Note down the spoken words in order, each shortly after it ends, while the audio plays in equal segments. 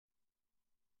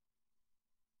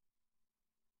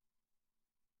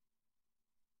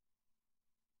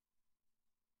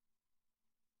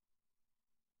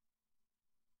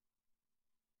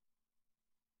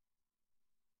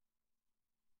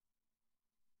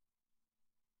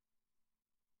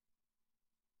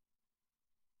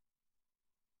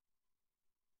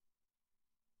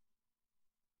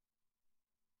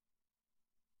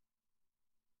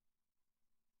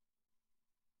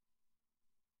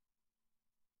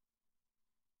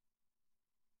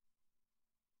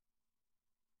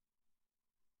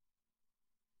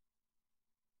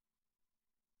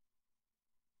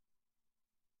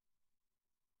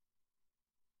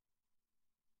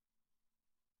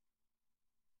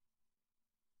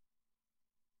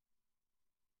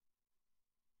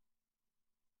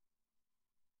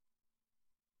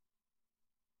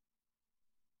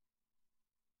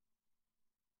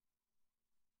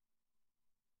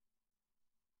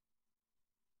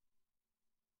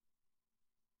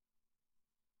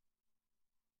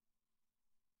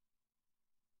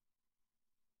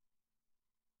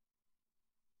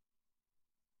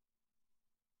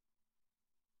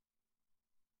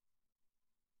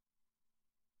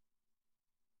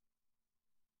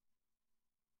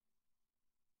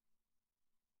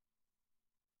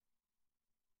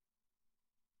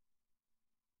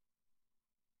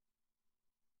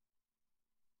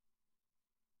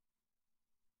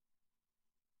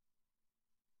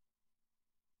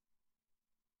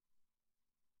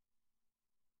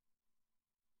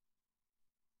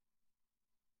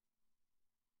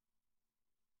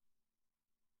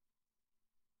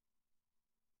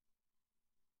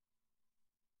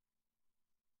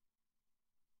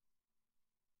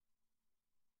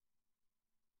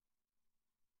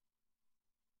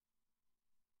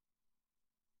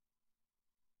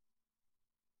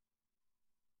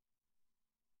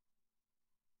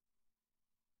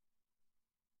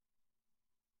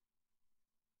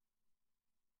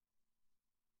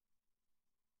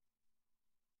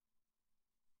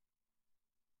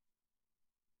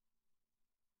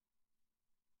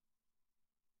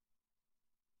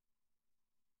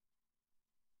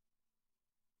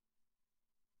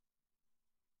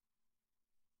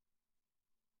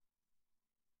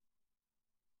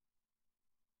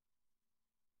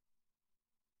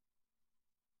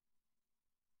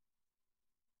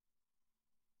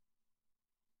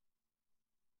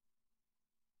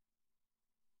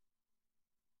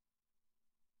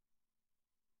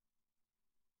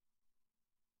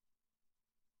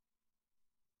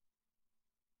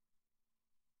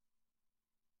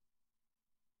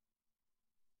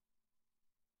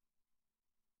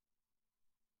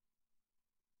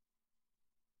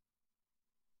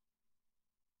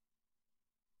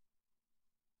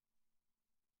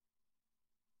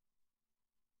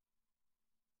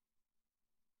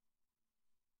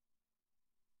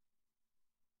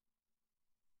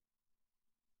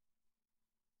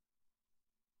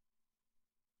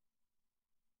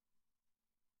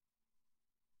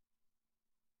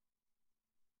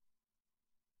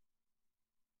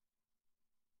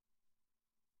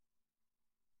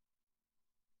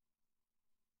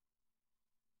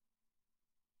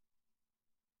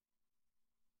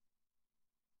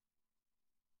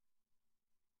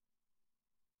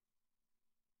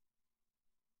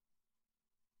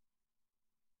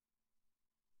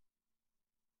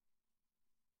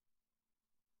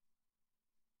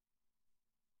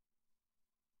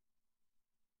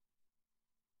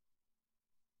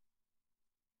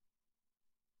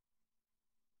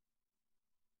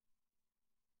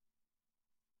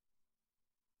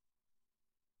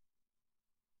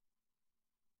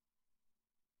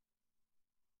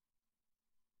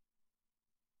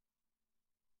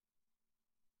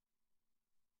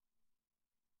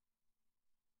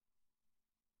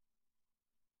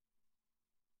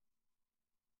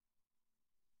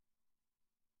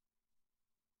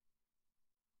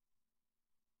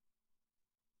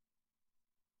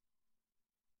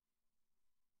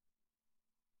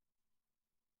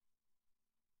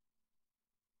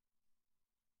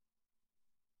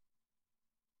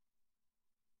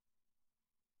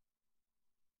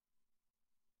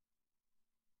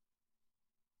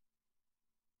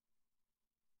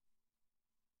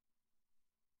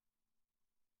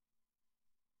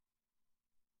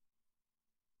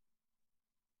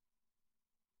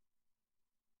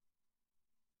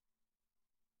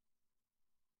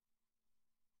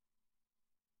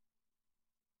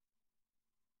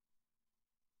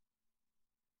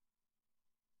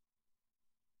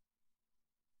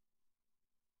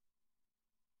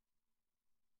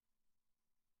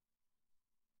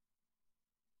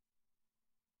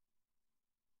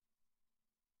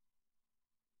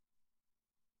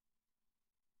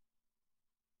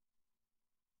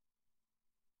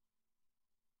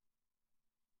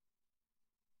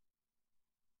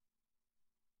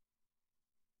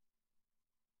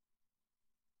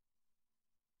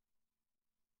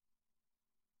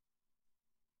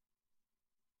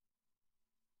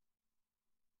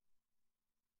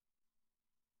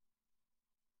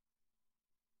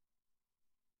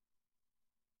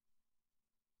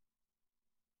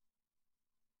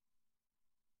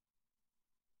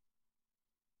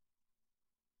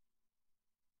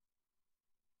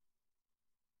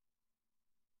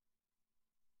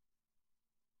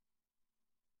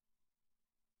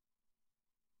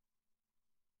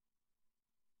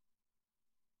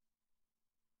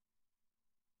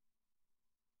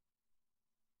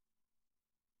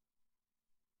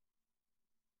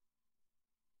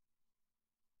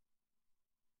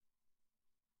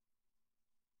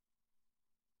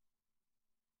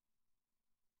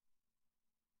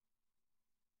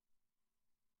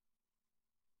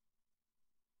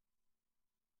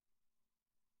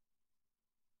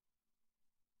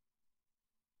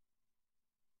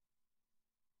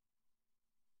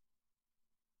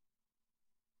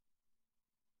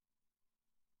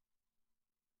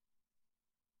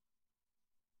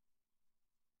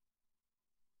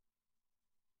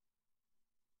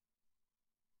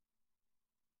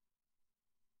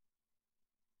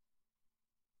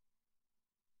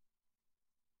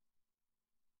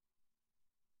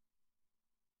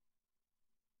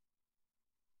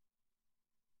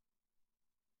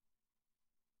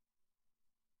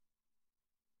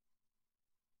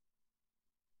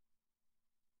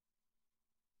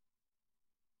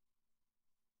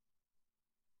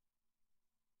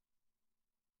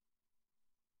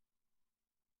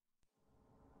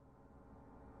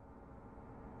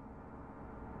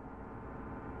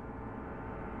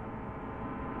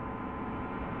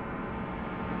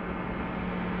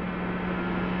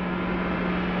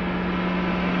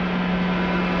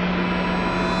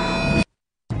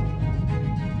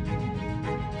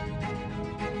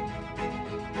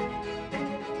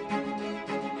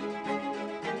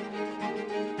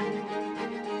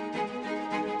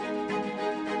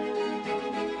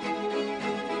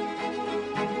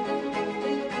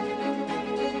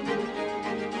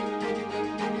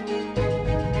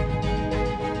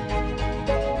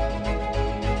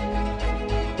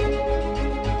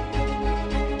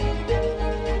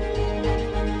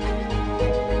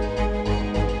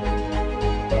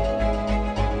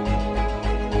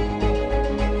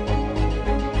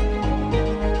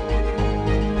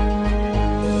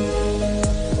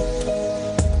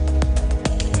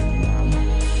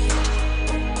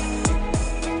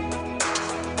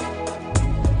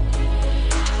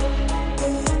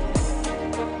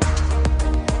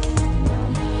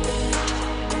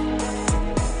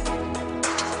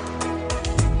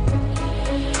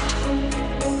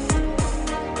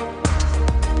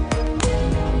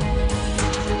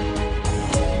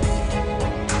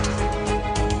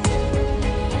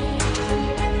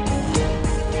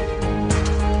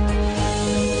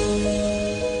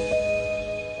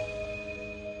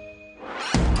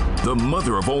The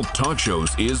mother of all talk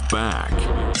shows is back.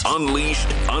 Unleashed,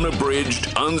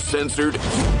 unabridged, uncensored,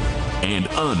 and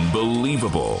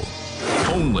unbelievable.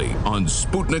 Only on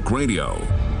Sputnik Radio.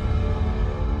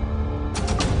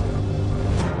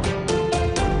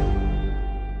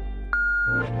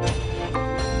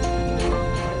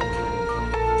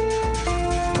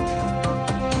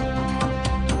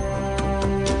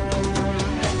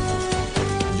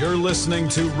 You're listening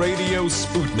to Radio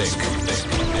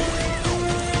Sputnik.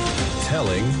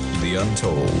 Telling the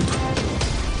untold.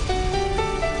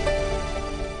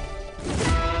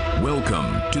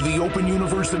 Welcome to the Open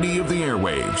University of the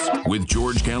Airwaves with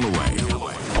George Galloway.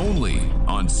 Only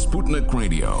on Sputnik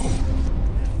Radio.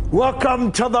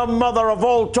 Welcome to the mother of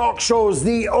all talk shows,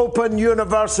 the Open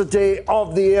University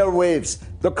of the Airwaves,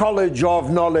 the College of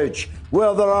Knowledge,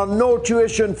 where there are no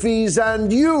tuition fees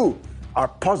and you are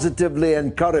positively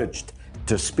encouraged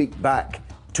to speak back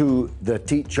to the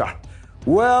teacher.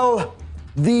 Well,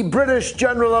 the British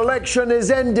general election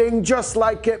is ending just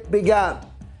like it began.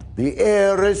 The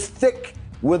air is thick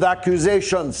with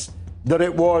accusations that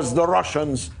it was the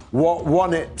Russians what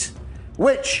won it,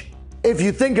 which, if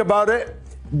you think about it,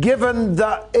 given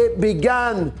that it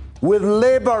began with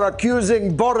Labour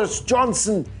accusing Boris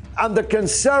Johnson and the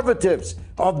Conservatives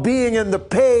of being in the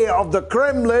pay of the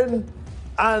Kremlin,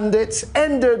 and it's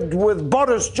ended with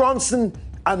Boris Johnson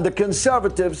and the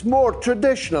Conservatives more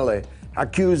traditionally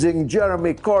accusing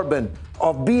Jeremy Corbyn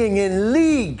of being in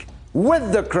league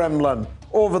with the Kremlin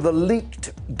over the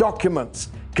leaked documents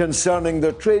concerning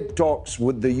the trade talks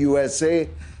with the USA.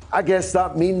 I guess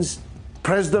that means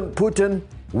President Putin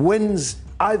wins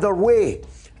either way.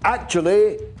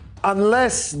 Actually,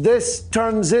 unless this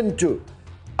turns into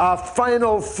a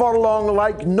final furlong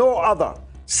like no other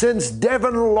since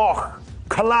Devon Loch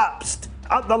collapsed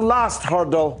at the last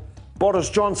hurdle, Boris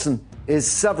Johnson is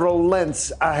several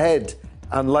lengths ahead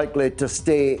and likely to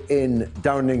stay in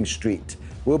Downing Street.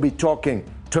 We'll be talking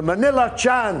to Manila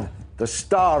Chan, the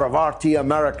star of RT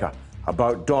America,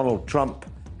 about Donald Trump,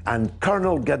 and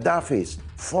Colonel Gaddafi's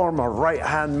former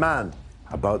right-hand man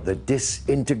about the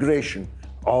disintegration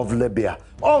of Libya.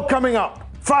 All coming up.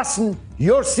 Fasten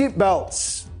your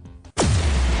seatbelts.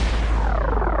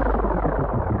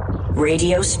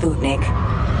 Radio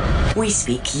Sputnik. We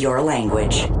speak your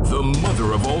language. The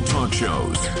mother of all talk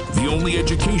shows. The only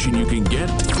education you can get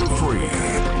for free.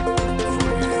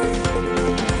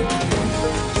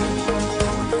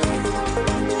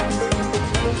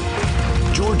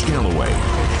 George Galloway.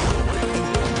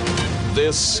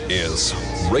 This is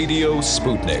Radio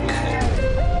Sputnik.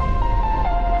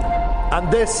 And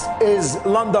this is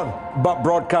London, but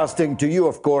broadcasting to you,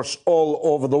 of course, all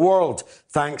over the world,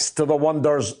 thanks to the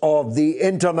wonders of the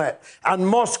internet. And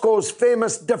Moscow's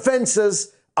famous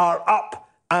defenses are up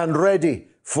and ready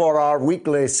for our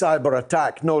weekly cyber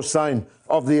attack. No sign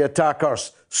of the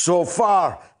attackers. So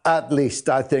far, at least,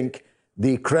 I think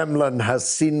the Kremlin has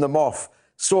seen them off.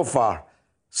 So far,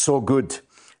 so good.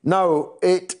 Now,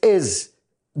 it is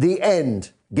the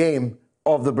end game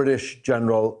of the British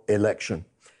general election.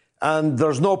 And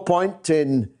there's no point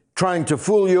in trying to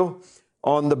fool you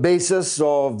on the basis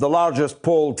of the largest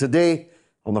poll today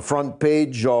on the front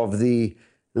page of the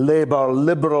Labour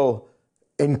Liberal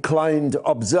Inclined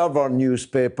Observer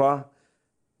newspaper.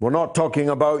 We're not talking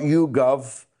about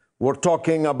YouGov. We're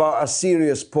talking about a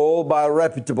serious poll by a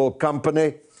reputable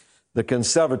company. The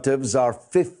Conservatives are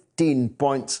 15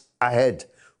 points ahead,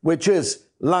 which is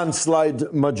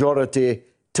landslide majority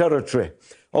territory.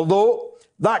 Although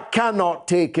that cannot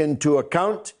take into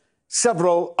account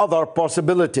several other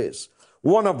possibilities,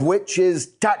 one of which is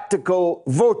tactical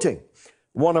voting,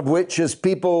 one of which is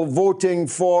people voting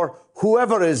for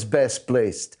whoever is best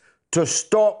placed to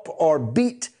stop or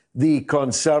beat the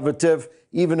Conservative,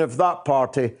 even if that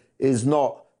party is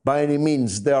not by any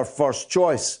means their first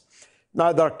choice.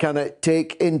 Neither can it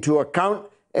take into account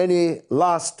any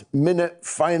last-minute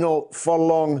final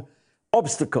furlong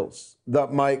obstacles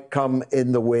that might come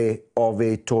in the way of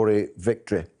a Tory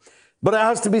victory. But it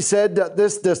has to be said at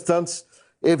this distance,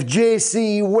 if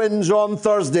JC wins on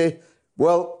Thursday,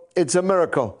 well, it's a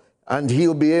miracle, and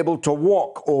he'll be able to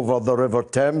walk over the River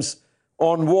Thames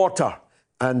on water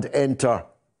and enter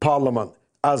Parliament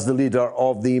as the leader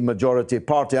of the majority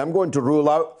party. I'm going to rule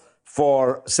out,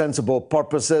 for sensible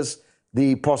purposes,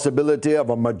 the possibility of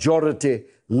a majority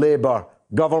Labour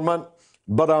government,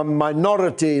 but a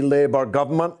minority Labour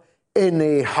government in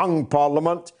a hung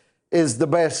Parliament is the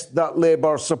best that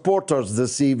Labour supporters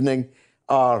this evening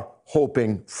are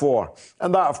hoping for.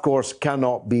 And that, of course,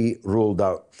 cannot be ruled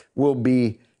out. We'll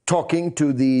be talking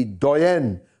to the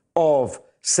doyen of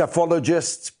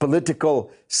psephologists,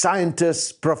 political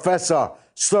scientists, Professor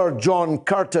Sir John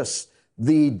Curtis,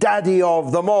 the daddy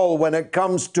of them all when it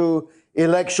comes to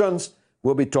elections.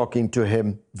 We'll be talking to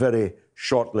him very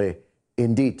shortly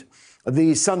indeed.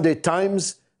 The Sunday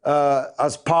Times,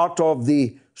 as part of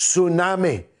the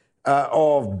tsunami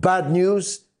of bad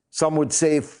news, some would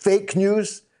say fake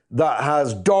news, that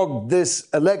has dogged this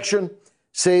election,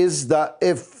 says that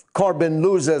if Corbyn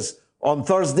loses on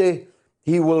Thursday,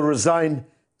 he will resign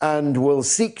and will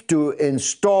seek to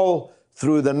install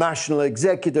through the National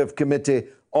Executive Committee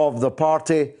of the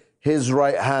party his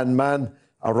right-hand man,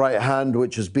 a right hand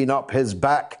which has been up his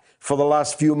back for the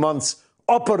last few months,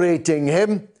 operating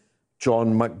him,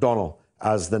 John McDonnell,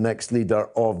 as the next leader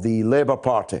of the Labour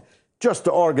Party. Just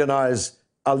to organise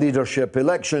a leadership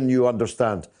election, you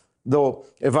understand. Though,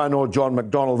 if I know John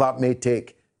McDonnell, that may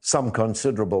take some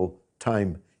considerable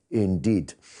time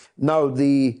indeed. Now,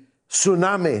 the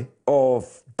tsunami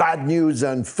of bad news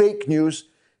and fake news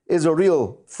is a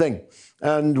real thing.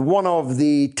 And one of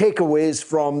the takeaways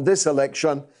from this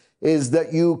election is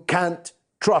that you can't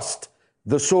trust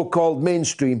the so-called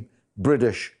mainstream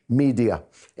British media.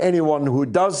 Anyone who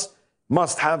does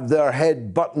must have their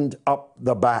head buttoned up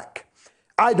the back.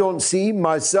 I don't see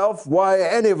myself why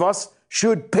any of us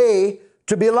should pay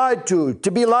to be lied to.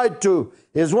 To be lied to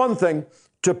is one thing,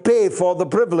 to pay for the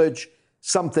privilege,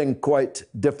 something quite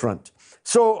different.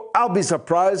 So I'll be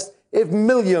surprised if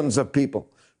millions of people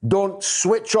don't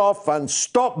switch off and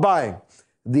stop buying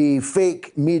the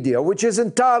fake media, which is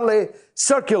entirely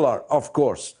circular, of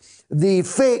course. The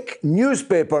fake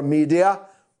newspaper media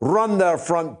run their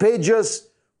front pages,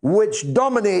 which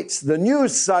dominates the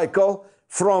news cycle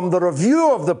from the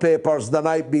review of the papers the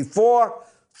night before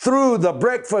through the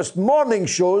breakfast morning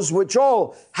shows, which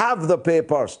all have the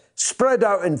papers spread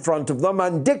out in front of them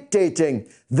and dictating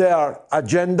their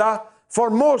agenda for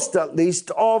most, at least,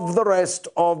 of the rest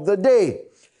of the day.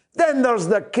 Then there's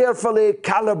the carefully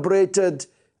calibrated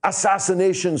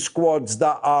assassination squads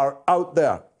that are out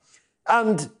there,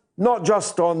 and not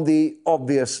just on the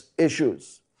obvious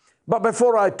issues. But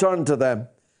before I turn to them,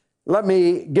 let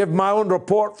me give my own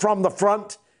report from the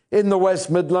front in the West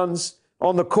Midlands.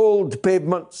 On the cold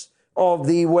pavements of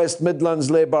the West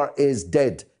Midlands, Labour is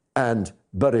dead and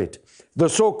buried. The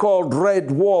so-called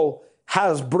red wall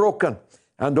has broken,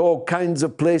 and all kinds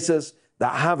of places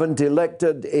that haven't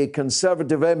elected a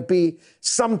Conservative MP,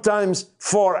 sometimes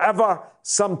forever,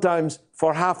 sometimes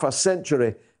for half a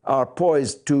century, are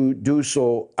poised to do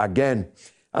so again.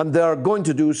 And they're going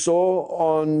to do so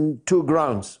on two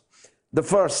grounds. The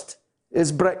first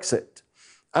is Brexit.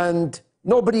 And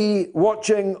nobody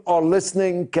watching or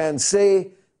listening can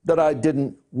say that I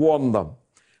didn't warn them.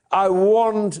 I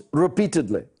warned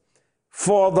repeatedly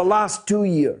for the last 2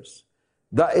 years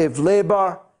that if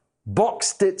Labour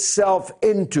boxed itself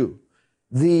into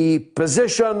the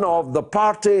position of the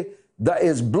party that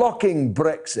is blocking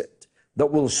Brexit,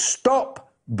 that will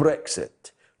stop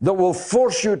Brexit, that will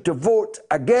force you to vote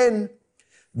again,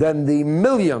 then the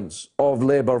millions of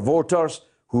Labour voters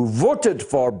who voted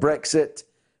for Brexit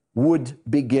would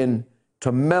begin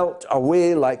to melt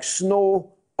away like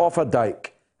snow off a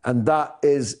dike. And that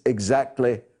is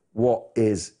exactly what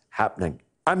is happening.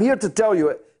 I'm here to tell you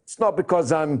it's not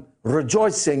because I'm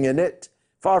rejoicing in it,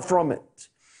 far from it.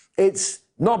 It's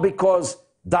not because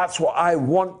that's what I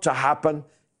want to happen.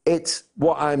 It's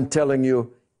what I'm telling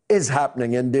you is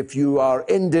happening. And if you are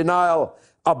in denial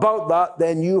about that,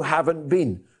 then you haven't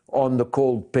been on the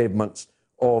cold pavements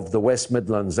of the West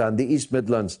Midlands, and the East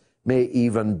Midlands may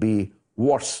even be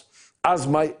worse, as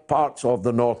might parts of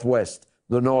the Northwest,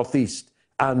 the Northeast,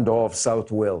 and of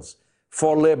South Wales.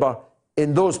 For Labour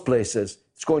in those places,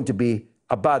 it's going to be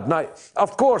a bad night.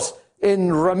 Of course, in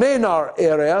Remainer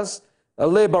areas,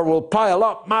 Labour will pile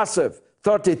up massive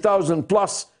 30,000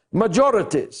 plus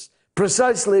majorities,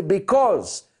 precisely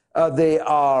because they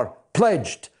are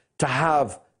pledged to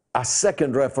have a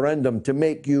second referendum to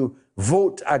make you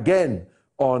vote again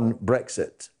on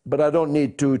Brexit. But I don't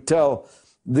need to tell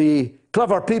the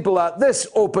clever people at this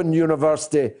open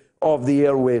university of the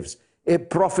airwaves, it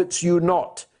profits you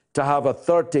not to have a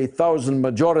 30,000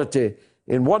 majority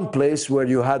in one place where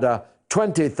you had a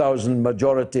 20,000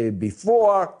 majority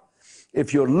before,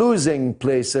 if you're losing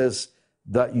places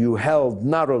that you held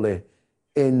narrowly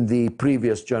in the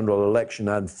previous general election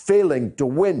and failing to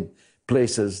win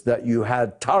places that you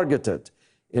had targeted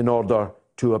in order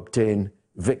to obtain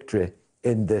victory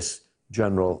in this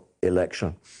general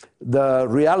election. The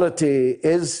reality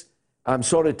is, I'm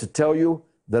sorry to tell you,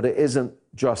 that it isn't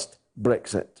just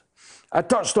Brexit. I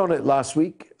touched on it last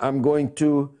week. I'm going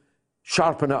to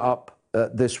sharpen it up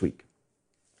this week.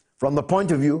 From the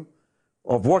point of view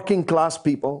of working class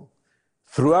people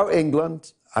throughout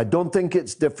England, I don't think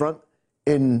it's different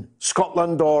in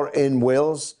Scotland or in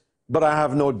Wales, but I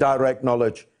have no direct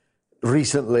knowledge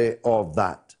recently of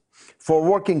that. For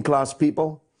working class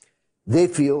people, they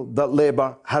feel that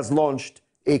Labour has launched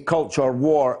a culture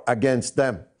war against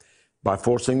them by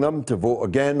forcing them to vote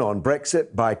again on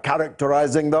Brexit, by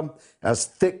characterising them as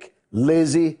thick,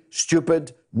 lazy,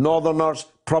 stupid Northerners,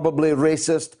 probably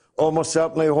racist, almost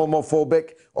certainly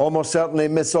homophobic, almost certainly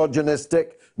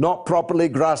misogynistic, not properly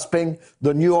grasping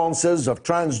the nuances of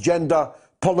transgender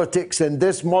politics in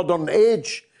this modern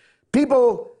age.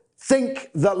 People think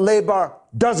that Labour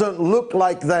doesn't look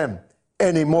like them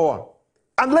anymore.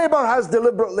 And Labour has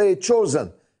deliberately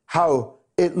chosen how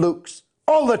it looks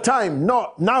all the time,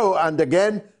 not now and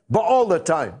again, but all the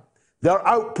time. Their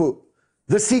output,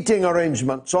 the seating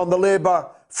arrangements on the Labour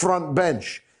front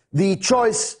bench, the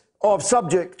choice of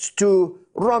subjects to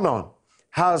run on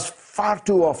has far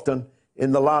too often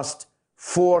in the last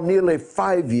nearly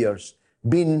 5 years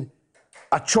been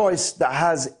a choice that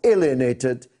has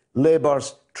alienated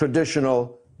Labour's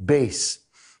traditional base.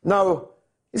 Now,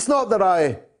 it's not that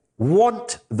I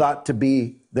want that to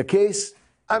be the case.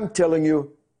 I'm telling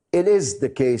you, it is the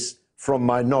case from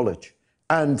my knowledge.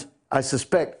 And I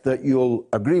suspect that you'll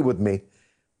agree with me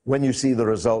when you see the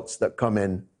results that come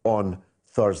in on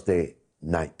Thursday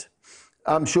night.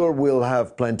 I'm sure we'll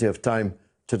have plenty of time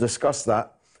to discuss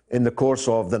that in the course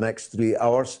of the next 3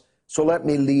 hours. So let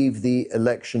me leave the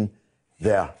election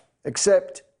there,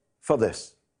 except for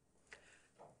this.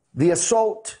 The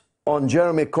assault on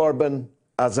Jeremy Corbyn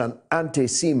as an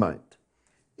anti-Semite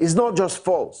is not just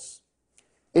false.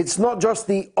 It's not just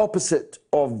the opposite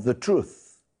of the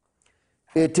truth.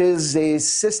 It is a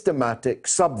systematic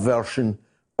subversion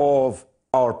of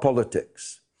our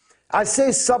politics. I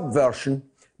say subversion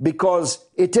because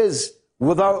it is,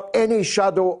 without any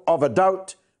shadow of a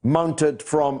doubt, mounted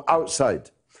from outside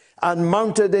and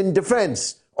mounted in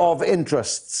defence of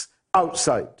interests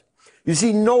outside. You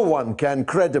see, no one can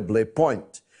credibly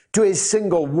point to a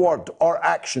single word or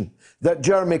action that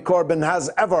Jeremy Corbyn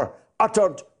has ever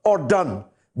uttered or done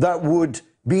that would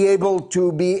be able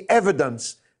to be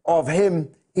evidence of him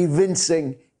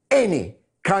evincing any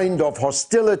kind of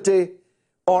hostility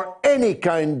or any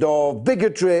kind of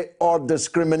bigotry or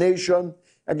discrimination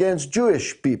against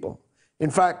Jewish people.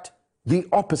 In fact, the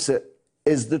opposite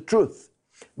is the truth.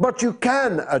 But you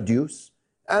can adduce,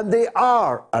 and they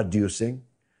are adducing,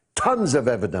 tons of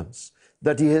evidence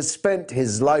that he has spent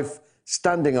his life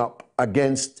standing up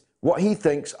against what he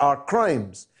thinks are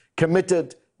crimes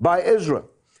committed by Israel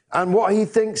and what he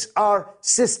thinks are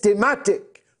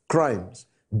systematic crimes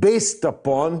based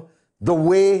upon the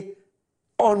way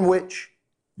on which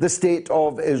the state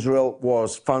of Israel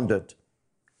was founded.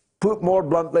 Put more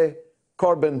bluntly,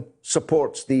 Corbyn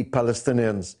supports the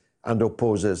Palestinians and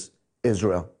opposes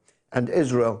Israel. And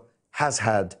Israel has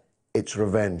had its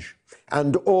revenge.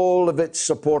 And all of its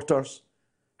supporters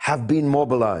have been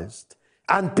mobilized.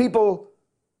 And people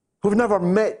who've never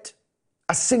met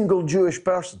a single Jewish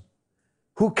person,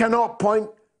 who cannot point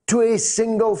to a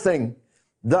single thing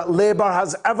that Labour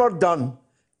has ever done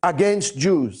against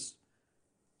Jews,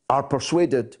 are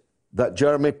persuaded that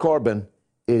Jeremy Corbyn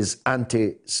is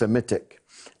anti-Semitic.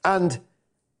 And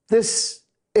this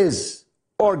is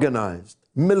organised,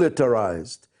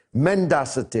 militarised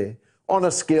mendacity on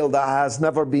a scale that has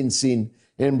never been seen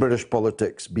in British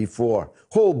politics before.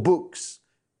 Whole books,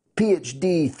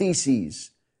 PhD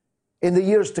theses, in the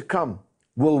years to come,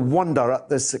 will wonder at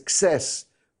the success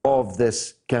of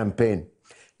this campaign.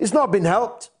 It's not been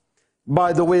helped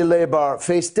by the way Labour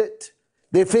faced it.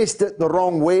 They faced it the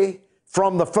wrong way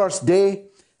from the first day,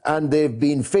 and they've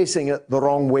been facing it the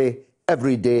wrong way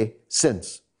every day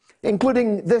since,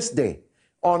 including this day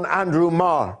on Andrew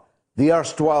Marr, the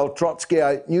erstwhile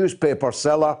Trotskyite newspaper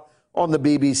seller on the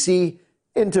BBC,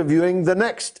 interviewing the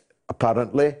next,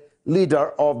 apparently,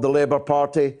 leader of the Labour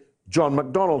Party, John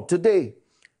McDonnell, today.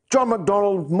 John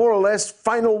McDonnell's more or less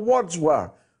final words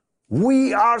were,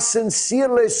 "We are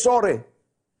sincerely sorry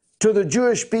to the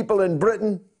Jewish people in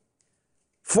Britain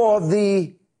for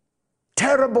the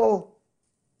terrible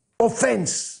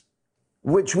offence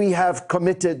which we have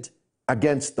committed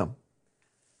against them."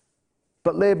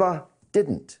 But Labour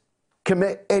didn't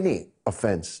commit any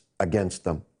offence against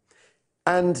them.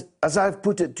 And as I've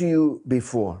put it to you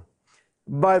before,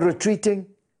 by retreating,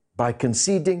 by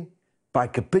conceding, by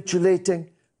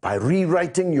capitulating, by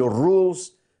rewriting your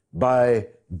rules, by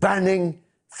banning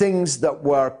things that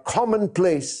were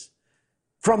commonplace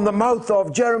from the mouth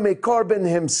of Jeremy Corbyn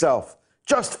himself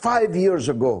just 5 years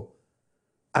ago,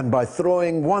 and by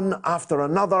throwing one after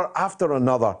another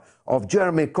of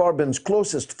Jeremy Corbyn's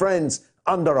closest friends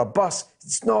under a bus,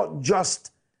 it's not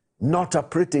just not a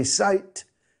pretty sight,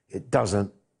 It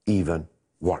doesn't even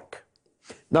work.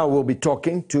 Now we'll be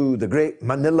talking to the great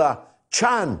Manila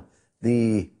Chan,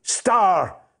 the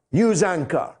star news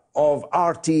anchor of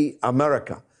RT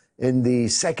America, in the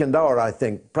second hour, I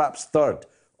think, perhaps third,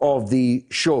 of the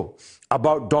show,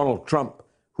 about Donald Trump,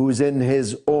 who's in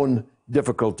his own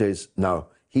difficulties now.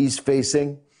 He's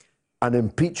facing an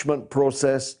impeachment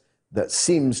process that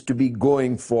seems to be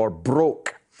going for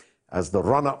broke as the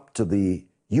run-up to the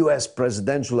US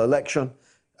presidential election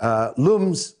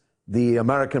looms. The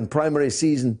American primary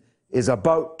season is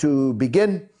about to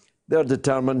begin. They're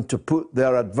determined to put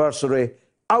their adversary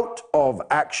out of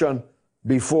action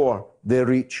before they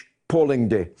reach polling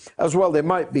day. As well they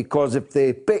might, because if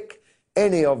they pick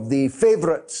any of the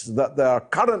favourites that they are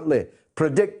currently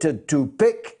predicted to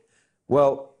pick,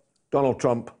 well, Donald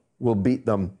Trump will beat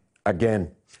them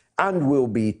again. And we'll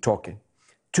be talking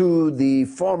to the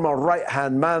former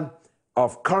right-hand man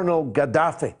of Colonel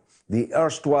Gaddafi, the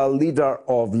erstwhile leader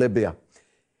of Libya.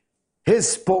 His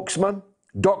spokesman,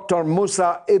 Dr.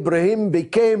 Moussa Ibrahim,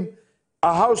 became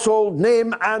a household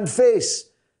name and face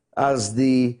as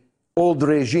the old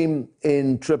regime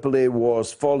in Tripoli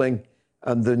was falling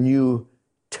and the new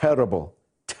terrible,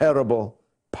 terrible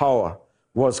power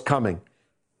was coming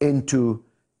into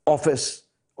office,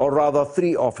 or rather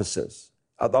 3 offices.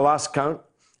 At the last count,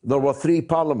 there were 3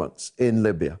 parliaments in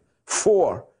Libya,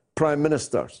 4 prime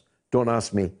ministers. Don't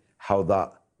ask me how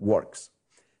that works.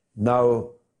 Now,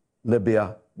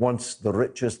 Libya, once the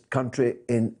richest country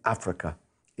in Africa,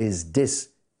 is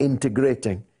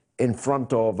disintegrating in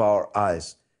front of our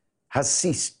eyes, has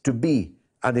ceased to be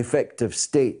an effective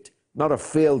state, not a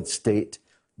failed state,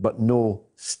 but no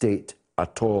state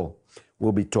at all.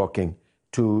 We'll be talking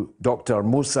to Dr.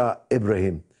 Moussa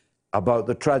Ibrahim about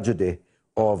the tragedy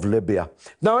of Libya.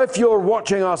 Now, if you're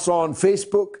watching us on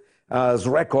Facebook, as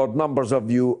record numbers of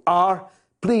you are,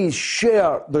 please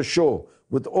share the show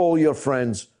with all your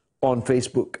friends on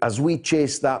Facebook as we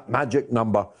chase that magic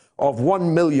number of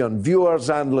 1 million viewers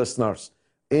and listeners,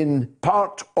 in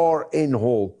part or in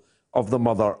whole, of the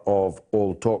mother of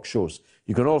all talk shows.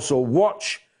 You can also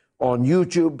watch on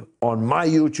YouTube, on my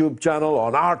YouTube channel,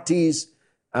 on RT's,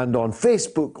 and on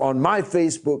Facebook, on my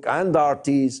Facebook and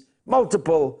RT's,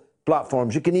 multiple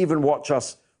platforms. You can even watch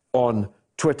us on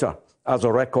Twitter as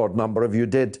a record number if you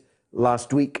did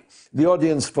last week. The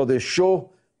audience for this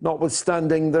show,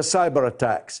 notwithstanding the cyber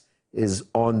attacks, is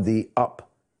on the up,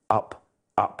 up,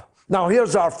 up. Now,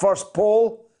 here's our first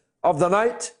poll of the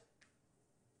night.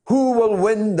 Who will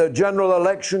win the general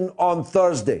election on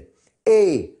Thursday?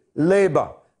 A,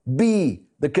 Labour. B,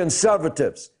 the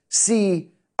Conservatives.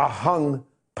 C, a hung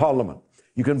Parliament.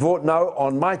 You can vote now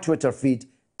on my Twitter feed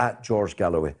at George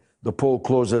Galloway. The poll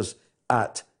closes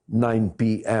at 9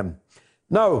 p.m.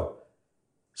 Now,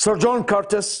 Sir John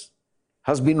Curtis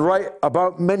has been right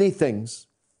about many things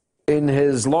in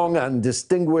his long and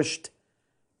distinguished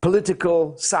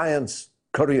political science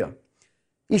career.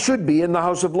 He should be in the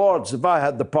House of Lords. If I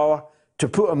had the power to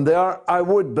put him there, I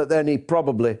would, but then he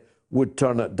probably would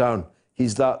turn it down.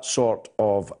 He's that sort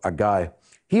of a guy.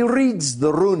 He reads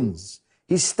the runes.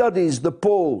 He studies the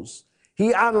polls.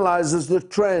 He analyzes the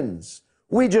trends.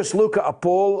 We just look at a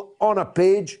poll on a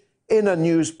page in a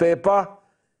newspaper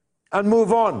and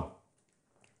move on.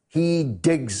 He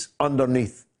digs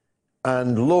underneath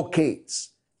and locates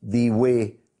the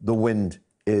way the wind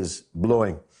is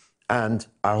blowing. And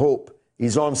I hope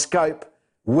he's on Skype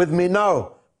with me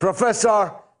now.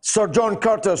 Professor Sir John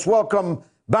Curtis, welcome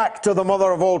back to the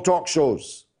mother of all talk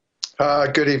shows.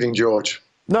 Good evening, George.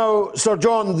 Now, Sir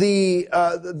John,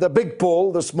 the big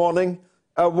poll this morning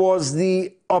was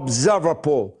the Observer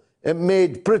poll. It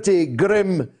made pretty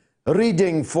grim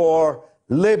reading for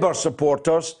Labour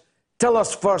supporters. Tell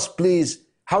us first, please,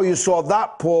 how you saw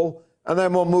that poll, and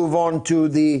then we'll move on to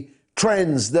the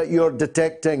trends that you're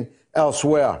detecting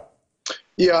elsewhere.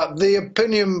 Yeah, the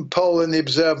opinion poll in the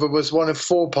Observer was one of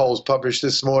 4 polls published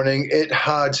this morning. It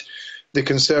had the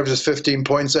Conservatives 15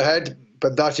 points ahead,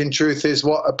 but that in truth is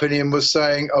what Opinion was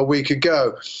saying a week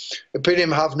ago.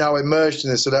 Opinion have now emerged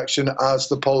in this election as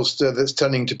the pollster that's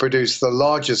tending to produce the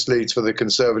largest leads for the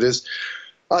Conservatives,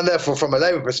 and therefore from a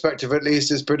Labour perspective at least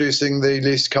is producing the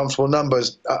least comfortable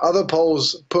numbers. Other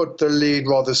polls put the lead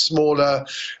rather smaller,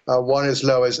 one as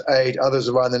low as 8, others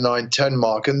around the 9-10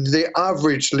 mark, and the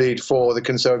average lead for the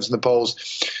Conservatives in the polls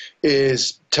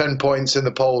is 10 points in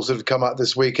the polls that have come out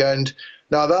this weekend.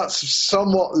 Now, that's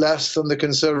somewhat less than the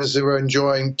Conservatives who were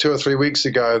enjoying 2 or 3 weeks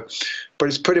ago, but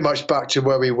it's pretty much back to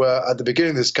where we were at the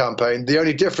beginning of this campaign. The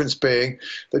only difference being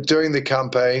that during the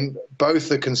campaign, both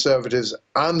the Conservatives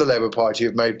and the Labour Party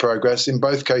have made progress. In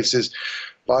both cases,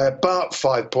 by about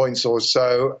 5 points or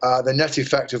so, the net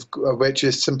effect of which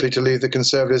is simply to leave the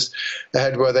Conservatives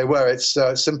ahead where they were. It's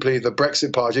simply the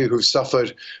Brexit Party who've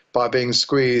suffered by being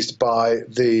squeezed by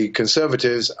the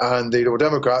Conservatives, and the Liberal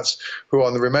Democrats, who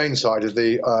on the Remain side of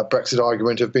the Brexit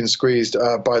argument have been squeezed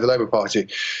by the Labour Party.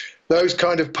 Those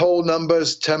kind of poll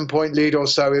numbers, 10-point lead or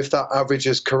so, if that average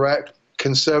is correct.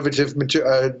 Conservative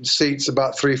seats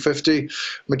about 350,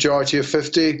 majority of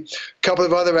 50. A couple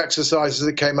of other exercises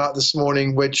that came out this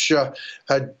morning which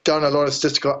had done a lot of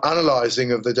statistical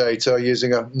analysing of the data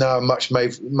using a now much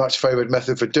favoured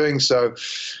method for doing so.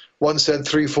 One said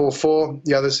 344,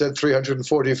 the other said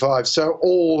 345. So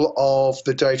all of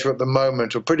the data at the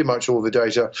moment, or pretty much all the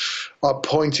data, are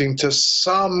pointing to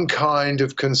some kind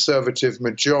of Conservative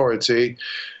majority,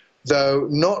 though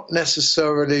not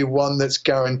necessarily one that's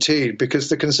guaranteed, because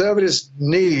the Conservatives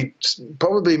need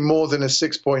probably more than a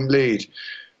 6-point lead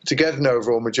to get an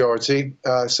overall majority.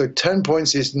 So 10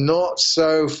 points is not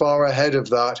so far ahead of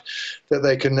that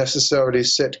they can necessarily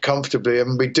sit comfortably.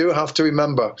 And we do have to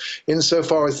remember,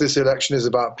 insofar as this election is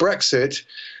about Brexit,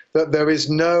 that there is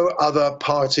no other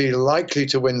party likely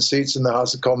to win seats in the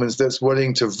House of Commons that's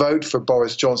willing to vote for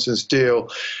Boris Johnson's deal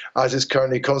as it's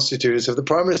currently constituted. So if the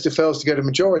Prime Minister fails to get a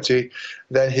majority,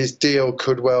 then his deal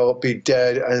could well be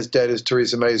dead, as dead as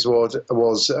Theresa May's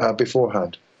was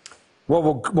beforehand.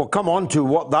 Well, we'll come on to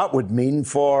what that would mean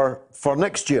for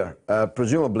next year.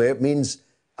 Presumably it means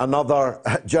another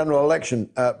general election.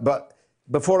 But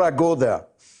before I go there,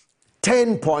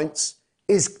 10 points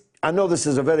is, I know this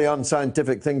is a very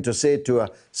unscientific thing to say to a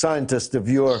scientist of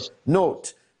your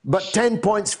note, but 10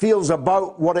 points feels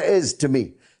about what it is to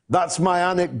me. That's my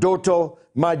anecdotal,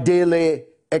 my daily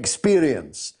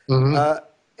experience. Mm-hmm.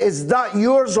 Is that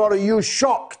yours, or are you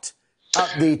shocked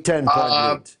at the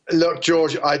 10-point lead? Look,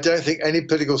 George, I don't think any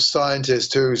political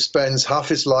scientist who spends half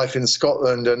his life in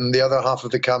Scotland and the other half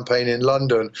of the campaign in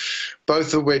London,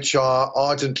 both of which are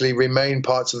ardently Remain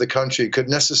parts of the country, could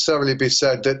necessarily be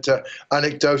said that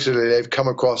anecdotally they've come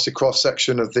across a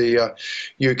cross-section of the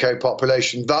UK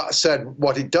population. That said,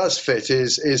 what it does fit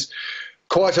is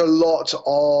quite a lot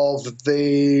of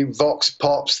the vox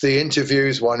pops, the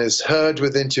interviews one has heard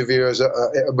with interviewers,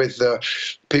 with the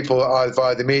people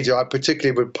via the media. I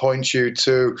particularly would point you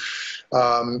to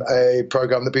a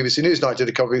programme that BBC Newsnight did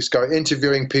a couple of weeks ago,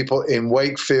 interviewing people in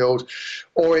Wakefield,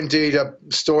 or indeed a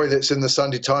story that's in the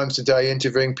Sunday Times today,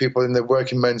 interviewing people in the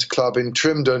Working Men's Club in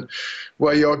Trimdon,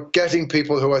 where you're getting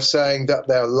people who are saying that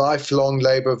they're lifelong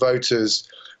Labour voters,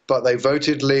 but they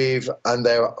voted Leave and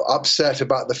they're upset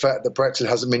about the fact that Brexit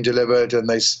hasn't been delivered, and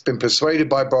they've been persuaded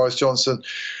by Boris Johnson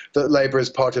that Labour is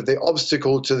part of the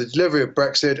obstacle to the delivery of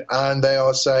Brexit, and they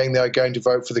are saying they are going to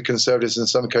vote for the Conservatives in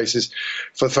some cases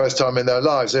for the first time in their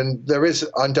lives. And there is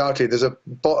undoubtedly, there's a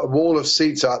wall of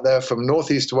seats out there from North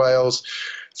East Wales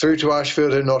through to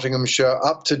Ashfield and Nottinghamshire,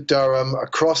 up to Durham,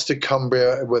 across to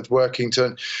Cumbria with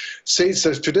Workington. Seats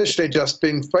that have traditionally just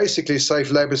been basically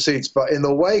safe Labour seats, but in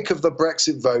the wake of the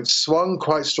Brexit vote, swung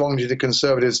quite strongly to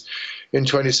Conservatives in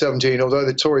 2017, although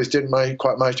the Tories didn't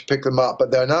quite manage to pick them up.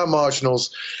 But they're now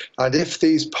marginals, and if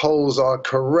these polls are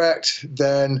correct,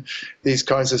 then these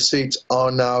kinds of seats are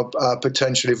now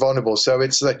potentially vulnerable. So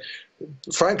it's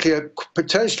frankly, a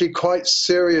potentially quite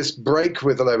serious break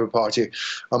with the Labour Party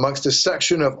amongst a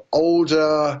section of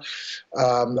older,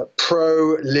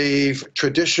 pro-Leave,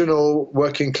 traditional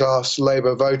working-class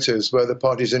Labour voters, where the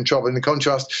party's in trouble. In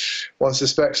contrast, one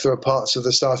suspects there are parts of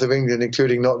the south of England,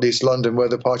 including not least London, where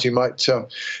the party might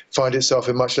find itself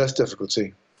in much less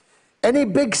difficulty. Any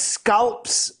big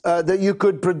scalps that you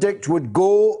could predict would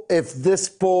go if these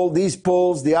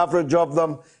polls, the average of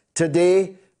them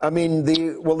today? I mean,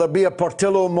 will there be a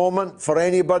Portillo moment for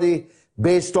anybody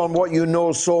based on what you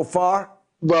know so far?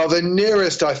 Well, the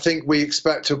nearest I think we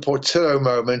expect to a Portillo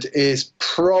moment is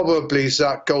probably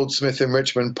Zach Goldsmith in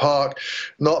Richmond Park.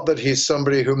 Not that he's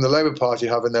somebody whom the Labour Party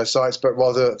have in their sights, but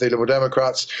rather the Liberal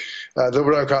Democrats. The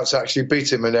Liberal Democrats actually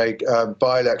beat him in a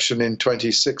by-election in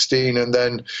 2016, and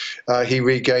then he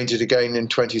regained it again in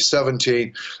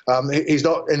 2017. He's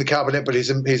not in the cabinet, but he's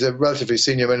a relatively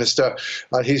senior minister,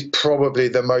 and he's probably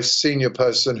the most senior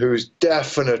person who's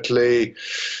definitely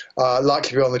likely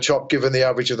to be on the chop given the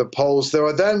average of the polls. There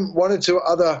are then one or two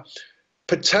other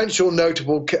potential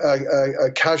notable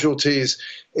casualties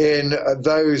in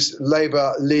those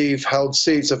Labour Leave held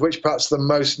seats, of which perhaps the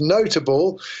most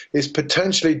notable is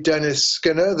potentially Dennis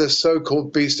Skinner, the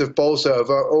so-called beast of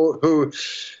Bolsover, who,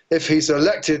 if he's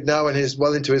elected now and he's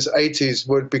well into his 80s,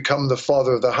 would become the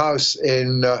father of the house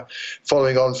in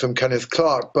following on from Kenneth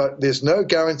Clarke. But there's no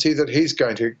guarantee that he's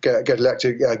going to get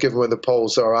elected, given where the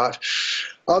polls are at.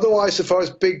 Otherwise, as far as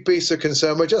big beasts are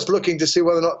concerned, we're just looking to see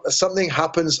whether or not something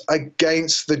happens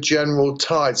against the general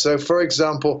tide. So, for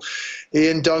example,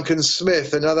 Ian Duncan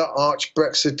Smith, another arch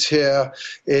Brexiteer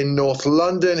in North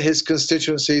London, his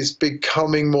constituency is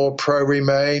becoming more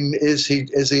pro-Remain. Is he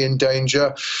in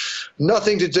danger?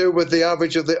 Nothing to do with the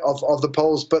average of the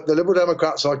polls, but the Liberal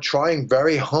Democrats are trying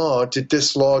very hard to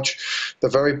dislodge the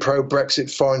very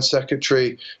pro-Brexit Foreign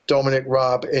Secretary Dominic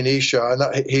Raab in Isha, and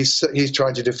that he's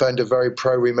trying to defend a very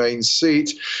pro-Remain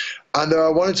seat. And there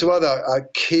are one or two other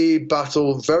key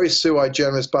battles, very sui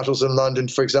generis battles in London.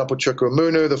 For example,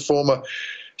 Chukwuemunu, the former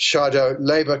shadow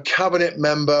Labour cabinet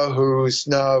member who's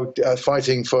now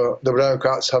fighting for the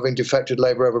Democrats, having defected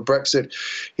Labour over Brexit.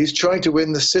 He's trying to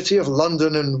win the City of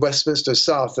London and Westminster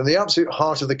South, and the absolute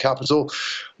heart of the capital,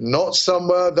 not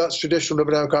somewhere that's traditional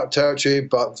Liberal Democrat territory,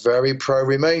 but very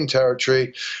pro-Remain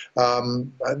territory.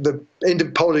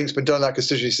 The polling that's been done in that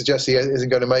constituency suggests he isn't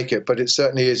going to make it, but it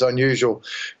certainly is unusual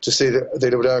to see the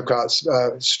Liberal Democrats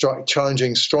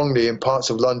challenging strongly in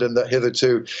parts of London that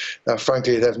hitherto,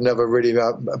 frankly, they've never really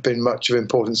been much of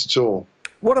importance at all.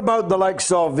 What about the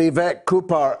likes of Yvette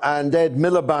Cooper and Ed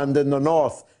Miliband in the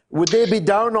north? Would they be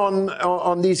down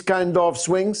on these kind of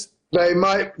swings? They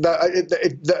might.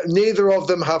 Neither of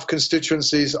them have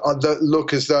constituencies that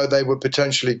look as though they would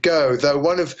potentially go. Though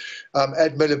one of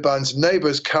Ed Miliband's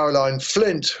neighbours, Caroline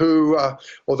Flint, who,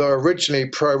 although originally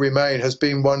pro-Remain, has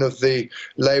been one of the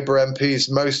Labour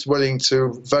MPs most willing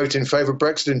to vote in favour of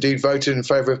Brexit, indeed voted in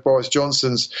favour of Boris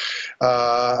Johnson's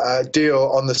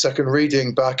deal on the second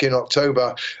reading back in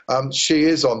October. She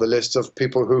is on the list of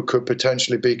people who could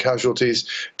potentially be casualties,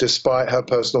 despite her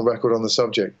personal record on the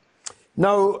subject.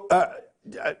 Now,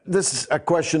 this is a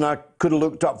question I could have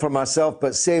looked up for myself,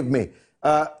 but save me.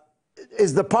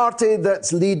 Is the party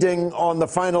that's leading on the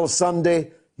final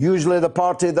Sunday usually the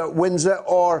party that wins it,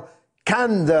 or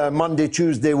can the Monday,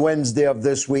 Tuesday, Wednesday of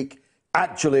this week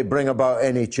actually bring about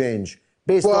any change,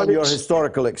 based on your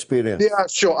historical experience? Yeah,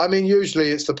 sure. I mean,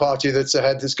 usually it's the party that's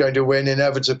ahead that's going to win,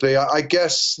 inevitably. I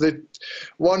guess that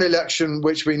one election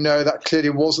which we know that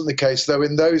clearly wasn't the case, though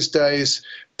in those days,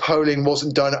 polling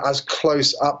wasn't done as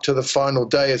close up to the final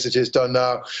day as it is done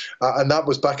now. And that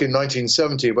was back in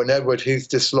 1970 when Edward Heath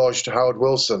dislodged Howard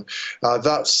Wilson.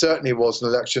 That certainly was an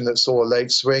election that saw a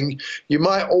late swing. You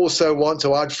might also want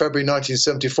to add February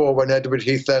 1974 when Edward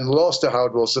Heath then lost to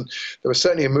Howard Wilson. There was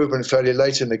certainly a movement fairly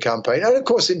late in the campaign. And of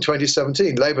course in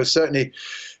 2017, Labour certainly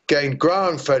gained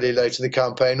ground fairly late in the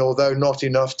campaign, although not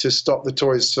enough to stop the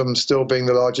Tories from still being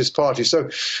the largest party. So,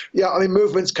 yeah, I mean,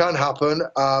 movements can happen,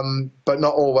 but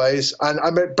not always.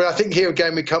 But I think here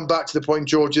again we come back to the point,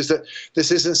 George, is that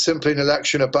this isn't simply an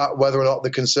election about whether or not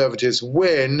the Conservatives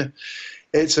win.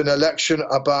 It's an election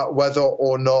about whether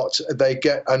or not they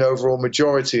get an overall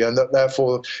majority, and that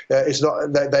therefore it's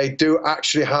not that they do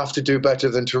actually have to do better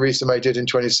than Theresa May did in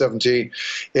 2017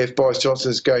 if Boris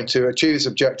Johnson is going to achieve his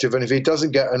objective. And if he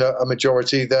doesn't get a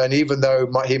majority, then even though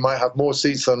he might have more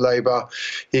seats than Labour,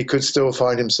 he could still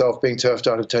find himself being turfed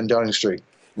out of 10 Downing Street.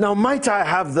 Now, might I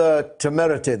have the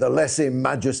temerity, the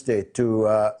lèse-majesté,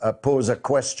 to pose a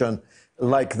question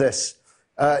like this?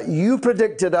 You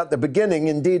predicted at the beginning,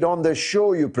 indeed on the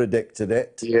show you predicted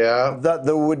it, that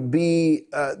there would be,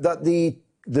 that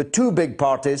the two big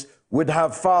parties would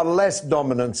have far less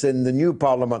dominance in the new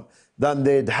parliament than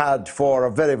they'd had for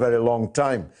a very, very long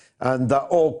time, and that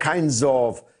all kinds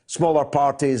of smaller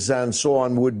parties and so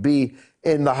on would be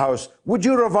in the House. Would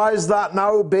you revise that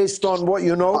now based on what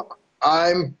you know?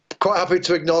 I'm quite happy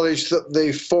to acknowledge that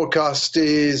the forecast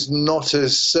is not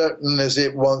as certain as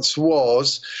it once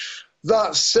was.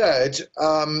 That said,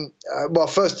 well,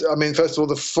 first of all,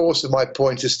 the force of my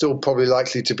point is still probably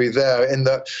likely to be there, in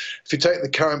that if you take the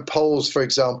current polls, for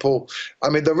example, I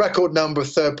mean, the record number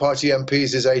of third-party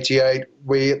MPs is 88.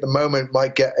 We, at the moment,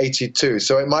 might get 82.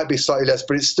 So it might be slightly less,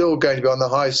 but it's still going to be on the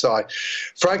high side.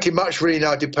 Frankly, much really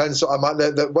now depends on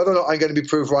whether or not I'm going to be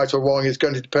proved right or wrong is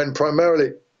going to depend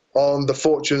primarily on the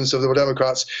fortunes of the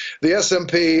Democrats. The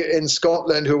SNP in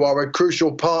Scotland, who are a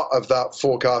crucial part of that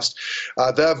forecast,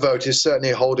 their vote is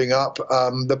certainly holding up.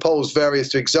 The polls vary as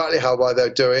to exactly how well they're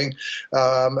doing,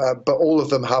 but all of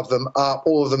them have them up.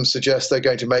 All of them suggest they're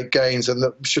going to make gains, and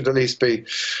that should at least be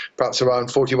perhaps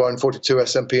around 41, 42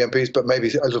 SNP MPs, but maybe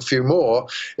a little few more.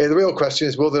 The real question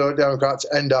is, will the Democrats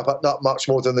end up at not much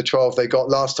more than the 12 they got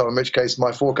last time, in which case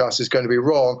my forecast is going to be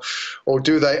wrong, or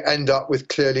do they end up with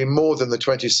clearly more than the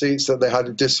 20 seats that they had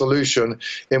a dissolution,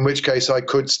 in which case I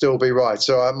could still be right.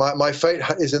 So my fate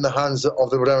is in the hands of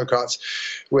the Democrats,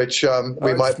 which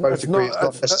we might both agree is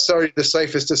not necessarily the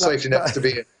safest of safety nets to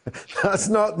be in. That's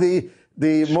not the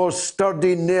most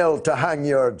sturdy nail to hang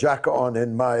your jacket on,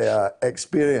 in my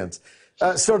experience.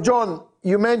 Sir John,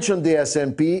 you mentioned the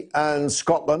SNP and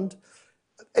Scotland.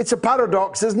 It's a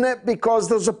paradox, isn't it? Because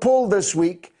there's a poll this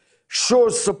week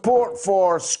shows support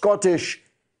for Scottish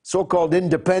so-called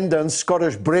independence,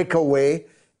 Scottish breakaway,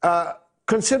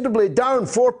 considerably down,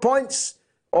 4 points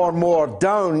or more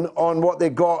down on what they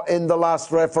got in the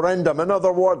last referendum. In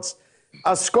other words,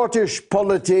 a Scottish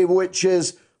polity which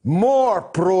is more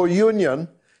pro-union,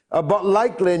 but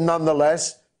likely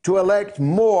nonetheless to elect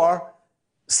more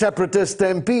separatist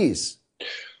MPs.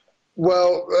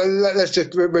 Well, let's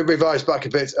just revise back a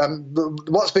bit.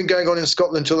 What's been going on in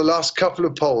Scotland until the last couple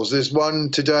of polls? There's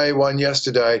one today, one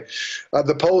yesterday.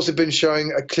 The polls have been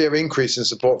showing a clear increase in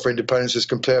support for independence as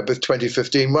compared with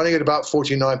 2015, running at about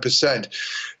 49%.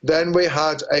 Then we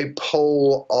had a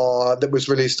poll that was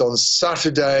released on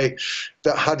Saturday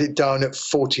that had it down at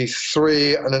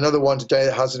 43, and another one today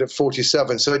that has it at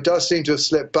 47. So it does seem to have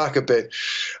slipped back a bit.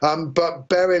 But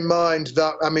bear in mind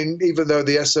that, I mean, even though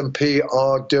the SNP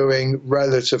are doing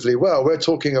relatively well, we're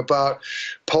talking about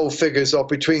poll figures of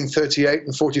between 38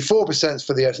 and 44%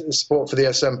 for the support for the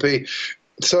SNP.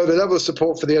 So the level of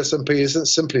support for the SNP isn't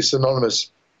simply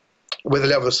synonymous with a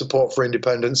level of support for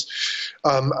independence.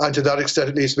 And to that extent,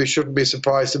 at least, we shouldn't be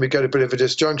surprised that we get a bit of a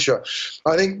disjuncture.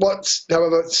 I think what's,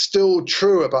 however, still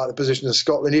true about the position of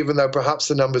Scotland, even though perhaps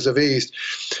the numbers have eased,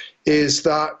 is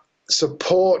that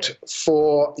support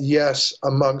for yes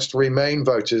amongst Remain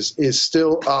voters is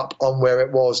still up on where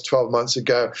it was 12 months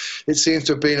ago. It seems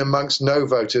to have been amongst no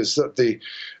voters that the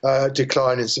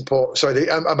decline in support,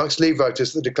 amongst Leave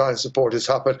voters, the decline in support has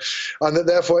happened. And that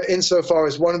therefore, insofar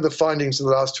as one of the findings of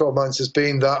the last 12 months has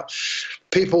been that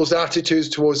people's attitudes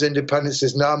towards independence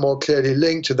is now more clearly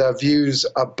linked to their views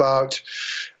about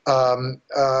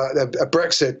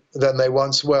Brexit than they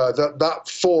once were. That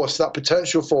force, that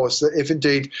potential force, that if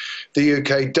indeed the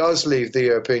UK does leave the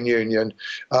European Union,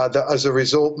 that as a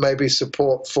result maybe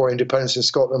support for independence in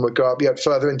Scotland would go up yet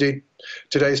further. Indeed,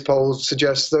 today's poll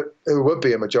suggests that there would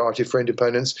be a majority for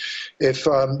independence if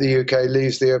the UK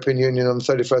leaves the European Union on the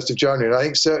 31st of January. And I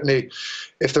think certainly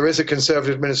if there is a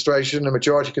Conservative administration, a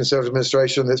majority Conservative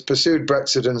administration that's pursued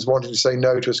Brexit and is wanting to say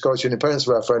no to a Scottish independence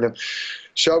referendum,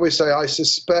 shall we say, I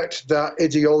suspect that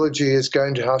ideology is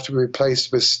going to have to be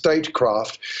replaced with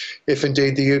statecraft if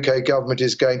indeed the UK government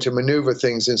is going to manoeuvre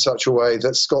things in such a way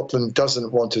that Scotland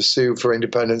doesn't want to sue for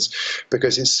independence,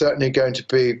 because it's certainly going to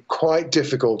be quite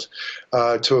difficult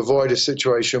to avoid a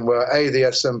situation where the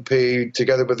SNP,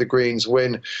 together with the Greens,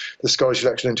 win the Scottish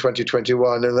election in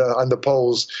 2021 and the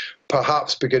polls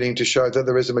perhaps beginning to show that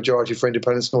there is a majority for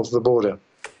independence north of the border.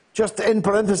 Just in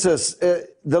parenthesis, the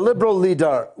Liberal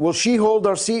leader, will she hold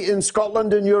her seat in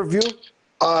Scotland in your view?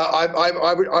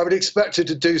 I would expect her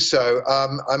to do so.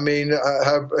 I mean,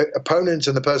 her opponent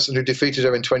and the person who defeated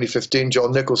her in 2015,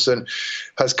 John Nicholson,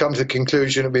 has come to the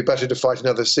conclusion it would be better to fight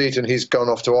another seat, and he's gone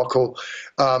off to Ochil.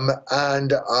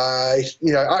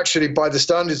 Actually, by the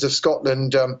standards of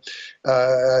Scotland, Jo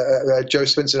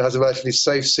Swinson has a relatively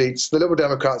safe seat. The Liberal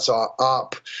Democrats are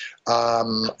up.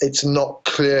 It's not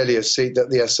clearly a seat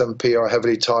that the SNP are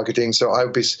heavily targeting, so I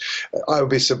would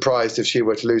be surprised if she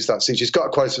were to lose that seat. She's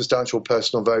got quite a substantial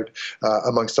personal vote,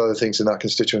 amongst other things, in that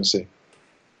constituency.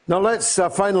 Now let's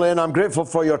finally, and I'm grateful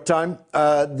for your time,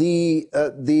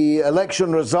 the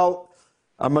election result,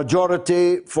 a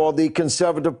majority for the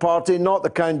Conservative Party, not the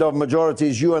kind of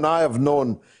majorities you and I have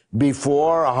known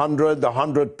before,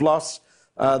 100 plus,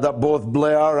 that both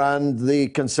Blair and the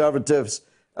Conservatives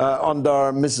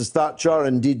under Mrs. Thatcher,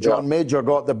 indeed John Major,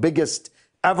 got the biggest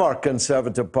ever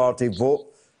Conservative Party vote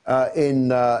in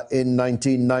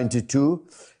 1992.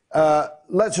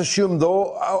 Let's assume,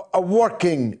 though, a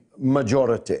working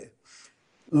majority.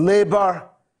 Labour,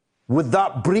 with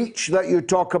that breach that you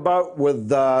talk about, with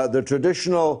the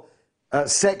traditional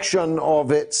section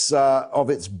of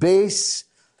its base,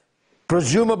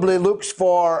 presumably looks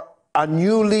for a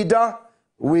new leader.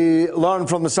 We learned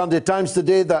from the Sunday Times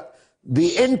today that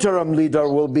the interim leader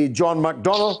will be John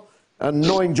McDonnell, and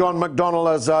knowing John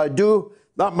McDonnell as I do,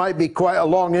 that might be quite a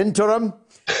long interim.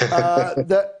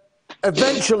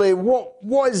 Eventually,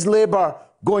 what is Labour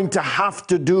going to have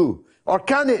to do, or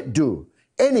can it do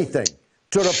anything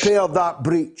to repair that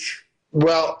breach?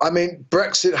 Well, I mean,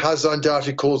 Brexit has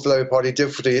undoubtedly caused the Labour Party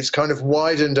difficulty. It's kind of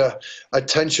widened a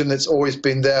tension that's always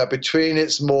been there between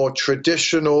its more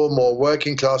traditional, more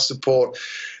working class support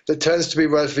that tends to be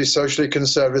relatively socially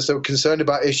conservative, so concerned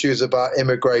about issues about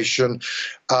immigration,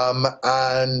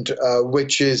 and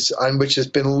which has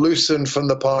been loosened from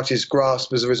the party's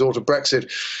grasp as a result of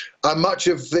Brexit. And much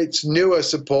of its newer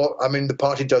support, I mean, the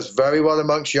party does very well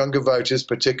amongst younger voters,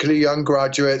 particularly young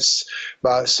graduates,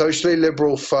 socially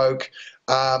liberal folk,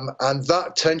 And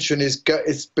that tension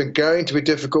it's been going to be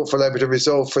difficult for Labour to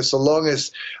resolve for so long as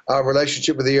our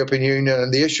relationship with the European Union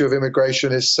and the issue of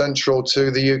immigration is central to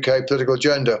the UK political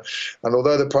agenda. And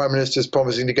although the Prime Minister is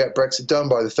promising to get Brexit done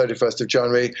by the 31st of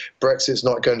January, Brexit's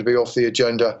not going to be off the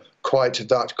agenda quite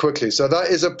that quickly. So that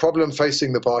is a problem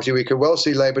facing the party. We could well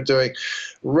see Labour doing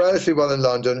relatively well in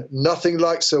London, nothing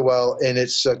like so well in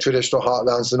its traditional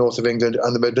heartlands, the north of England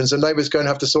and the Midlands, and Labour's going to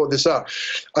have to sort this out.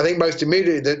 I think most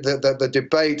immediately the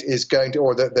debate is going to,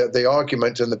 or the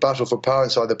argument and the battle for power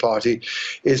inside the party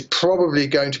is probably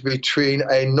going to be between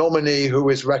a nominee who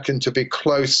is reckoned to be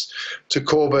close to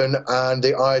Corbyn and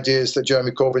the ideas that Jeremy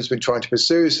Corbyn's been trying to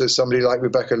pursue, so somebody like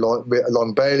Rebecca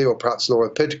Long-Bailey or perhaps Laura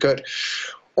Pitcott.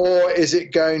 Or is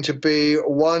it going to be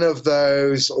one of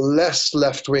those less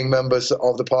left-wing members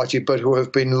of the party, but who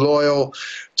have been loyal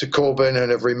to Corbyn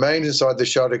and have remained inside the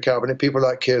shadow cabinet, people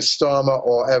like Keir Starmer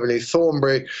or Emily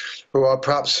Thornberry, who are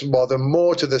perhaps rather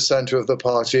more to the centre of the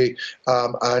party,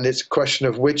 and it's a question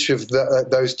of which of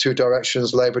those two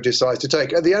directions Labour decides to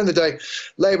take. At the end of the day,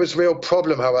 Labour's real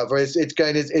problem, however,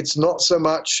 it's not so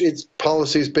much its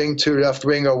policies being too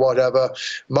left-wing or whatever.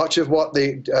 Much of what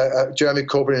Jeremy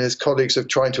Corbyn and his colleagues have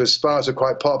tried to espouse are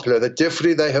quite popular. The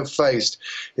difficulty they have faced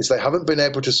is they haven't been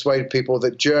able to persuade people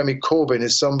that Jeremy Corbyn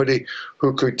is somebody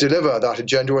who could deliver that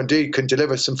agenda, or indeed can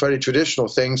deliver some fairly traditional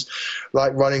things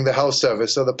like running the health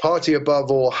service. So the party,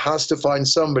 above all, has to find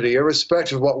somebody,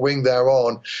 irrespective of what wing they're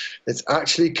on, that's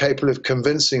actually capable of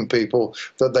convincing people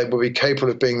that they will be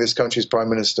capable of being this country's Prime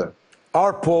Minister.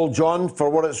 Our poll, John, for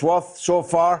what it's worth so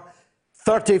far,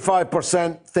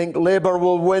 35% think Labour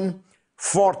will win,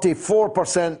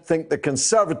 44% think the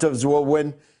Conservatives will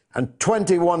win, and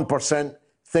 21%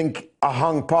 think a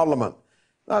hung Parliament.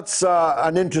 That's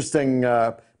an interesting,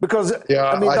 because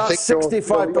I mean, that's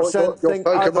 65% think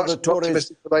either the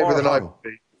Tories or hung.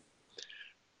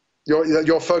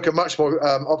 Your folk are much more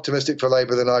optimistic for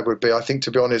Labour than I would be. I think,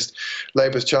 to be honest,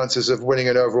 Labour's chances of winning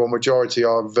an overall majority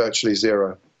are virtually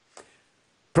zero.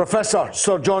 Professor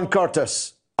Sir John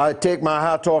Curtis, I take my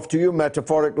hat off to you,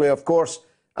 metaphorically, of course,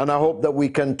 and I hope that we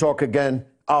can talk again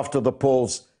after the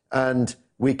polls and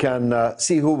we can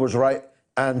see who was right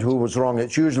and who was wrong.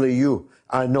 It's usually you,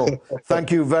 I know.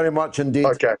 Thank you very much indeed,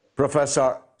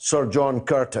 Professor Sir John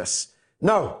Curtis.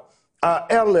 Now,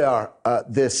 earlier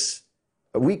this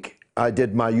week, I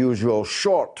did my usual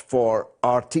short for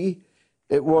RT.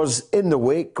 It was in the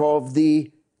wake of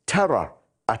the terror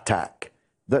attack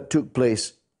that took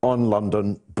place on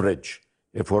London Bridge.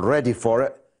 If we're ready for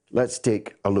it, let's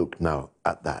take a look now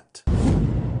at that.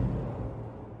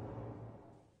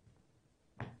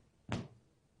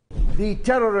 The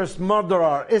terrorist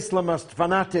murderer, Islamist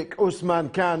fanatic Usman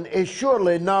Khan is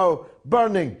surely now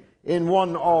burning in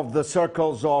one of the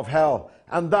circles of hell,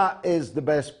 and that is the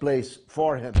best place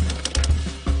for him.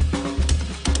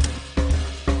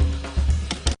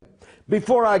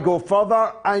 Before I go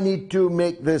further, I need to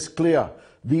make this clear.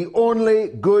 The only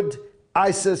good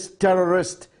ISIS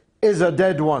terrorist is a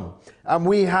dead one, and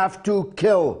we have to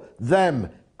kill them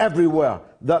everywhere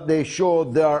that they show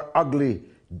their ugly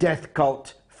death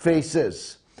cult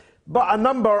faces. But a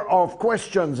number of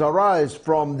questions arise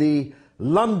from the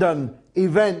London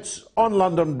events on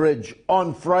London Bridge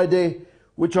on Friday,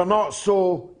 which are not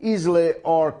so easily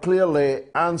or clearly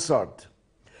answered.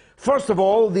 First of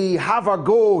all, the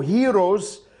have-a-go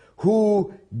heroes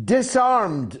who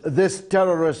disarmed this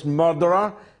terrorist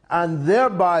murderer and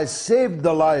thereby saved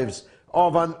the lives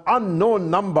of an unknown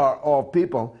number of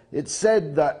people. It's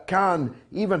said that Khan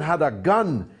even had a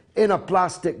gun in a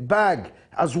plastic bag,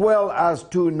 as well as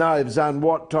 2 knives and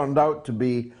what turned out to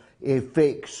be a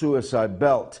fake suicide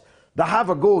belt. The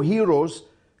have-a-go heroes,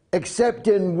 except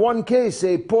in one case,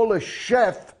 a Polish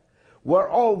chef, were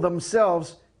all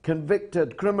themselves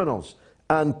convicted criminals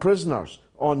and prisoners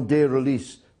on day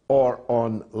release or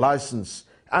on license.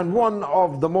 And one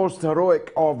of the most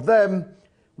heroic of them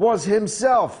was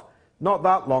himself, not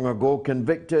that long ago,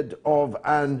 convicted of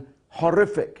an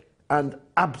horrific and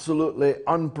absolutely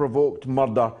unprovoked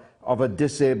murder of a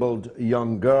disabled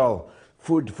young girl.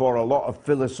 Food for a lot of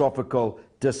philosophical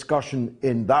discussion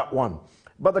in that one.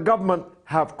 But the government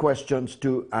have questions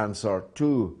to answer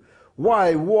too.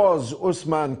 Why was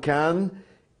Usman Khan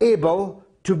able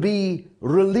to be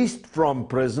released from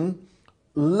prison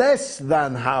less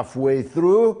than halfway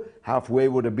through, halfway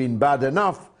would have been bad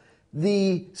enough,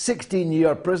 the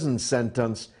 16-year prison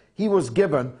sentence he was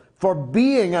given for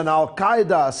being an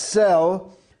Al-Qaeda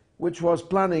cell which was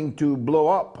planning to blow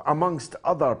up, amongst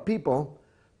other people,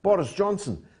 Boris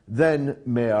Johnson, then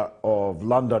Mayor of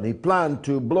London. He planned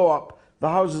to blow up the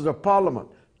Houses of Parliament,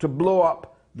 to blow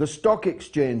up the stock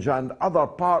exchange and other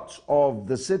parts of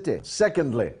the city.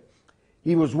 Secondly,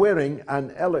 he was wearing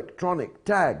an electronic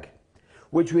tag,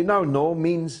 which we now know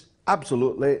means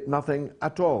absolutely nothing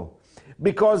at all.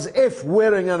 Because if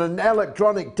wearing an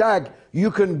electronic tag,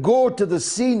 you can go to the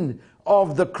scene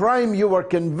of the crime you were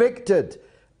convicted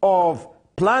of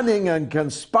planning and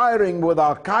conspiring with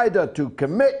Al-Qaeda to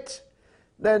commit,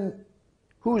 then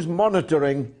who's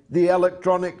monitoring the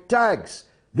electronic tags?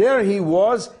 There he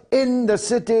was in the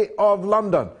city of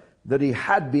London, that he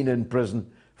had been in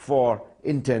prison for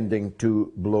intending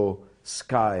to blow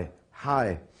sky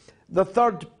high. The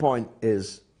third point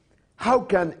is, how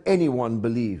can anyone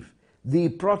believe the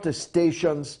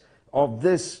protestations of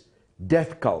this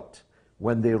death cult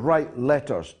when they write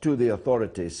letters to the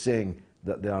authorities saying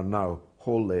that they are now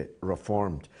wholly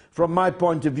reformed? From my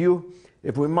point of view,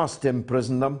 if we must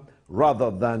imprison them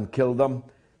rather than kill them,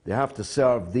 they have to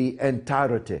serve the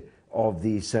entirety of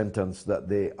the sentence that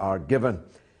they are given.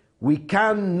 We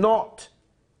cannot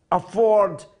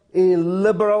afford a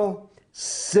liberal,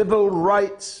 civil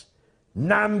rights,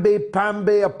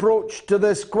 namby-pamby approach to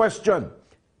this question.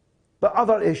 But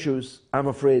other issues, I'm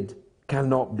afraid,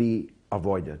 cannot be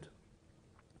avoided.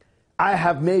 I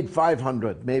have made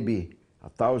 500, maybe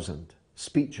 1,000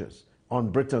 speeches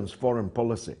on Britain's foreign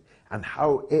policy and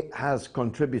how it has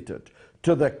contributed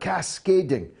to the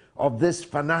cascading of this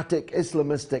fanatic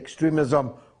Islamist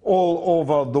extremism all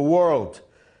over the world.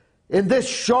 In this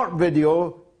short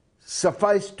video,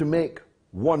 suffice to make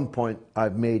one point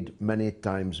I've made many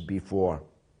times before.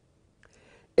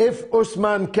 If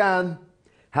Usman Khan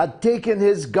had taken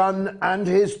his gun and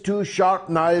his 2 sharp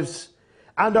knives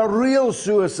and a real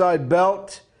suicide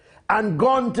belt and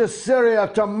gone to Syria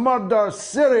to murder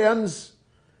Syrians,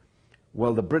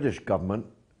 well, the British government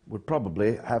would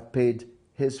probably have paid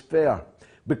his fare,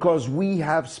 because we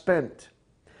have spent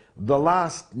the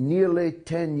last nearly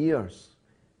 10 years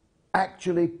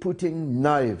actually putting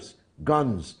knives,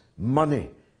 guns, money,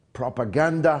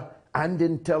 propaganda and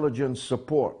intelligence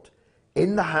support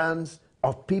in the hands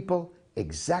of people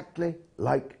exactly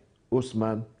like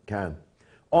Usman Khan,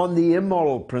 on the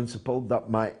immoral principle that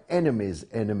my enemy's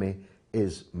enemy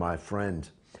is my friend.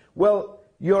 Well,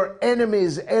 your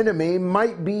enemy's enemy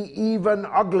might be even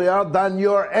uglier than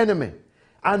your enemy.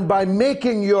 And by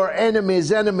making your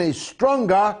enemy's enemy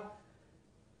stronger,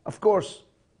 of course,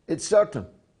 it's certain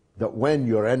that when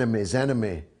your enemy's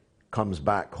enemy comes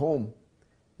back home,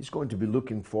 he's going to be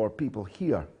looking for people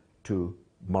here to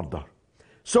murder.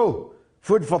 So,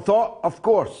 food for thought, of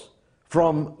course,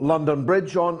 from London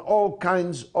Bridge on all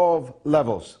kinds of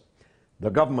levels. The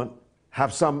government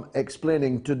have some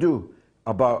explaining to do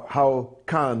about how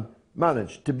Khan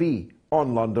managed to be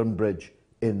on London Bridge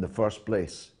in the first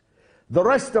place. The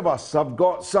rest of us have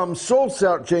got some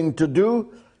soul-searching to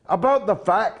do about the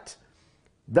fact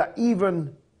that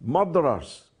even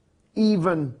murderers,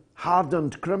 even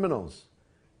hardened criminals,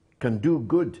 can do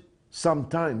good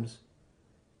sometimes,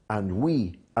 and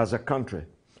we as a country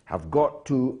have got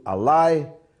to ally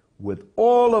with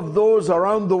all of those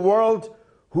around the world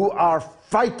who are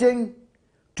fighting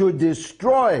to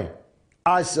destroy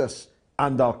ISIS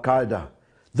and Al-Qaeda.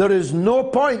 There is no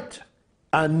point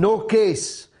and no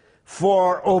case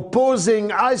for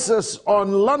opposing ISIS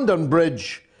on London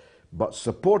Bridge, but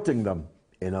supporting them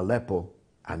in Aleppo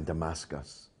and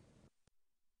Damascus.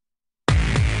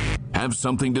 Have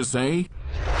something to say?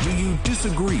 Do you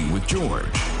disagree with George?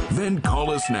 Then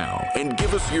call us now and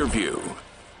give us your view.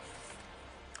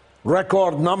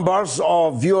 Record numbers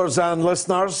of viewers and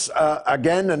listeners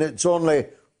again, and it's only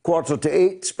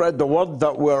 7:45. Spread the word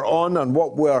that we're on and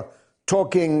what we're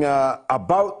talking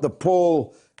about. The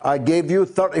poll I gave you,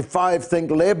 35 think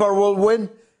Labour will win.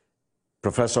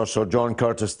 Professor Sir John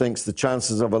Curtis thinks the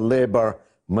chances of a Labour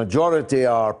majority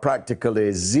are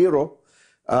practically zero.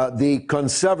 The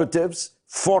Conservatives,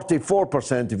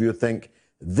 44% of you think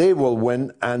they will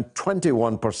win, and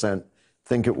 21%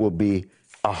 think it will be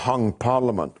a hung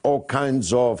parliament. All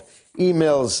kinds of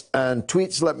emails and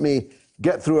tweets. Let me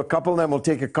get through a couple, then we'll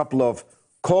take a couple of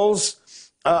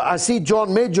calls. I see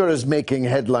John Major is making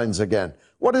headlines again.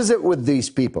 What is it with these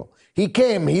people? He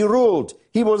came, he ruled,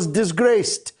 he was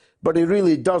disgraced, but he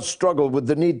really does struggle with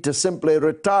the need to simply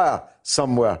retire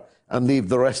somewhere and leave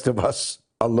the rest of us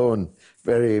alone.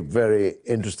 Very, very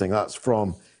interesting. That's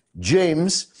from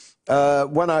James.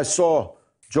 When I saw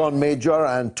John Major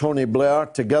and Tony Blair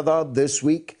together this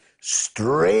week,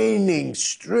 straining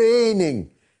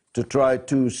to try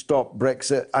to stop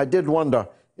Brexit, I did wonder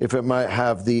if it might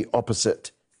have the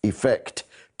opposite effect.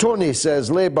 Tony says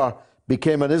Labour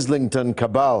became an Islington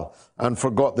cabal and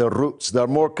forgot their roots. They're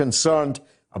more concerned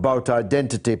about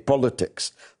identity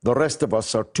politics. The rest of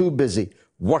us are too busy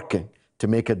working to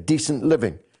make a decent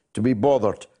living to be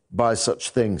bothered by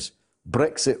such things.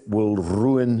 Brexit will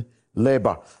ruin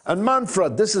Labour. And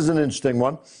Manfred, this is an interesting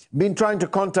one. Been trying to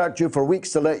contact you for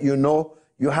weeks to let you know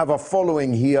you have a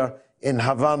following here in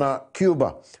Havana,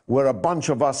 Cuba, where a bunch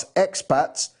of us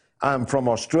expats, I'm from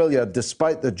Australia,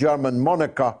 despite the German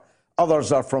moniker,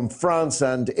 others are from France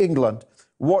and England,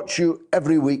 watch you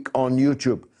every week on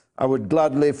YouTube. I would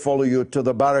gladly follow you to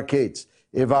the barricades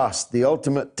if asked. The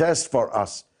ultimate test for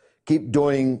us. Keep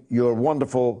doing your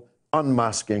wonderful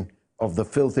unmasking of the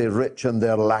filthy rich and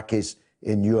their lackeys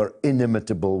in your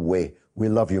inimitable way. We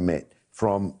love you, mate.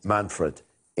 From Manfred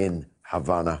in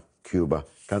Havana, Cuba.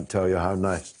 Can't tell you how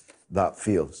nice that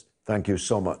feels. Thank you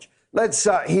so much. Let's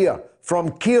hear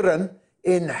from Kieran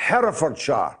in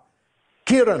Herefordshire.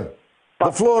 Kieran,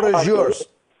 the floor is yours.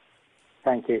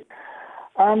 Thank you.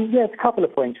 Yes, a couple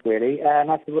of points, really. And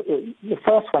the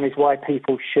first one is why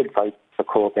people should vote for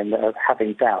Corbyn that are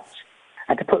having doubts.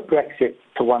 And to put Brexit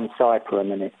to one side for a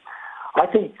minute, I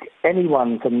think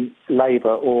anyone from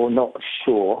Labour or not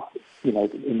sure, in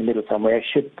the middle somewhere,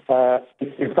 should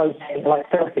is voting, like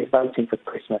Celtic voting for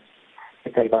Christmas,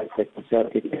 if they vote for the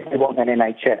Conservative, if they want an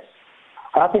NHS.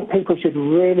 And I think people should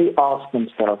really ask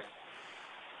themselves,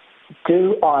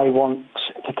 do I want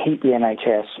to keep the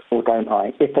NHS or don't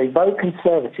I? If they vote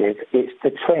Conservative, it's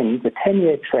the trend, the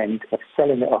 10-year trend of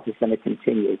selling it off is going to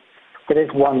continue. So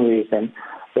there's one reason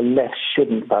the left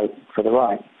shouldn't vote for the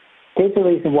right. Here's the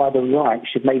reason why the right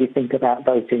should maybe think about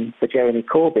voting for Jeremy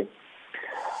Corbyn.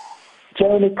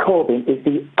 Jeremy Corbyn is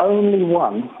the only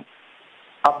one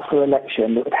up for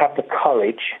election that would have the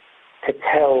courage to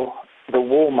tell the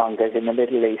warmongers in the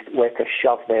Middle East where to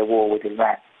shove their war with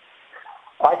Iran.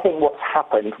 I think what's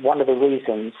happened, one of the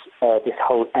reasons this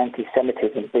whole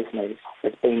anti-Semitism business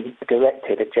has been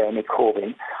directed at Jeremy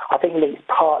Corbyn, I think links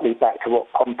partly back to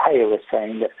what Pompeo was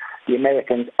saying, that the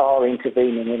Americans are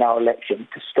intervening in our election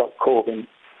to stop Corbyn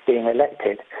being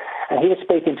elected. And he was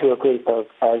speaking to a group of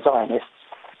Zionists,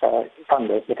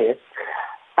 funders it is,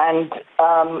 and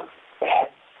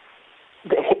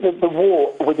the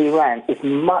war with Iran is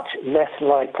much less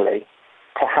likely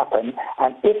to happen,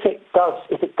 and if it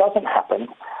doesn't happen,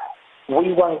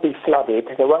 we won't be flooded.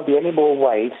 There won't be any more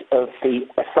waves of the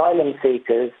asylum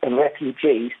seekers and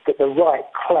refugees that the right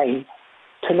claim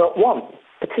to not want,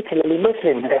 particularly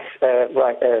Muslim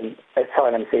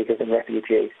asylum seekers and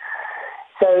refugees.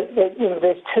 So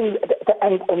there's two,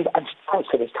 and thanks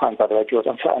for this time, by the way, George.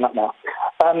 I'm shutting up now.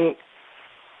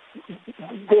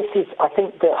 This is, I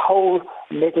think, the whole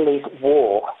Middle East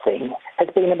war thing has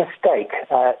been a mistake.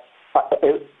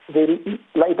 The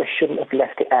Labour shouldn't have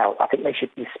left it out. I think they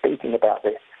should be speaking about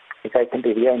this, if they can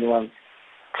be the only ones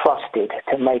trusted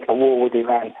to make a war with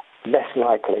Iran less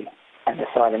likely and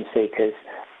asylum seekers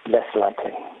less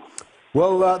likely.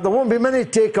 Well, there won't be many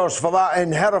takers for that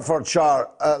in Herefordshire,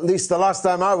 at least the last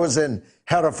time I was in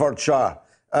Herefordshire.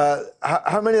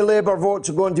 How many Labour votes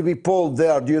are going to be polled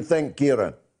there, do you think,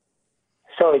 Kieran?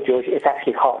 Sorry, George, it's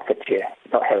actually Hertfordshire,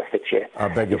 not Herefordshire. I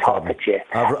beg your pardon. Hertfordshire.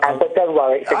 But don't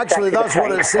worry. It's actually, that's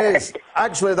what it says. Correct.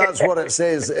 Actually, that's what it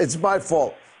says. It's my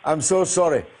fault. I'm so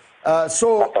sorry. The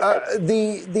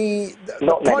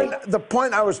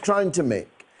point I was trying to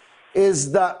make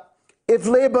is that if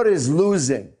Labour is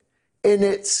losing in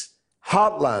its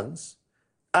heartlands,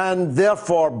 and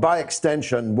therefore, by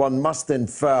extension, one must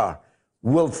infer,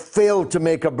 will fail to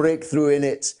make a breakthrough in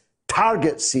its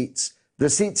target seats, the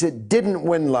seats it didn't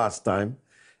win last time,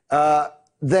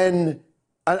 then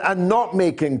and not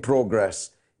making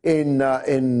progress in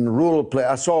rural play.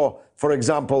 I saw, for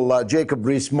example, Jacob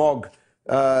Rees-Mogg.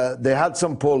 They had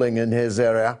some polling in his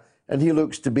area, and he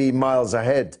looks to be miles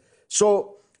ahead.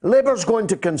 So Labour's going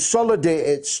to consolidate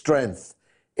its strength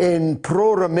in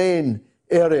pro-Remain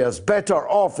areas, better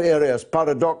off areas,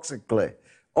 paradoxically,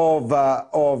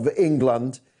 of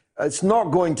England. It's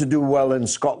not going to do well in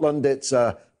Scotland. It's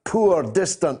a poor,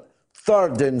 distant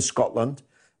third in Scotland.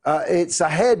 It's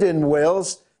ahead in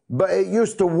Wales, but it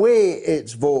used to weigh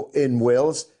its vote in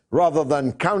Wales rather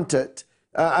than count it.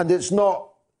 And it's not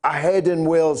ahead in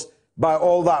Wales by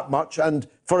all that much. And,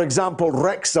 for example,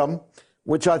 Wrexham,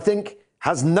 which I think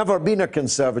has never been a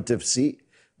Conservative seat,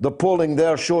 the polling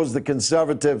there shows the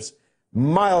Conservatives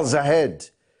miles ahead.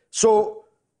 So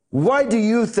why do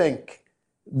you think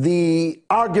the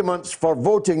arguments for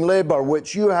voting Labour,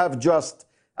 which you have just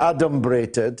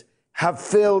adumbrated, have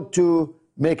failed to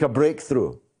make a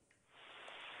breakthrough?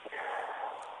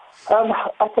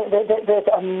 I think there's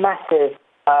a massive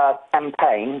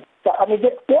campaign. I mean,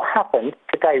 what happened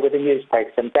today with the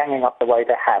newspapers and banging up the way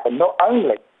they have, and not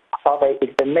only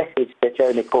is the message that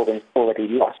Jeremy Corbyn's already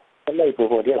lost, the Labour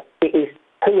have already lost, it is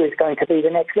who is going to be the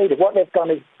next leader. What they've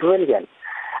done is brilliant.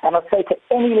 And I'd say to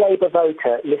any Labour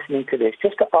voter listening to this,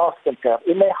 just to ask themselves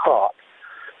in their heart,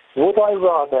 would I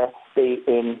rather be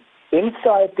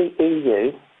inside the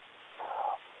EU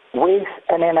with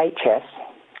an NHS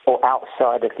or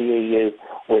outside of the EU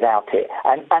without it?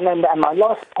 And my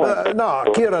last point... no,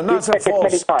 Kieran, that's a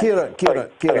false... Kieran,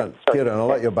 I'll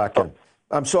let you back in.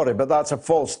 I'm sorry, but that's a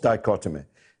false dichotomy.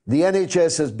 The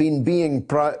NHS has been being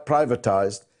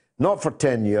privatised, not for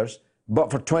 10 years, but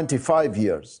for 25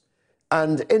 years.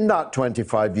 And in that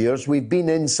 25 years, we've been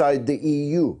inside the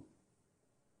EU.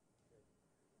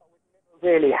 We've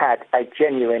really had a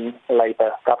genuine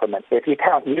Labour government. If you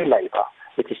count New Labour,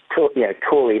 which is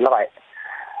Tory light.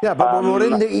 Yeah, but when we're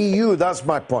in the EU, that's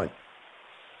my point.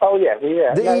 Oh, yeah.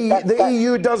 The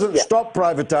EU doesn't stop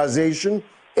privatisation,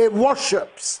 it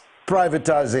worships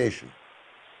privatisation.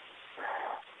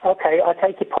 Okay, I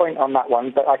take your point on that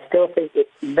one, but I still think it's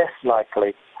less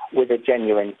likely with a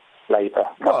genuine Labour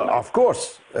government. Well, of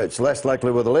course, it's less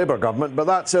likely with a Labour government, but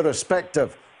that's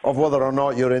irrespective of whether or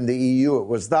not you're in the EU. It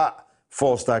was that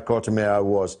false dichotomy I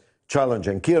was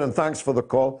challenging. Kieran, thanks for the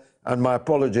call, and my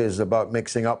apologies about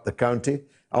mixing up the county.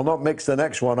 I'll not mix the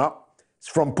next one up. It's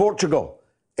from Portugal.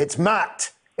 It's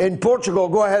Matt in Portugal.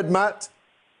 Go ahead, Matt.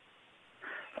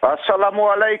 Assalamu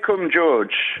alaikum,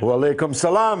 George. Wa alaikum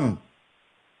salam.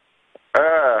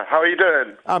 How are you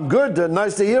doing? I'm good.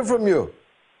 Nice to hear from you.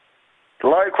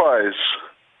 Likewise.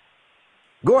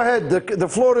 Go ahead. The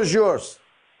floor is yours.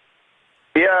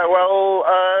 Yeah, well,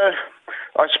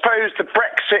 I suppose the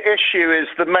Brexit issue is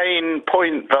the main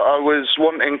point that I was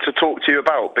wanting to talk to you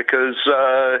about, because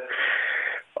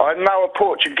I'm now a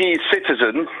Portuguese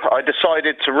citizen. I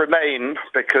decided to remain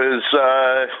because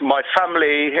my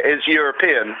family is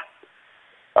European.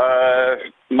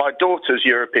 My daughter's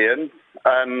European,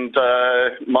 and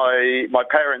my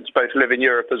parents both live in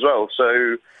Europe as well.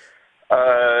 So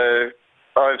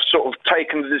I've sort of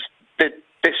taken this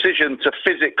decision to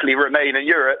physically remain in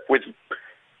Europe with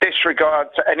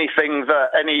disregard to anything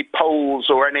that any polls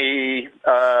or any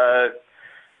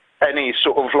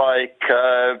sort of like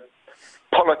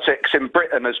politics in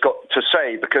Britain has got to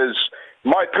say, because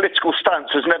my political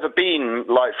stance has never been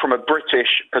like from a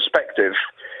British perspective.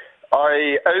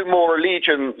 I owe more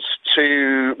allegiance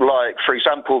to, like, for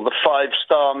example, the Five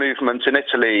Star Movement in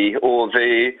Italy, or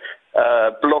the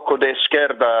Bloco de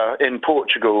Esquerda in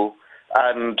Portugal,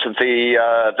 and the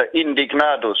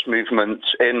Indignados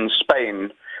movement in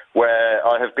Spain, where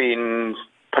I have been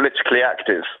politically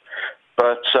active.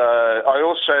 But I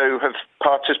also have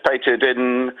participated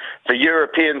in the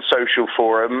European Social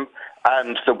Forum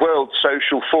and the World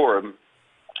Social Forum,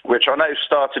 which I know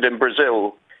started in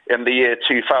Brazil in the year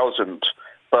 2000.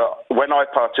 But when I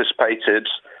participated,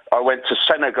 I went to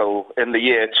Senegal in the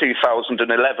year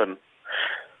 2011.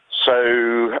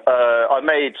 So I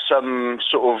made some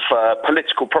sort of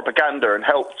political propaganda and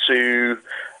helped to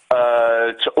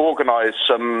organise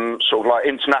some sort of like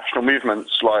international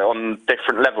movements, like on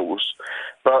different levels.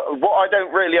 But what I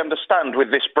don't really understand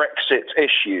with this Brexit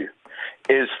issue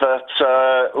is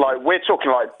that, like, we're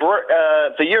talking like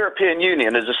the European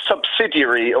Union is a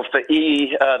subsidiary of the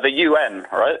UN,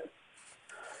 right?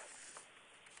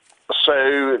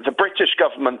 So the British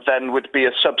government then would be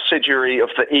a subsidiary of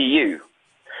the EU.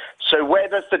 So where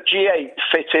does the G8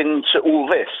 fit into all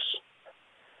this?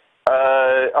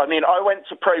 I mean, I went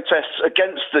to protests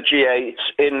against the G8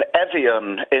 in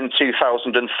Evian in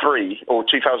 2003 or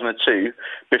 2002,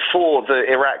 before the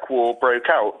Iraq war broke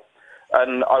out.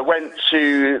 And I went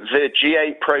to the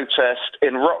G8 protest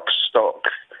in Rostock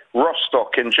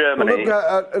in Germany.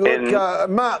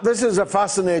 Matt, this is a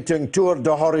fascinating tour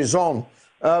de horizon,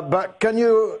 but can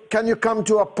you come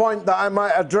to a point that I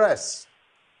might address?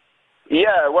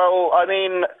 Yeah, well, I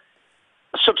mean,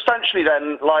 substantially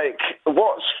then, like, if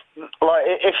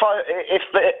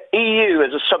the EU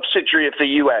is a subsidiary of the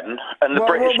UN and the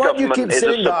British government you keep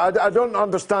saying that, I don't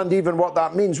understand even what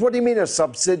that means. What do you mean a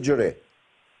subsidiary?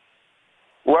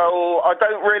 Well, I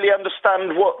don't really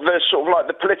understand what the sort of like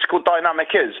the political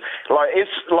dynamic is. Like, it's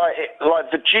like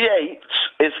the G8,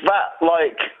 is that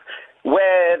like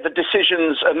where the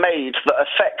decisions are made that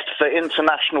affect the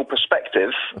international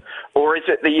perspective, or is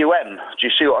it the UN? Do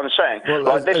you see what I'm saying? Well,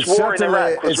 like, this war in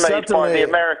Iraq was made by the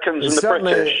Americans and the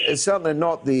British. It's certainly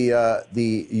not the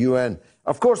UN.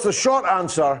 Of course, the short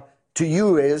answer to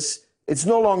you is it's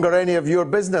no longer any of your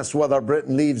business whether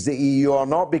Britain leaves the EU or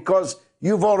not, because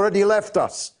you've already left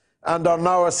us and are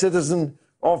now a citizen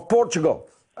of Portugal.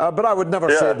 But I would never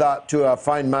say that to a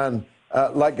fine man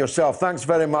like yourself. Thanks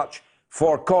very much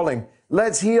for calling.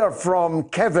 Let's hear from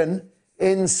Kevin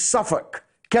in Suffolk.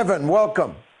 Kevin,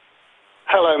 welcome.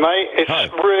 Hello, mate. It's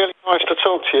really nice to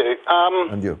talk to you.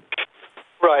 And you.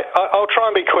 Right, I'll try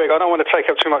and be quick. I don't want to take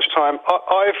up too much time.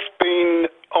 I've been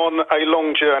on a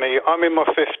long journey. I'm in my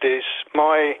 50s.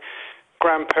 My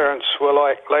grandparents were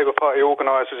like Labour Party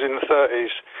organisers in the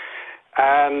 30s.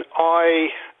 And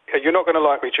you're not going to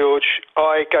like me, George,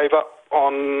 I gave up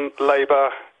on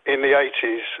Labour in the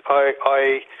 80s.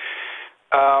 I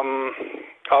thought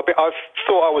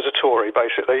I was a Tory,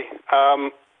 basically.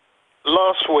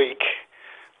 Last week,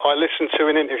 I listened to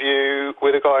an interview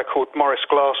with a guy called Maurice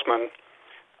Glassman,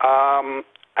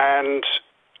 and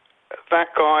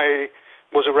that guy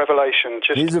was a revelation.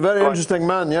 He's a very interesting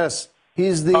man, yes.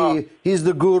 He's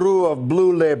the guru of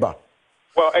blue Labour.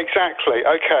 Well, exactly.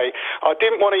 Okay. I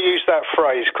didn't want to use that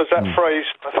phrase because that phrase,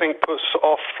 I think, puts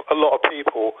off a lot of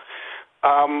people.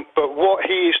 But what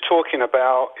he is talking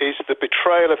about is the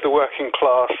betrayal of the working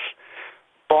class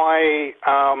by,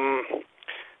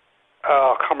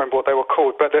 I can't remember what they were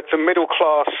called, but the middle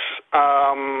class.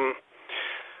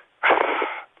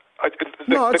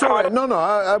 No, it's all right. No,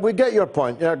 we get your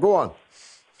point. Yeah, go on.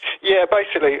 Yeah,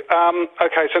 basically.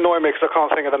 Okay, it's annoying me because I can't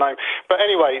think of the name. But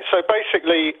anyway, so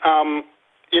basically,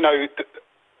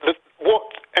 what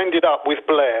ended up with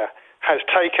Blair has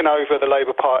taken over the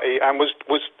Labour Party and was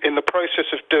in the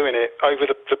process of doing it over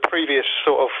the previous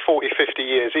sort of 40, 50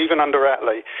 years, even under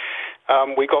Attlee.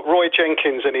 We got Roy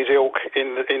Jenkins and his ilk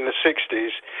in the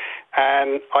 60s,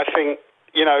 and I think,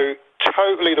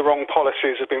 totally the wrong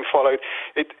policies have been followed.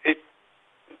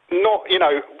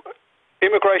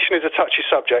 Immigration is a touchy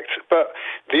subject, but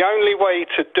the only way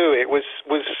to do it was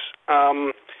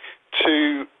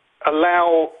to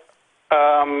allow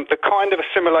the kind of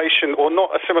assimilation, or not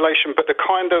assimilation, but the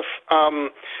kind of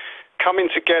coming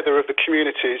together of the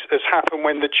communities as happened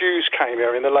when the Jews came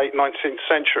here in the late 19th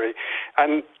century.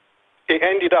 And it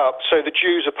ended up so the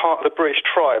Jews are part of the British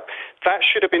tribe. That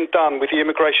should have been done with the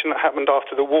immigration that happened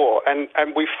after the war. And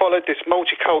we followed this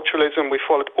multiculturalism, we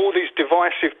followed all these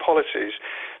divisive policies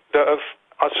that have,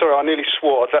 I nearly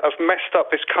swore, that have messed up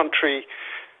this country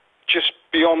just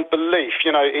beyond belief.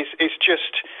 It's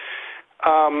just,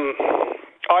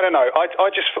 I don't know. I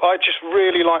just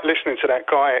really like listening to that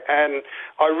guy, and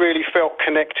I really felt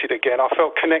connected again. I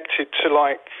felt connected to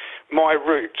like my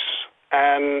roots,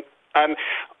 and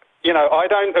I've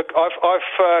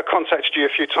contacted you a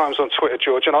few times on Twitter,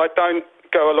 George, and I don't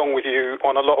go along with you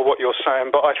on a lot of what you're saying,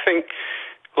 but I think,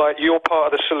 like, you're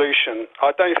part of the solution.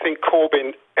 I don't think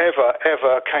Corbyn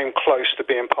ever came close to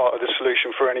being part of the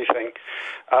solution for anything,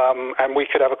 and we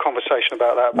could have a conversation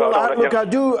about that. Well,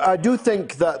 I do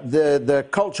think that the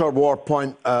culture war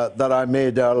point that I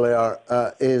made earlier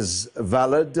is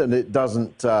valid, and it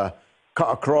doesn't cut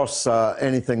across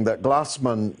anything that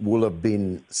Glassman will have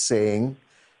been saying.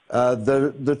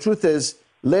 The truth is,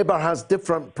 Labour has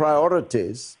different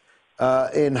priorities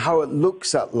in how it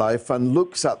looks at life and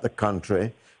looks at the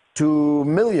country to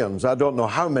millions, I don't know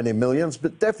how many millions,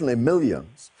 but definitely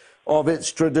millions of its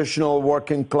traditional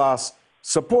working class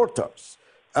supporters.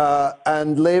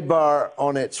 And Labour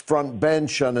on its front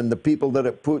bench and in the people that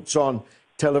it puts on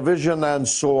television and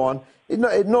so on,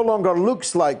 it no longer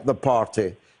looks like the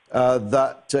party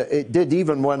that it did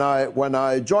even when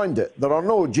I joined it. There are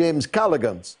no James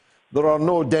Calligans, there are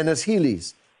no Dennis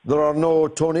Healey's, there are no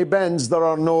Tony Benns, there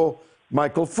are no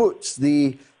Michael Foots.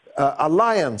 The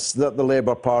alliance that the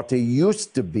Labour Party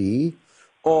used to be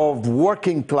of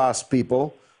working class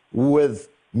people with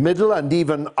middle and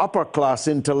even upper class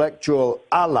intellectual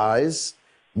allies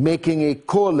making a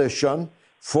coalition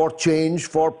for change,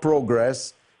 for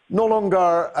progress, no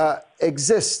longer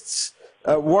exists.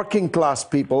 Working class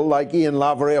people like Ian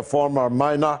Lavery, a former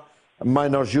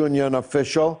miners' union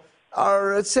official,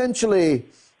 are essentially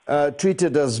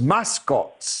treated as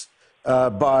mascots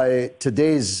by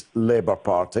today's Labour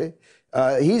Party.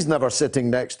 He's never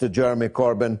sitting next to Jeremy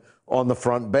Corbyn on the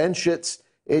front bench. It's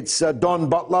Don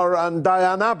Butler and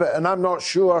Diane Abbott, and I'm not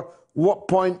sure what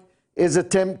point is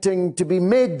attempting to be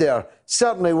made there,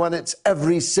 certainly when it's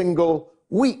every single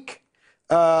week.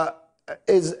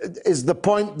 Is the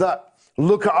point that,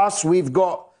 look at us, we've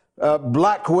got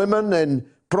black women in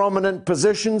prominent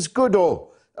positions? Good,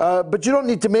 but you don't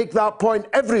need to make that point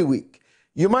every week.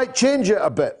 You might change it a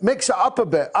bit, mix it up a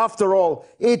bit. After all,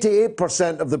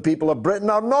 88% of the people of Britain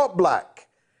are not black,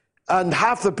 and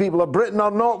half the people of Britain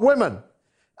are not women.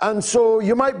 And so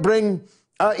you might bring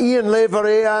Ian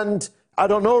Lavery and, I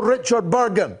don't know, Richard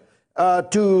Bergen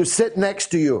to sit next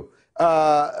to you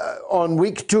on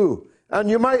week 2. And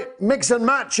you might mix and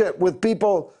match it with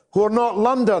people who are not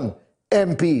London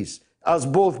MPs, as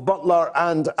both Butler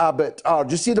and Abbott are.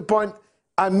 Do you see the point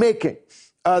I'm making?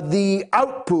 The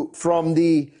output from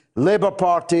the Labour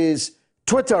Party's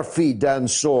Twitter feed and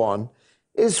so on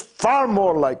is far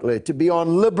more likely to be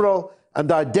on liberal and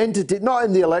identity, not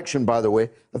in the election, by the way.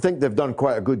 I think they've done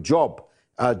quite a good job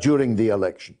during the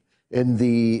election in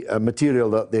the material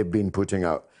that they've been putting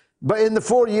out. But in the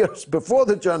 4 years before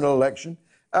the general election,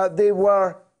 they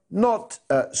were not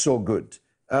so good.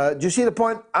 Do you see the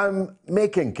point I'm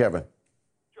making, Kevin?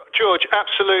 George,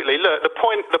 absolutely. Look, the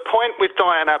point with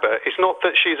Diane Abbott is not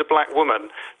that she's a black woman.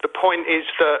 The point is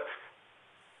that,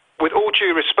 with all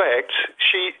due respect,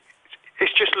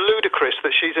 it's just ludicrous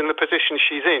that she's in the position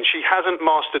she's in. She hasn't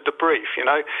mastered the brief, you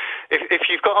know. If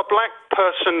you've got a black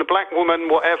person, a black woman,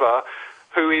 whatever,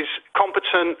 who is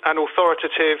competent and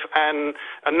authoritative and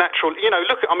a natural, you know,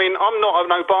 look, I mean, I'm not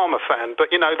an Obama fan,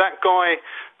 but, you know, that guy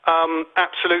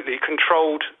absolutely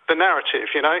controlled the narrative,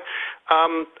 you know.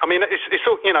 I mean, it's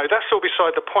all, you know, that's all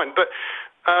beside the point. But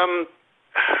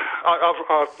I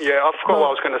forgot what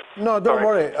I was going to say. No, don't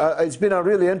worry. It's been a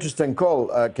really interesting call,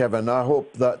 Kevin. I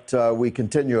hope that we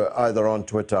continue either on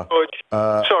Twitter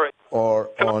or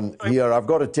on here. I've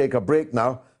got to take a break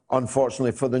now,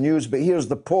 unfortunately, for the news. But here's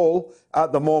the poll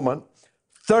at the moment.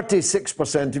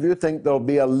 36% of you think there'll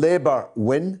be a Labour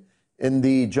win in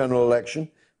the general election.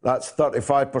 That's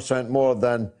 35% more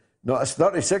than, no, it's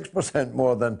 36%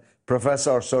 more than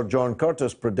Professor Sir John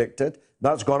Curtis predicted.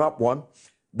 That's gone up one.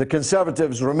 The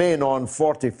Conservatives remain on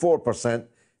 44%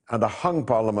 and a hung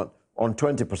Parliament on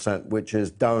 20%, which is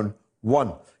down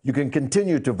one. You can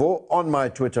continue to vote on my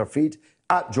Twitter feed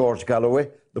at George Galloway.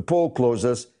 The poll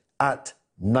closes at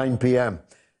 9 p.m.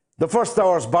 The first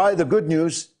hour's by. The good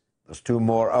news, there's 2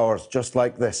 more hours just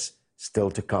like this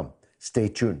still to come. Stay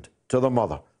tuned to the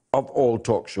mother of all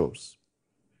talk shows.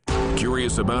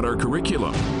 Curious about our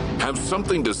curriculum? Have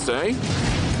something to say?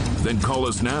 Then call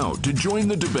us now to join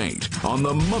the debate on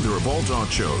the mother of all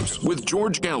talk shows with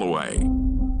George Galloway.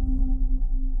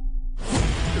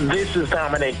 This is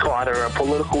Dominic Carter, a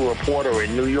political reporter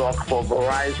in New York for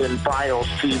Verizon Fios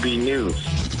TV News.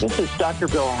 This is Dr.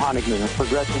 Bill Honigman of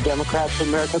Progressive Democrats of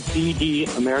America,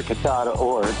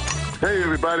 BDAmerica.org. Hey,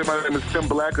 everybody, my name is Tim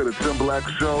Black of The Tim Black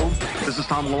Show. This is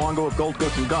Tom Luongo of Gold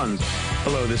Coast and Guns.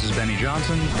 Hello, this is Benny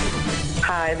Johnson.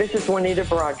 Hi, this is Juanita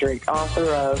Broderick, author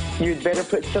of You'd Better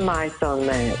Put Some Ice on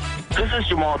That. This is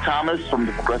Jamal Thomas from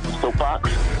the Progressive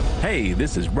Soapbox. Hey,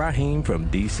 this is Raheem from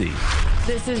D.C.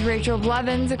 This is Rachel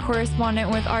Blevins, a correspondent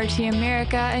with RT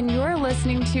America, and you're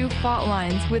listening to Fault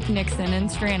Lines with Nixon and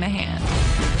Stranahan.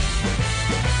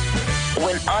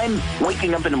 When I'm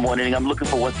waking up in the morning and I'm looking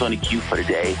for what's on the queue for the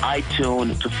day, I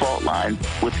tune to Fault Lines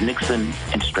with Nixon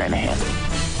and Stranahan.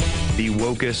 The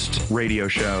wokest radio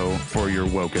show for your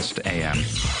wokest AM.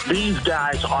 These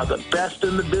guys are the best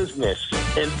in the business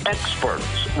and experts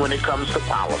when it comes to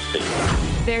policy.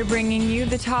 They're bringing you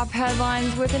the top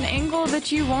headlines with an angle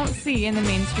that you won't see in the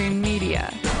mainstream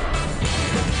media.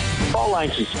 Fault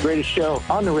Lines is the greatest show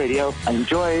on the radio. I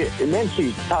enjoy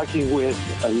immensely talking with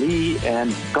Lee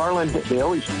and Garland. They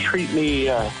always treat me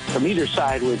from either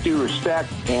side with due respect,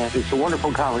 and it's a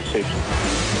wonderful conversation.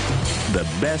 The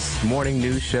best morning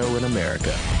news show in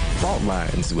America. Fault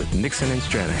Lines with Nixon and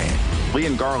Stranahan. Lee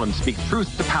and Garland speak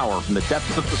truth to power from the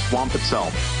depths of the swamp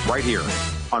itself, right here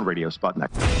on Radio Sputnik.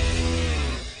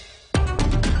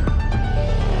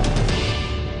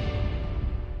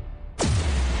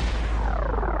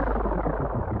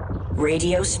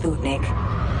 Radio Sputnik.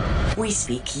 We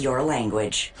speak your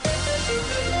language.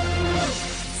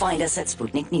 Find us at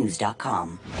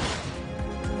SputnikNews.com.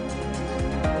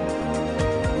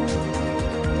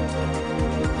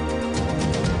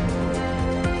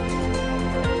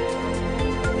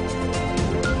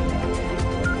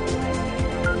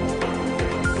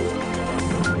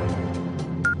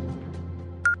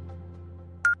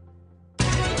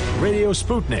 Radio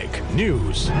Sputnik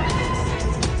News.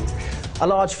 A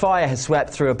large fire has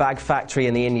swept through a bag factory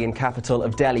in the Indian capital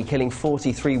of Delhi, killing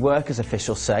 43 workers,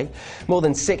 officials say. More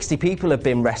than 60 people have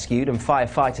been rescued, and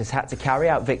firefighters had to carry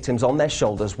out victims on their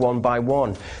shoulders one by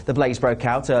one. The blaze broke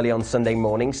out early on Sunday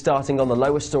morning, starting on the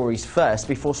lower stories first,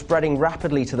 before spreading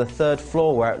rapidly to the third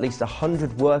floor, where at least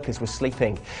 100 workers were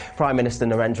sleeping. Prime Minister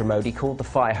Narendra Modi called the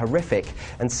fire horrific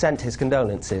and sent his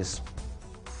condolences.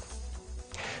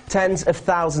 Tens of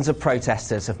thousands of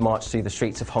protesters have marched through the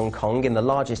streets of Hong Kong in the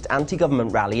largest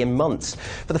anti-government rally in months.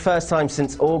 For the first time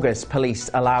since August, police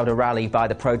allowed a rally by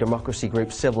the pro-democracy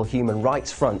group Civil Human Rights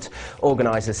Front.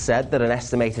 Organisers said that an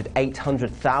estimated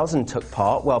 800,000 took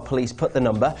part, while police put the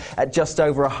number at just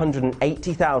over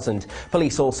 180,000.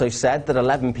 Police also said that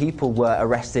 11 people were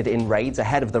arrested in raids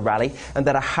ahead of the rally and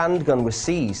that a handgun was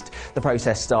seized. The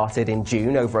protest started in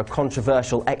June over a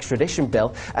controversial extradition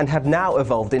bill and have now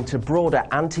evolved into broader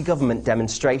anti anti-government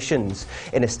demonstrations.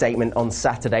 In a statement on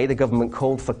Saturday, the government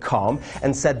called for calm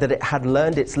and said that it had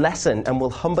learned its lesson and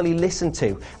will humbly listen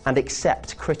to and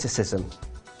accept criticism.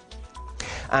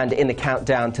 And in the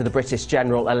countdown to the British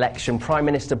general election, Prime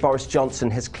Minister Boris Johnson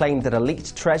has claimed that a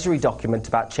leaked Treasury document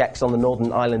about checks on the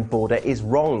Northern Ireland border is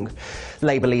wrong.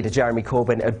 Labour leader Jeremy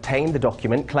Corbyn obtained the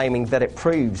document, claiming that it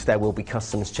proves there will be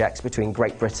customs checks between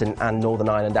Great Britain and Northern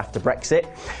Ireland after Brexit.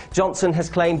 Johnson has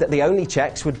claimed that the only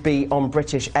checks would be on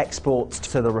British exports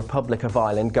to the Republic of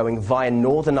Ireland going via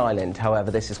Northern Ireland.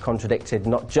 However, this is contradicted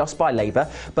not just by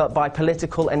Labour, but by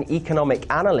political and economic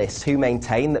analysts who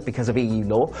maintain that because of EU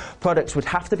law, products would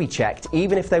have to be checked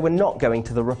even if they were not going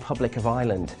to the Republic of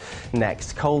Ireland.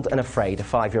 Next, cold and afraid, a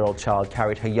 5-year-old child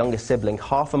carried her younger sibling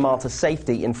half a mile to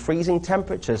safety in freezing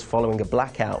temperatures following a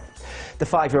blackout. The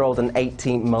 5-year-old and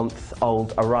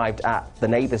 18-month-old arrived at the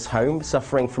neighbour's home,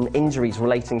 suffering from injuries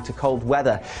relating to cold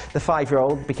weather. The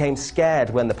 5-year-old became scared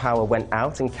when the power went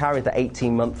out and carried the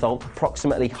 18-month-old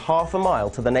approximately half a mile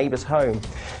to the neighbour's home.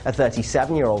 A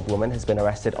 37-year-old woman has been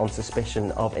arrested on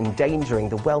suspicion of endangering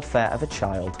the welfare of a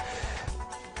child.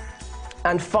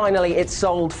 And finally, it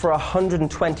sold for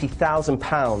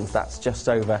 £120,000. That's just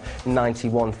over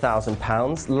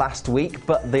 £91,000 last week.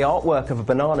 But the artwork of a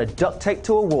banana duct taped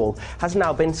to a wall has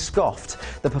now been scoffed.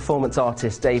 The performance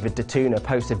artist David Datuna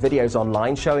posted videos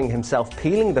online showing himself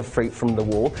peeling the fruit from the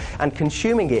wall and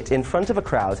consuming it in front of a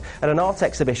crowd at an art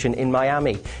exhibition in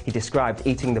Miami. He described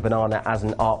eating the banana as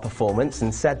an art performance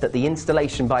and said that the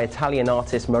installation by Italian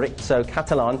artist Maurizio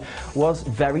Catalan was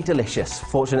very delicious.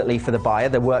 Fortunately for the buyer,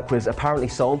 the work was apparently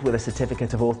sold with a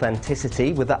certificate of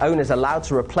authenticity, with the owners allowed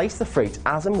to replace the fruit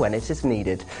as and when it is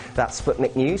needed. That's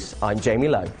Sputnik News. I'm Jamie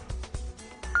Lowe.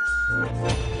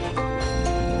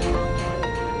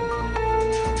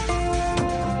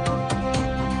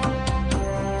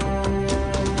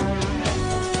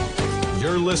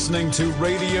 You're listening to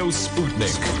Radio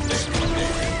Sputnik.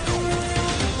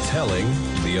 Telling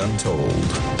the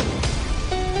untold.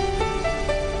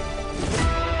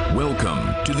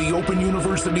 Welcome to the Open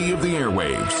University of the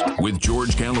Airwaves with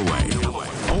George Galloway,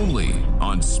 only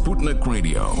on Sputnik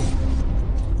Radio.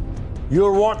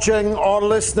 You're watching or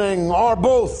listening, or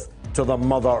both, to the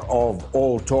mother of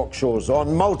all talk shows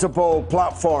on multiple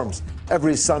platforms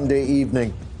every Sunday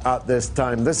evening at this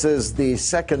time. This is the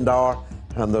second hour,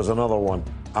 and there's another one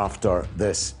after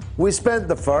this. We spent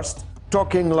the first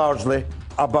talking largely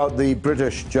about the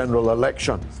British general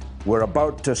election. We're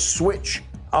about to switch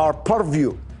our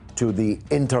purview to the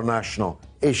international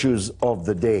issues of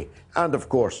the day, and of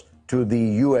course to the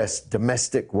US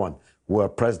domestic one, where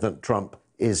President Trump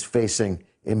is facing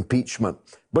impeachment.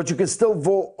 But you can still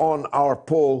vote on our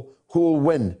poll who will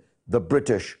win the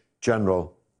British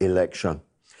general election.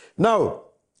 Now,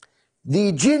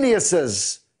 the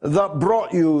geniuses that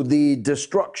brought you the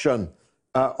destruction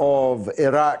of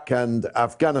Iraq and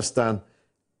Afghanistan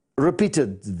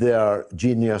repeated their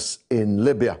genius in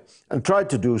Libya and tried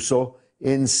to do so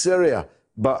in Syria,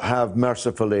 but have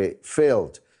mercifully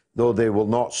failed, though they will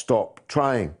not stop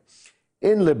trying.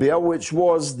 In Libya, which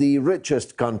was the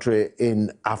richest country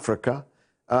in Africa,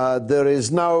 there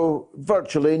is now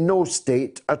virtually no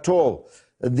state at all.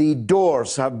 The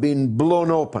doors have been blown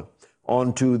open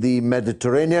onto the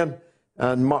Mediterranean,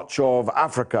 and much of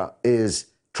Africa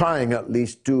is trying at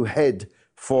least to head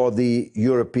for the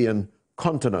European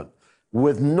continent,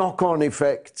 with knock-on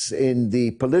effects in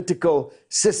the political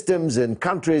systems in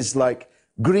countries like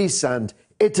Greece and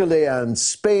Italy and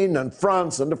Spain and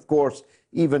France, and of course,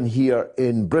 even here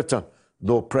in Britain,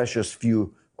 though precious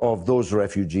few of those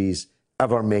refugees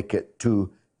ever make it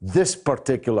to this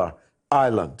particular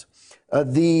island.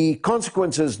 The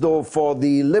consequences, though, for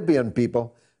the Libyan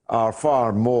people are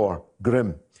far more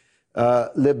grim.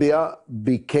 Libya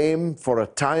became, for a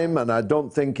time, and I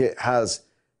don't think it has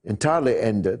entirely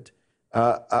ended,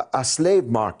 a slave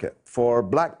market for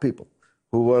black people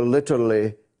who were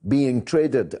literally being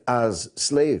traded as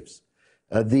slaves.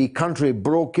 The country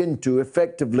broke into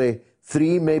effectively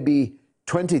 3, maybe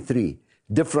 23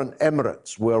 different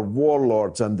emirates where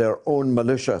warlords and their own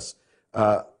militias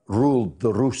ruled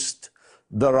the roost.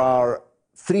 There are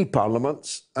 3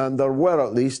 parliaments, and there were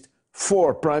at least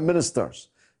 4 prime ministers.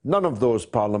 None of those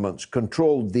parliaments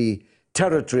controlled the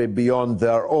territory beyond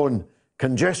their own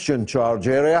congestion charge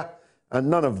area, and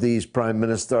none of these prime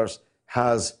ministers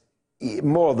has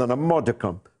more than a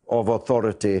modicum of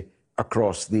authority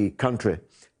across the country.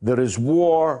 There is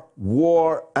war,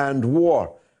 war, and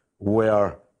war,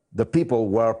 where the people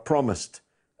were promised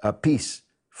peace,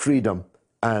 freedom,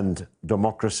 and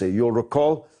democracy. You'll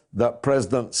recall that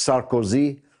President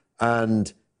Sarkozy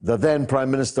and the then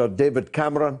Prime Minister David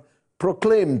Cameron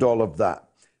proclaimed all of that.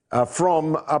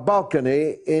 from a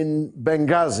balcony in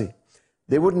Benghazi.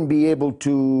 They wouldn't be able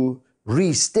to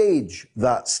restage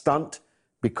that stunt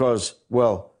because,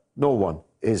 well, no one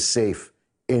is safe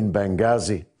in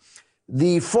Benghazi.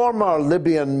 The former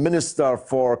Libyan Minister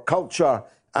for Culture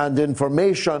and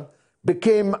Information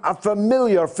became a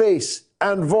familiar face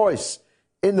and voice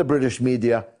in the British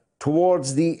media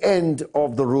towards the end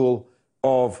of the rule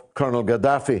of Colonel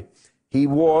Gaddafi. He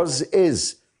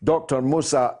is Dr.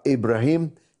 Moussa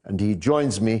Ibrahim, and he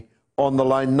joins me on the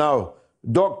line now.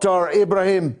 Dr.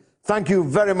 Ibrahim, thank you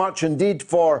very much indeed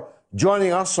for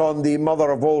joining us on the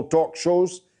Mother of All talk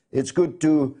shows. It's good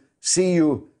to see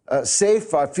you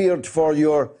safe. I feared for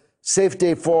your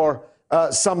safety for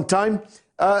some time.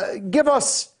 Give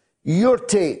us your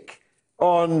take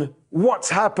on what's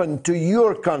happened to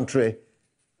your country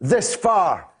this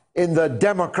far in the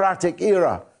democratic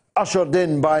era ushered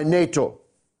in by NATO.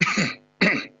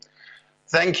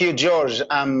 Thank you, George.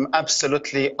 I'm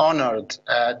absolutely honored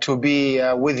to be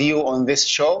with you on this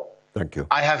show. Thank you.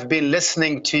 I have been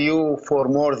listening to you for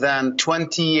more than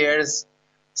 20 years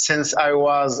since I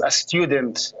was a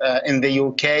student in the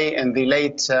UK in the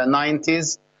late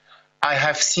 90s. I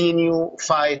have seen you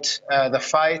fight the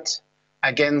fight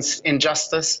against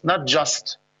injustice, not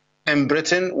just in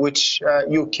Britain, which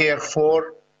you care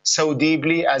for so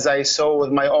deeply, as I saw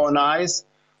with my own eyes,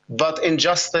 but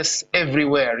injustice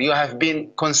everywhere. You have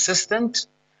been consistent,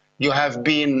 you have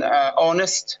been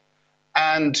honest,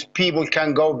 and people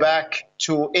can go back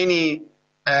to any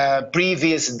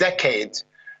previous decade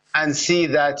and see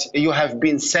that you have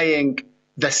been saying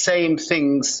the same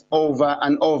things over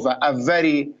and over. A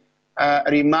very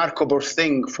remarkable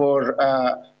thing for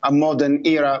a modern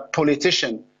era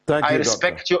politician. Thank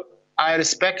you, I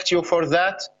respect you for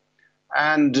that.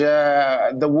 And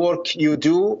the work you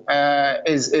do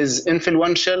is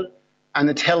influential, and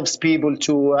it helps people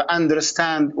to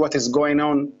understand what is going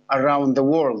on around the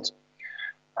world.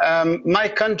 My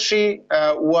country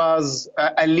was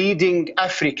a leading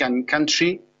African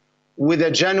country with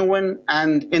a genuine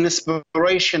and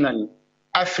inspirational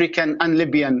African and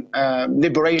Libyan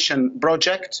liberation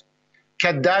project.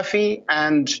 Gaddafi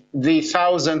and the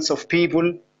thousands of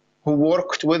people who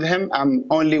worked with him, I'm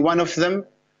only one of them,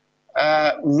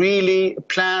 really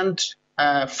planned,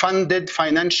 funded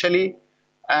financially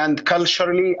and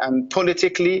culturally and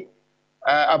politically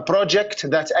a project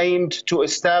that aimed to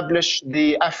establish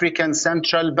the African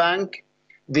Central Bank,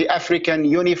 the African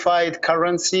Unified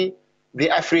Currency, the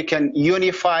African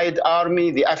Unified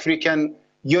Army, the African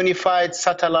Unified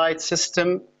Satellite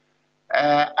System.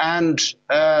 And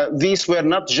these were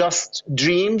not just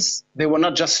dreams, they were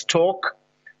not just talk,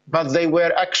 but they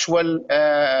were actual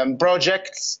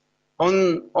projects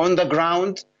on the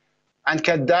ground. And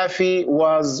Gaddafi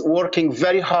was working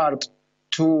very hard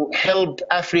to help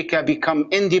Africa become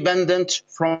independent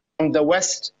from the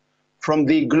West, from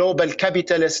the global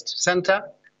capitalist center,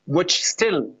 which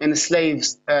still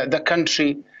enslaves the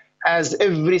country, as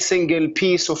every single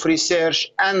piece of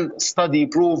research and study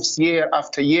proves year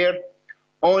after year.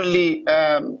 Only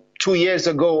 2 years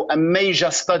ago, a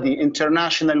major study,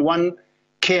 international one,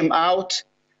 came out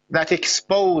that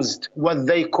exposed what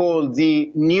they call the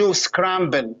new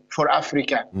scramble for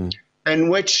Africa, in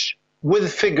which,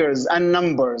 with figures and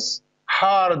numbers,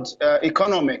 hard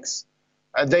economics,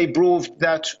 they proved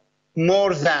that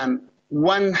more than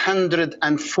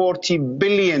 140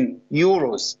 billion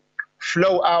euros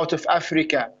flow out of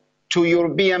Africa to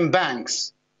European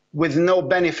banks with no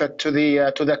benefit to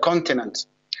the continent.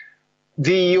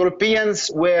 The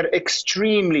Europeans were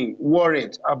extremely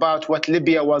worried about what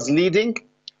Libya was leading.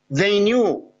 They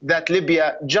knew that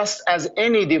Libya, just as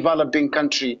any developing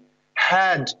country,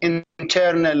 had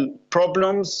internal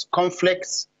problems,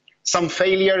 conflicts, some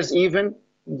failures even,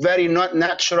 very not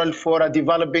natural for a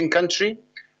developing country.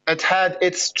 It had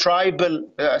its tribal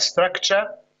structure.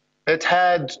 It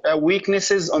had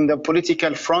weaknesses on the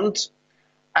political front.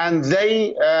 And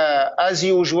they, as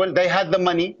usual, they had the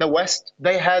money, the West.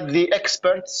 They had the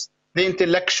experts, the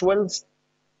intellectuals,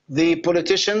 the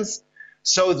politicians.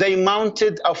 So they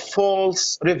mounted a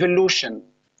false revolution,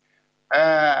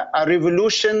 a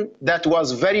revolution that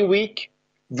was very weak,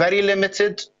 very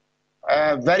limited,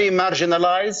 very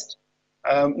marginalized.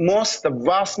 The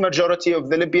vast majority of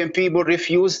the Libyan people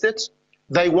refused it.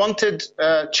 They wanted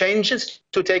changes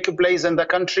to take place in the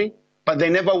country, but they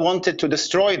never wanted to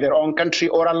destroy their own country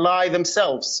or ally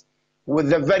themselves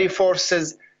with the very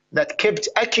forces that kept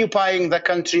occupying the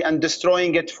country and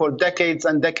destroying it for decades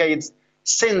and decades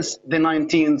since the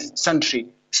 19th century,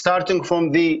 starting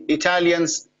from the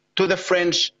Italians to the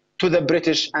French to the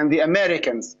British and the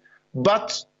Americans.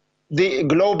 But the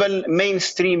global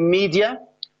mainstream media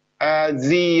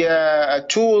the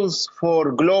tools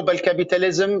for global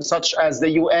capitalism, such as the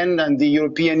UN and the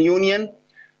European Union.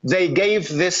 They gave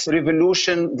this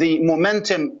revolution the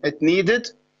momentum it needed.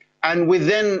 And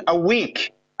within a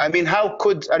week, I mean, how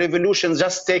could a revolution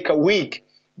just take a week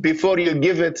before you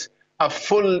give it a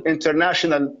full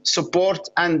international support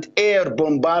and air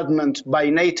bombardment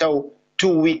by NATO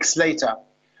 2 weeks later?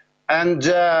 And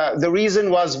the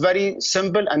reason was very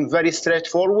simple and very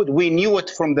straightforward. We knew it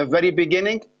from the very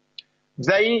beginning.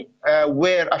 They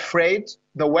were afraid,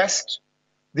 the West,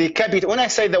 the capital. When I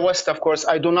say the West, of course,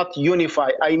 I do not unify.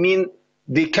 I mean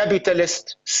the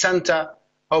capitalist center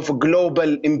of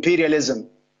global imperialism.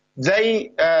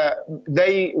 They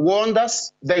warned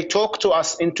us. They talked to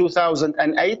us in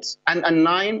 2008 and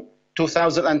 2009,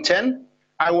 2010.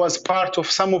 I was part of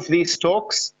some of these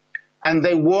talks, and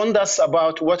they warned us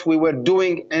about what we were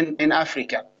doing in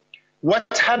Africa. What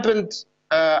happened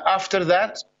after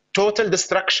that? Total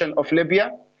destruction of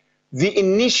Libya, the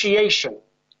initiation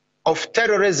of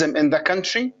terrorism in the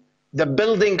country, the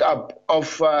building up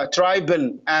of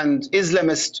tribal and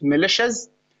Islamist militias,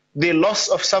 the loss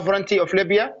of sovereignty of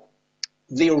Libya,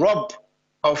 the rob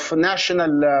of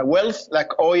national wealth,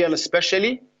 like oil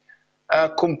especially,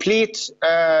 complete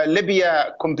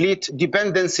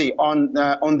dependency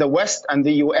on the West and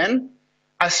the UN,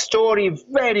 a story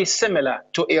very similar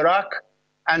to Iraq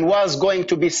and was going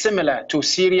to be similar to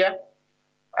Syria.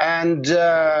 And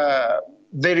the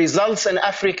results in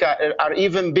Africa are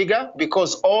even bigger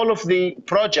because all of the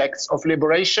projects of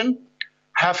liberation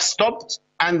have stopped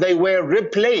and they were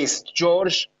replaced,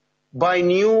 George, by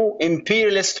new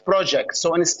imperialist projects.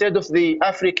 So instead of the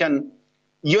African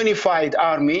Unified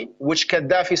Army, which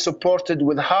Gaddafi supported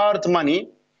with hard money,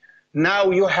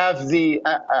 now you have the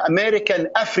American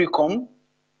AFRICOM,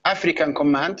 African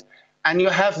Command, and you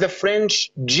have the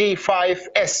French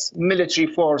G5S military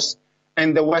force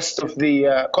in the west of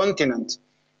the continent.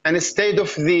 And instead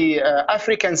of the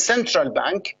African Central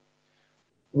Bank,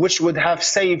 which would have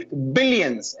saved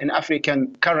billions in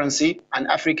African currency and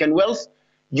African wealth,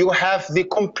 you have the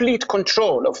complete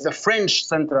control of the French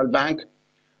Central Bank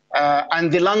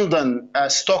and the London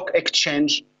Stock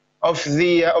Exchange of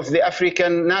the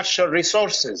African natural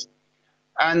resources.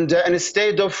 And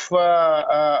instead of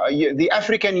the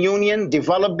African Union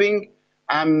developing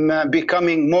and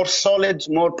becoming more solid,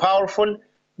 more powerful,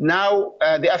 now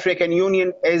the African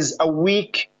Union is a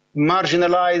weak,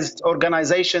 marginalized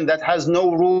organization that has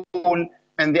no role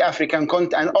in the African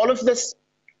continent. And all of this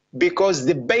because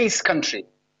the base country,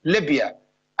 Libya,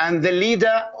 and the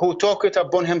leader who took it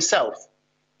upon himself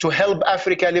to help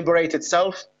Africa liberate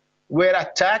itself were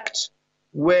attacked,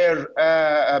 were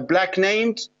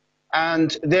black-named,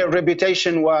 and their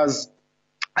reputation was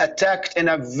attacked in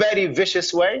a very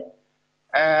vicious way.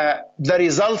 The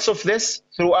results of this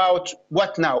throughout,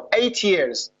 8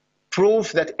 years,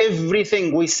 prove that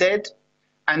everything we said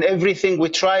and everything we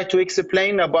tried to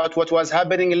explain about what was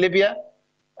happening in Libya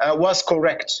was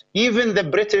correct. Even the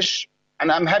British, and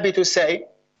I'm happy to say,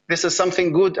 this is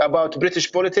something good about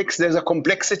British politics, there's a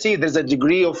complexity, there's a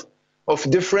degree of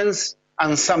difference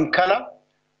and some color.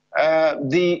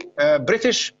 The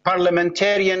British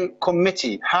Parliamentarian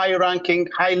Committee, high-ranking,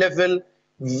 high-level,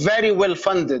 very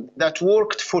well-funded, that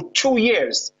worked for 2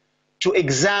 years to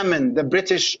examine the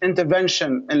British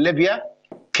intervention in Libya,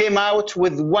 came out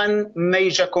with one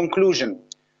major conclusion,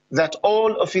 that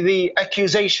all of the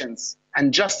accusations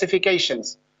and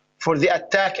justifications for the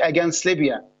attack against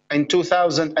Libya in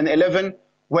 2011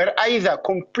 were either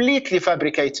completely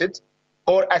fabricated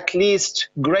or at least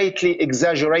greatly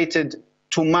exaggerated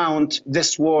to mount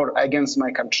this war against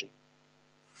my country.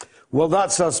 Well,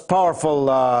 that's as powerful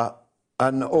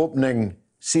an opening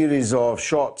series of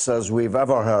shots as we've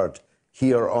ever heard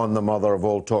here on the mother of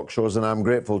all talk shows, and I'm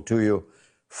grateful to you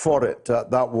for it.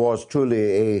 That was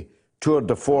truly a tour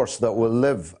de force that will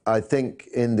live, I think,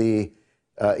 in the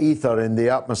ether, in the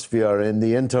atmosphere, in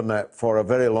the internet for a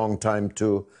very long time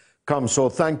to come. So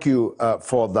thank you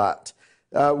for that.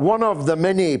 One of the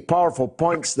many powerful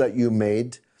points that you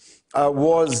made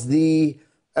was the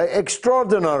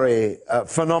extraordinary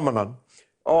phenomenon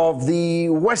of the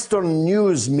Western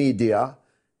news media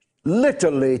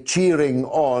literally cheering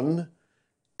on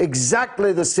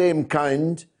exactly the same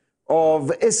kind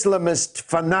of Islamist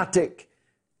fanatic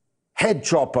head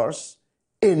choppers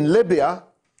in Libya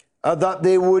that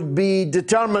they would be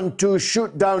determined to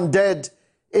shoot down dead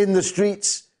in the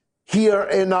streets here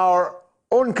in our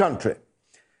own country.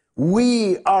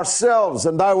 We ourselves,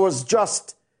 and I was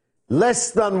just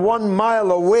less than 1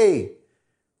 mile away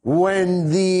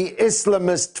when the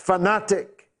Islamist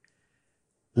fanatic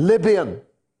Libyan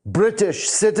British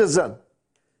citizen,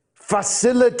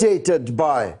 facilitated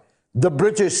by the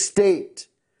British state,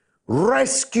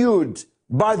 rescued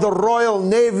by the Royal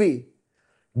Navy,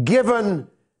 given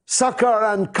succor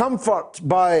and comfort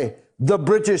by the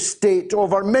British state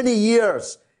over many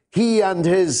years. He and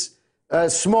his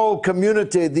small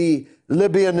community, the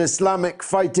Libyan Islamic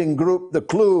Fighting Group, the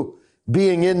clue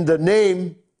being in the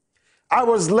name. I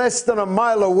was less than a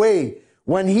mile away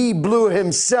when he blew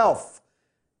himself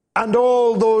and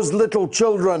all those little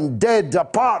children dead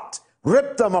apart,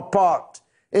 ripped them apart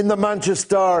in the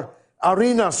Manchester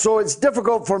arena. So it's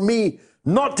difficult for me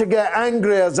not to get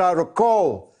angry as I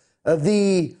recall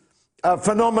the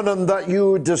phenomenon that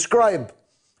you describe.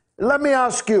 Let me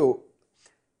ask you,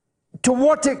 to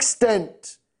what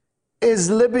extent is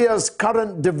Libya's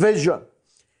current division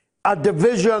a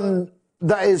division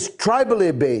that is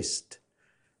tribally based?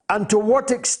 And to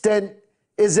what extent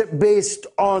is it based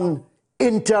on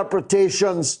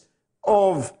interpretations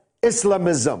of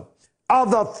Islamism? Are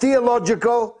there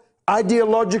theological,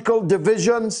 ideological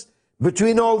divisions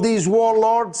between all these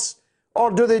warlords?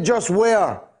 Or do they just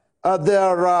wear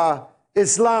their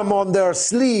Islam on their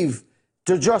sleeve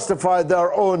to justify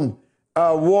their own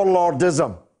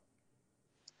warlordism?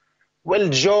 Well,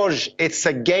 George, it's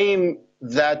a game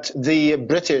that the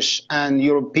British and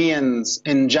Europeans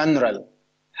in general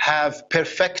have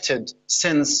perfected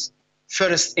since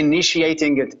first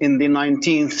initiating it in the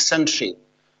 19th century,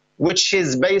 which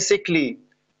is basically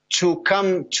to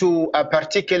come to a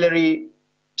particularly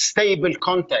stable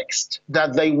context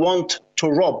that they want to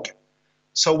rob.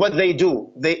 So what they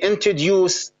do, they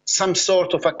introduce some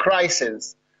sort of a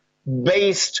crisis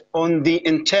based on the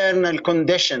internal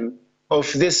condition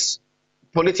of this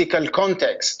political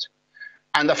context.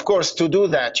 And of course, to do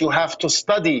that, you have to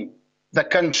study the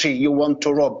country you want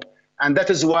to rob. And that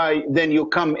is why then you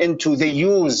come into the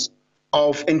use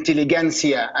of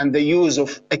intelligentsia and the use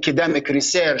of academic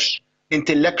research,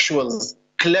 intellectuals,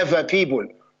 clever people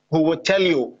who would tell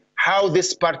you how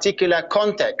this particular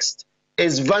context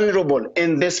is vulnerable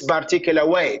in this particular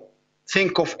way.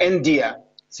 Think of India,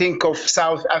 think of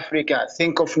South Africa,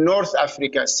 think of North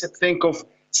Africa, think of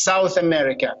South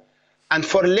America. And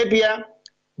for Libya,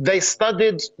 they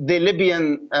studied the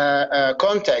Libyan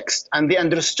context, and they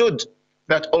understood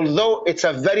that although it's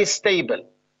a very stable,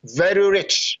 very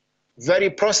rich, very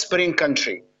prospering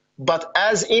country, but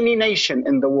as any nation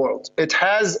in the world, it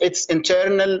has its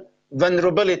internal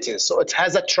vulnerabilities. So it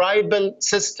has a tribal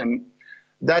system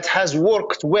that has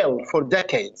worked well for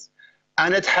decades.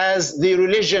 And it has the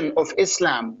religion of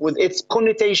Islam with its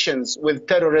connotations with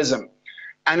terrorism.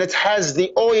 And it has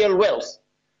the oil wealth.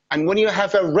 And when you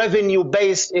have a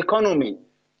revenue-based economy,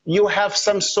 you have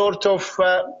some sort of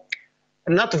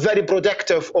not very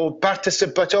productive or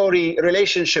participatory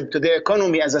relationship to the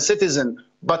economy as a citizen,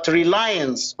 but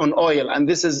reliance on oil. And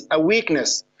this is a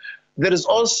weakness. There is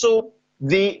also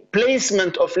the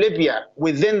placement of Libya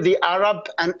within the Arab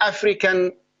and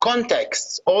African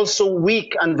contexts, also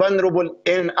weak and vulnerable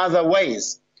in other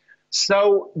ways.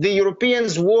 So the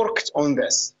Europeans worked on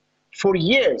this. For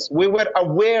years, we were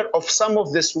aware of some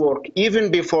of this work, even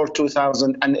before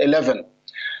 2011.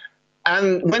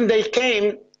 And when they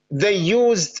came, they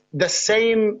used the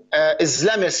same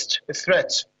Islamist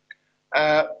threat.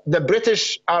 The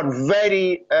British are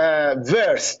very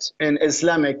versed in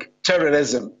Islamic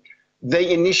terrorism.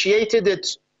 They initiated it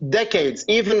decades,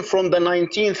 even from the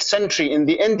 19th century in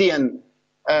the Indian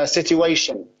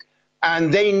situation.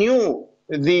 And they knew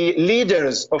the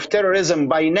leaders of terrorism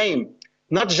by name.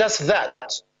 Not just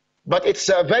that, but it's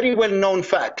a very well-known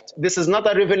fact. This is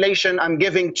not a revelation I'm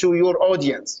giving to your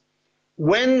audience.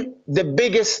 When the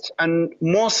biggest and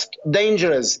most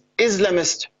dangerous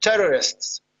Islamist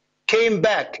terrorists came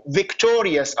back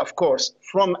victorious, of course,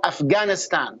 from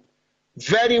Afghanistan,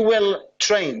 very well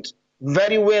trained,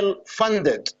 very well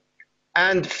funded,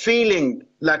 and feeling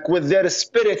like with their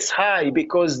spirits high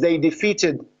because they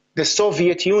defeated the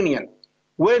Soviet Union,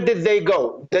 where did they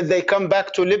go? Did they come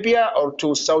back to Libya or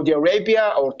to Saudi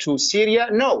Arabia or to Syria?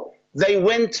 No, they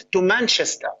went to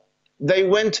Manchester. They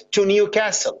went to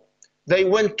Newcastle. They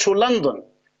went to London,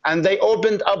 and they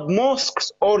opened up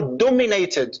mosques or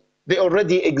dominated the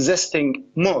already existing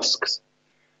mosques.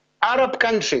 Arab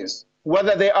countries,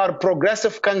 whether they are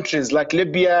progressive countries like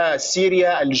Libya,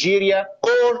 Syria, Algeria,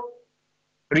 or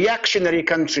reactionary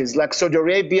countries like Saudi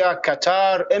Arabia,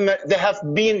 Qatar, they have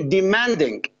been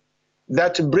demanding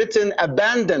that Britain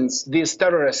abandons these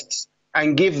terrorists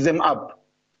and give them up.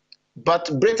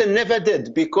 But Britain never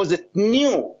did, because it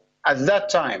knew at that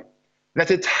time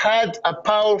that it had a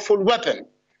powerful weapon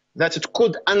that it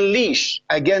could unleash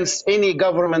against any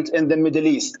government in the Middle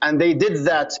East. And they did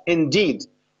that indeed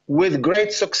with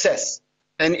great success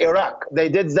in Iraq. They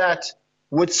did that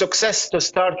with success to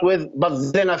start with,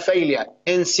 but then a failure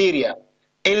in Syria,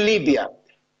 in Libya.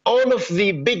 All of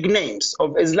the big names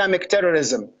of Islamic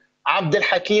terrorism, Abd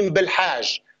al-Hakim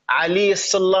Bilhaj, Ali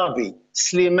al-Sallabi,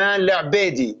 Sliman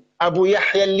al-Abedi, Abu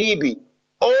Yahya al-Libi,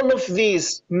 all of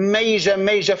these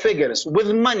major figures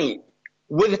with money,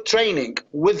 with training,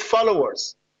 with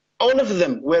followers, all of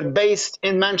them were based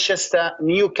in Manchester,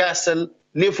 Newcastle,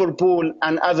 Liverpool,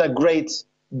 and other great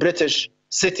British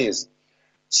cities.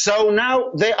 So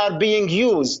now they are being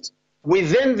used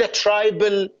within the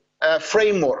tribal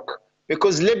framework,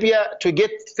 because Libya, to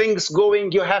get things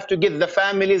going, you have to get the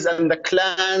families and the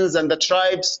clans and the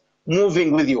tribes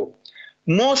moving with you.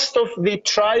 Most of the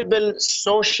tribal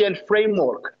social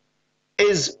framework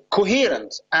is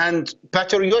coherent and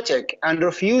patriotic and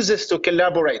refuses to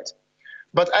collaborate.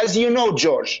 But as you know,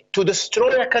 George, to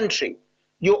destroy a country,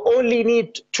 you only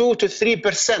need 2 to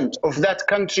 3% of that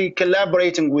country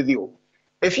collaborating with you.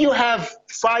 If you have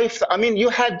you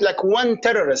had like one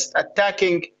terrorist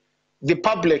attacking the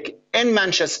public in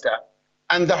Manchester,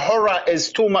 and the horror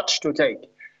is too much to take.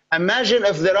 Imagine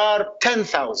if there are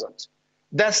 10,000.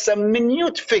 That's a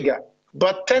minute figure,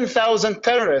 but 10,000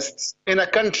 terrorists in a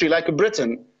country like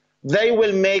Britain, they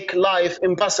will make life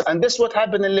impossible. And this is what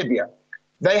happened in Libya.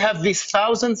 They have these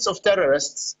thousands of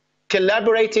terrorists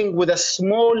collaborating with a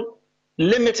small,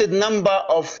 limited number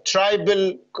of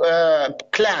tribal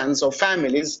clans or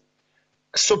families,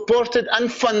 supported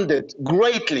and funded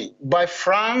greatly by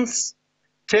France,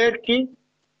 Turkey,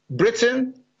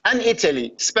 Britain, and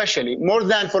Italy, especially, more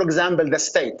than, for example, the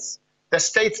States. The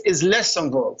States is less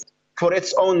involved for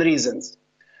its own reasons.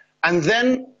 And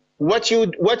then what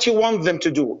you want them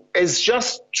to do is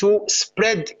just to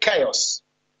spread chaos.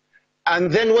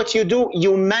 And then what you do,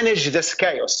 you manage this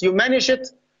chaos. You manage it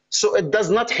so it does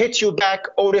not hit you back,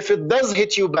 or if it does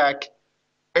hit you back,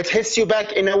 it hits you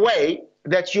back in a way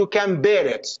that you can bear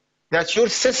it, that your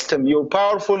system, your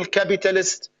powerful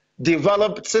capitalist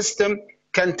developed system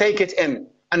can take it in.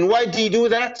 And why do you do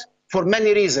that? For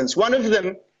many reasons. One of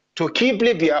them, to keep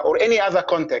Libya or any other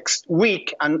context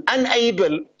weak and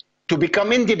unable to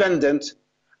become independent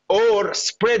or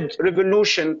spread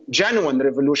revolution, genuine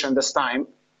revolution this time,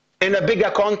 in a bigger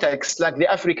context like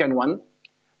the African one.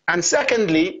 And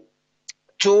secondly,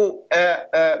 to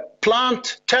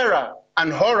plant terror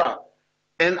and horror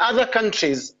in other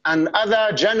countries and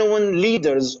other genuine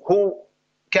leaders who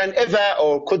can ever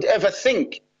or could ever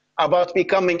think about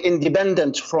becoming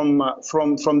independent from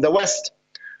the West,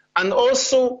 and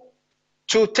also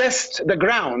to test the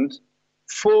ground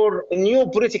for new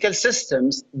political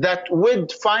systems that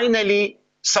would finally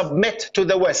submit to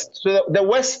the West. So the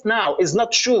West now is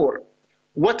not sure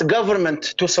what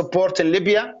government to support in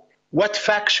Libya, what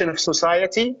faction of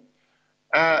society.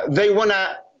 They want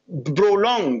to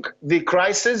prolong the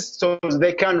crisis so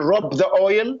they can rob the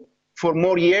oil for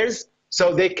more years,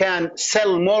 so they can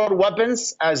sell more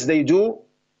weapons as they do.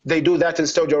 They do that in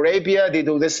Saudi Arabia. They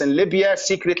do this in Libya,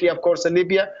 secretly, of course, in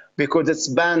Libya, because it's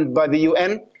banned by the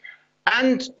UN.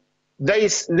 And they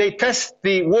test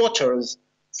the waters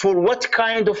for what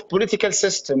kind of political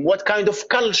system, what kind of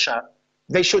culture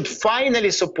they should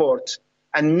finally support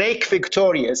and make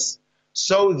victorious,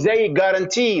 so they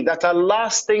guarantee that a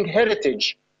lasting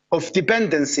heritage of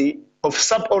dependency, of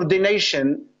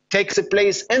subordination takes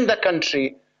place in the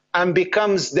country and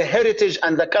becomes the heritage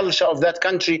and the culture of that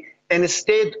country,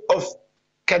 instead of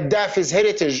Gaddafi's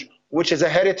heritage, which is a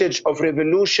heritage of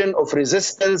revolution, of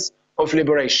resistance, of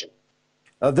liberation.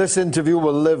 This interview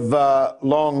will live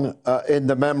long in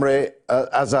the memory,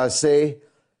 as I say,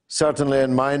 certainly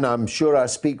in mine. I'm sure I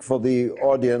speak for the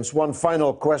audience. One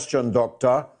final question,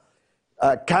 Doctor.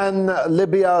 Can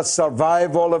Libya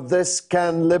survive all of this?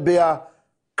 Can Libya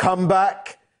come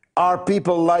back? Are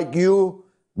people like you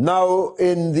now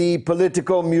in the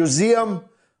political museum?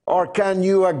 Or can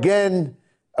you again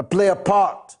play a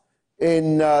part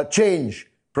in change,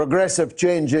 progressive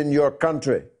change in your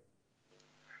country?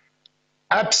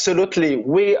 Absolutely.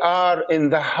 We are in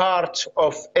the heart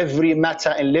of every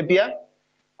matter in Libya.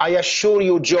 I assure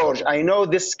you, George, I know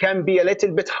this can be a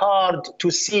little bit hard to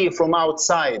see from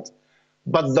outside,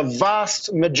 but the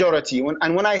vast majority,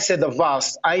 and when I say the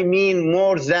vast, I mean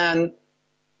more than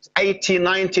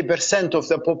 80–90% of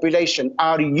the population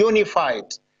are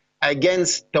unified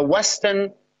against the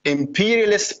Western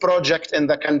imperialist project in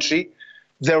the country.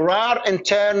 There are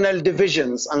internal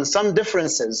divisions and some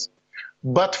differences.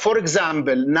 But for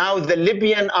example, now the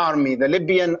Libyan army, the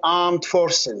Libyan armed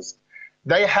forces,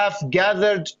 they have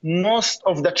gathered most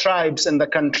of the tribes in the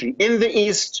country, in the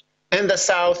east, in the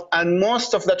south, and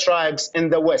most of the tribes in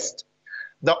the west.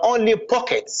 The only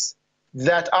pockets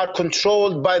that are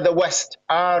controlled by the West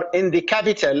are in the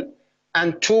capital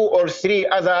and 2 or 3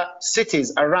 other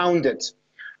cities around it.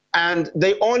 And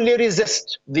they only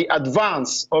resist the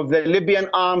advance of the Libyan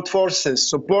armed forces,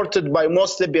 supported by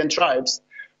most Libyan tribes,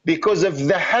 because of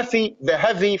the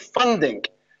heavy funding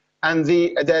and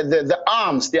the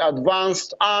arms, the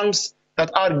advanced arms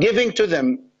that are given to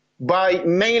them by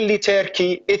mainly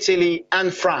Turkey, Italy,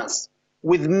 and France,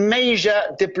 with major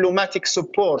diplomatic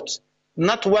support,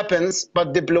 not weapons,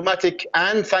 but diplomatic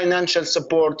and financial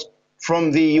support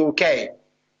from the UK.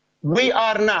 We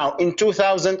are now in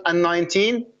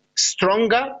 2019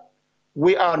 stronger.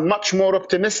 We are much more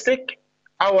optimistic.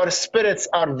 Our spirits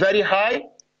are very high.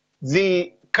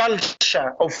 The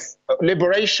culture of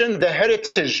liberation, the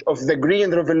heritage of the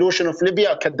Green Revolution of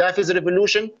Libya, Gaddafi's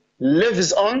revolution,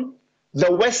 lives on. The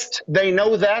West, they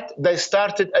know that. They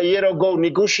started a year ago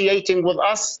negotiating with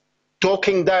us,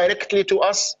 talking directly to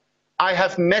us. I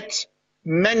have met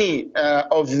many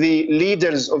of the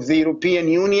leaders of the European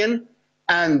Union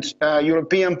and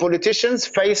European politicians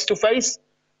face to face,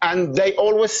 and they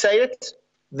always say it,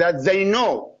 that they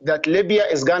know that Libya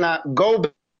is gonna go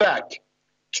back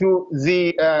to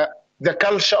the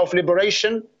culture of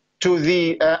liberation, to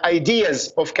the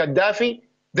ideas of Gaddafi.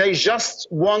 They just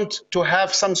want to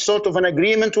have some sort of an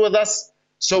agreement with us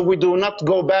so we do not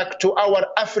go back to our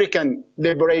African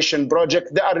liberation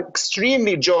project. They are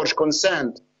extremely, George,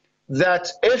 concerned that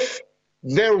if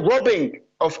their robbing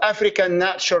of African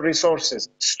natural resources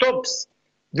stops,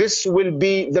 this will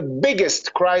be the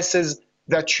biggest crisis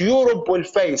that Europe will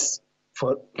face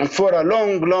for a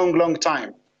long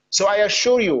time. So I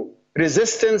assure you,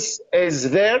 resistance is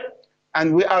there,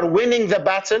 and we are winning the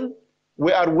battle.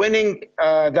 We are winning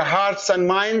the hearts and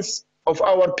minds of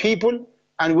our people,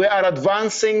 and we are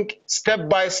advancing step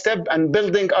by step and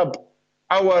building up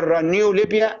our new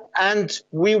Libya, and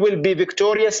we will be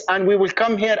victorious, and we will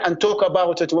come here and talk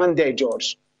about it one day,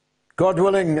 George. God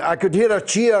willing, I could hear a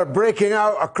cheer breaking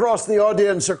out across the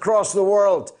audience, across the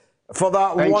world, for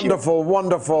that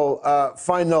wonderful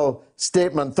final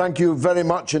statement. Thank you very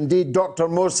much indeed, Dr.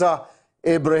 Moussa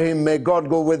Ibrahim. May God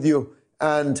go with you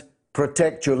and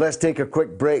protect you. Let's take a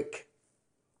quick break.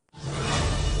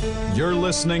 You're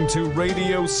listening to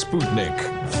Radio Sputnik.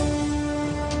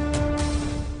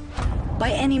 By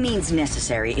Any Means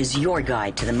Necessary is your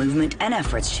guide to the movement and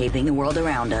efforts shaping the world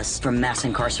around us, from mass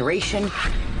incarceration.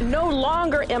 No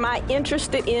longer am I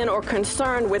interested in or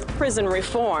concerned with prison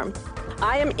reform.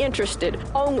 I am interested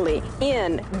only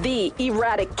in the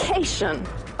eradication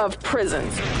of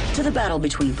prisons. To the battle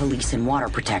between police and water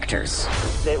protectors.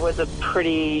 It was a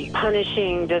pretty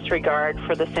punishing disregard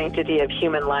for the sanctity of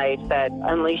human life, that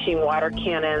unleashing water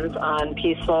cannons on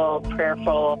peaceful,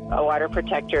 prayerful water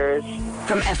protectors.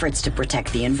 From efforts to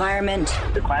protect the environment.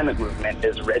 The climate movement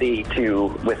is ready to,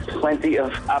 with plenty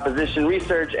of opposition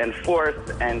research and force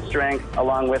and strength,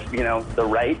 along with, the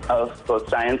right of both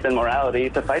science and morality,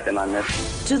 to fight them on this.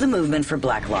 To the movement for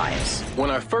Black Lives. When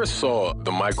I first saw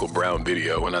the Michael Brown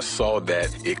video, and I saw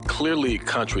that it clearly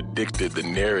contradicted the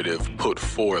narrative put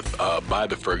forth by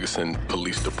the Ferguson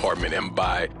Police Department and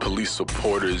by police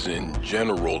supporters in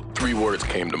general, 3 words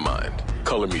came to mind: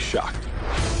 color me shocked.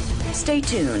 Stay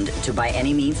tuned to By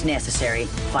Any Means Necessary,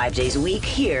 5 days a week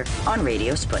here on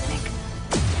Radio Sputnik.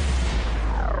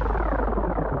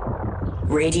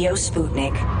 Radio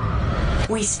Sputnik.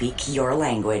 We speak your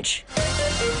language.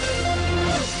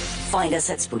 Find us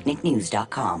at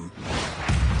SputnikNews.com.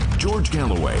 George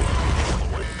Galloway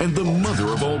and the mother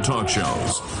of all talk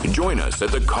shows. Join us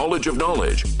at the College of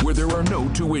Knowledge, where there are no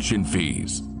tuition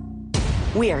fees.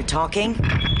 We are talking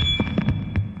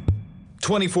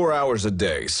 24 hours a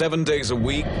day, 7 days a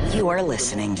week. You are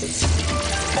listening.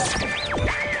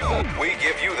 We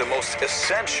give you the most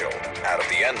essential out of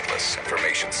the endless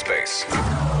information space.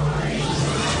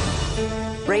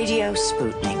 Radio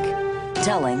Sputnik,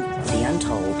 telling the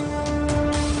untold.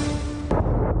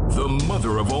 The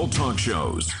mother of all talk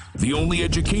shows. The only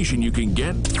education you can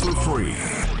get for free.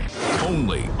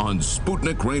 Only on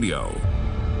Sputnik Radio.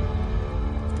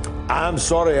 I'm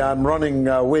sorry, I'm running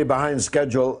way behind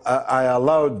schedule. I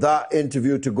allowed that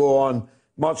interview to go on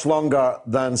much longer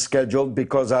than scheduled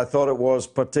because I thought it was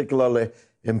particularly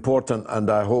important, and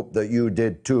I hope that you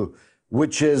did too,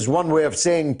 which is one way of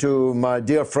saying to my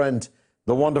dear friend,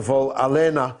 the wonderful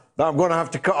Elena, that I'm going to have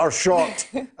to cut her short.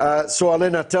 So,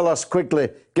 Elena, tell us quickly,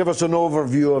 give us an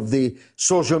overview of the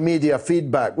social media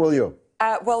feedback, will you?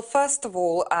 Well, first of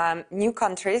all, new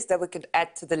countries that we could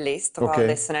add to the list of our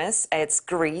listeners. It's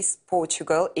Greece,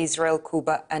 Portugal, Israel,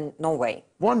 Cuba, and Norway.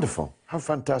 Wonderful. How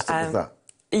fantastic is that?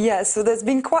 Yeah, so there's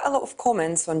been quite a lot of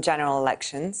comments on general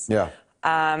elections. Yeah.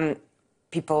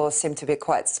 People seem to be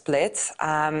quite split.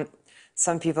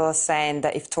 Some people are saying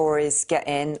that if Tories get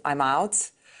in, I'm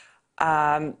out.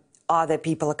 Other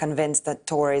people are convinced that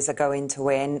Tories are going to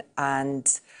win. And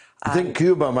I think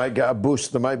Cuba might get a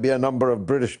boost. There might be a number of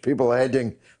British people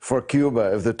heading for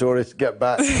Cuba if the Tories get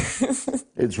back.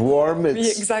 It's warm,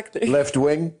 it's exactly.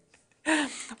 left-wing.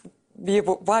 Yeah,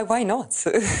 why not?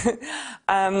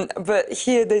 But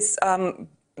here this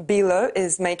Bilo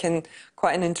is making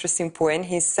quite an interesting point.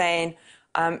 He's saying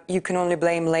you can only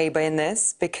blame Labour in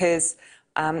this because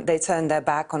they turned their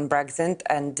back on Brexit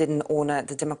and didn't honour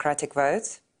the democratic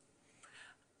vote.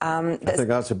 I think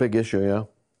that's a big issue, yeah.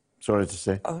 Sorry to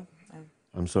say. Oh,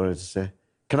 I'm sorry to say.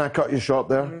 Can I cut you short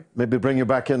there? Maybe bring you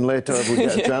back in later if we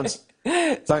get a chance?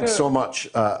 Thanks so much,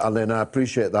 Elena. I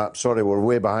appreciate that. Sorry, we're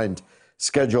way behind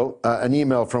schedule. An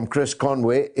email from Chris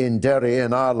Conway in Derry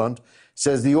in Ireland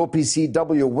says the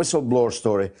OPCW whistleblower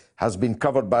story has been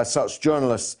covered by such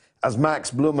journalists as Max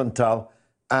Blumenthal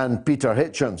and Peter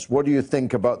Hitchens. What do you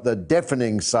think about the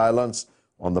deafening silence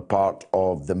on the part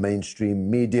of the mainstream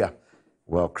media?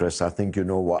 Well, Chris, I think you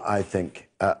know what I think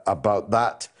about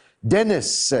that.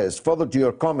 Dennis says, further to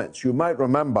your comments, you might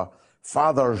remember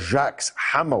Father Jacques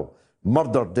Hamel,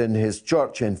 murdered in his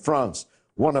church in France.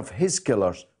 One of his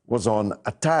killers was on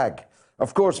a tag.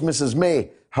 Of course, Mrs.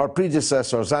 May, her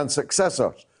predecessors and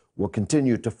successors will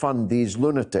continue to fund these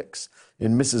lunatics.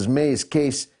 In Mrs. May's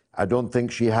case, I don't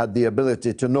think she had the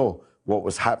ability to know what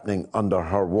was happening under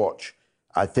her watch.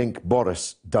 I think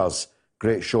Boris does.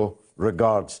 Great show.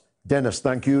 Regards. Dennis.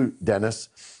 Thank you, Dennis.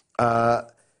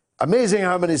 Amazing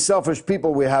how many selfish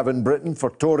people we have in Britain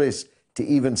for Tories to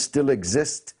even still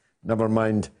exist. Never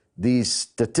mind these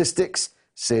statistics,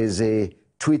 says a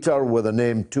tweeter with a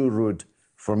name too rude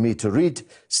for me to read.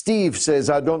 Steve says,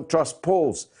 I don't trust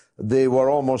polls. They were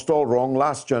almost all wrong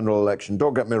last general election.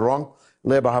 Don't get me wrong.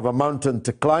 Labour have a mountain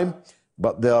to climb,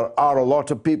 but there are a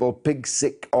lot of people pig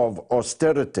sick of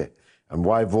austerity. And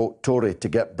why vote Tory to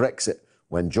get Brexit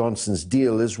when Johnson's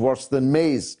deal is worse than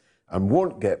May's and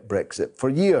won't get Brexit for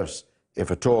years,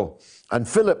 if at all? And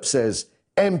Philip says,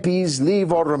 MPs,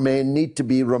 leave or remain, need to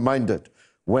be reminded.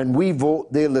 When we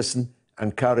vote, they listen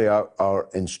and carry out our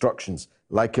instructions,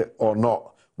 like it or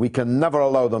not. We can never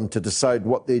allow them to decide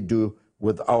what they do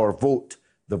with our vote.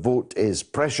 The vote is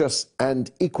precious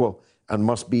and equal and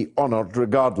must be honoured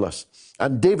regardless.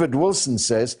 And David Wilson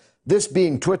says, this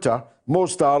being Twitter,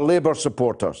 most are Labour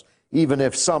supporters, even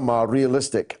if some are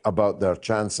realistic about their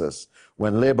chances.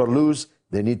 When Labour lose,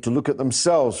 they need to look at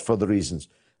themselves for the reasons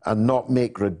and not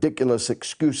make ridiculous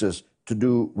excuses to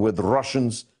do with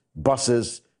Russians,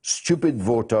 buses, stupid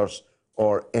voters,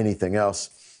 or anything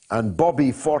else. And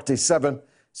Bobby, 47,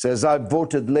 says, I've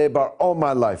voted Labour all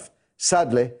my life.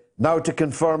 Sadly, now to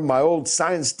confirm my old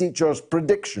science teacher's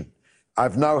prediction,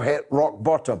 I've now hit rock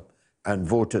bottom and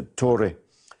voted Tory.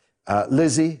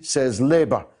 Lizzie says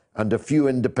Labour and a few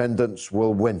independents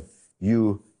will win,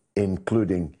 you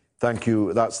including. Thank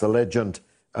you. That's the legend.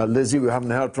 Lizzie, we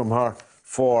haven't heard from her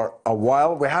for a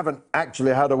while. We haven't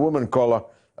actually had a woman caller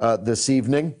this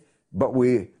evening, but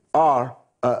we are,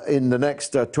 in the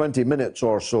next 20 minutes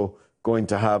or so, going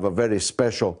to have a very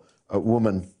special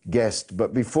woman guest.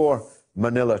 But before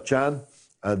Manila Chan,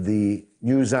 the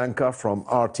news anchor from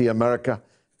RT America,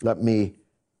 let me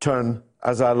turn,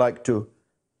 as I like to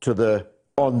the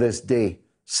On This Day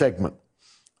segment.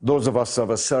 Those of us of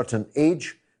a certain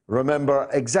age remember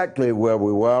exactly where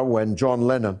we were when John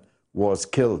Lennon was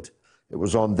killed. It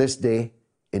was on this day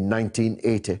in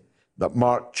 1980 that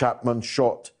Mark Chapman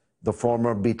shot the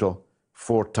former Beatle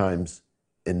 4 times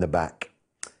in the back.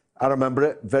 I remember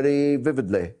it very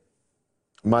vividly.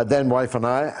 My then wife and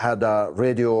I had a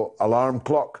radio alarm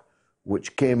clock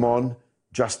which came on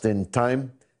just in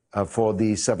time for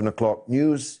the 7 o'clock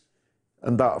news,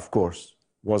 and that, of course,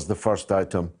 was the first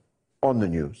item on the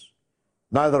news.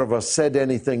 Neither of us said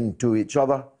anything to each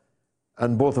other,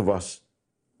 and both of us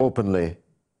openly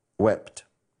wept.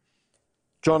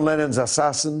 John Lennon's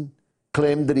assassin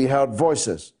claimed that he heard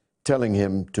voices telling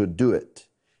him to do it.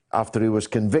 After he was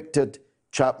convicted,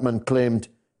 Chapman claimed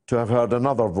to have heard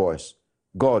another voice,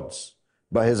 God's,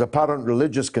 but his apparent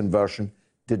religious conversion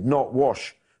did not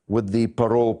wash with the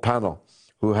parole panel,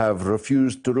 who have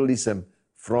refused to release him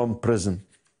from prison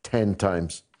 10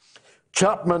 times.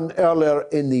 Chapman, earlier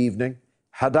in the evening,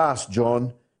 had asked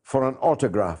John for an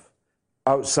autograph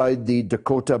outside the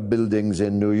Dakota buildings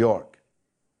in New York,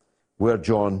 where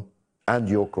John and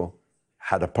Yoko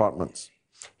had apartments.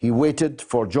 He waited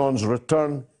for John's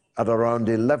return at around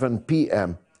 11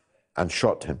 p.m. and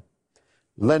shot him.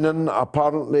 Lennon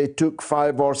apparently took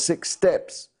 5 or 6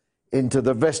 steps into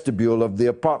the vestibule of the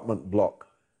apartment block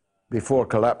before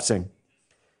collapsing.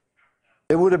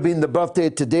 It would have been the birthday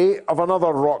today of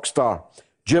another rock star,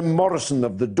 Jim Morrison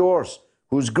of The Doors,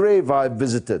 whose grave I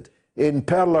visited in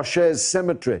Père Lachaise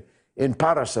Cemetery in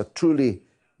Paris, a truly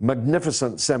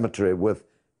magnificent cemetery with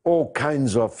all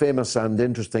kinds of famous and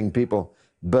interesting people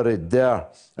buried there.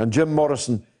 And Jim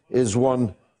Morrison is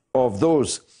one of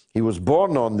those. He was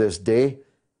born on this day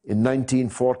in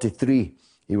 1943.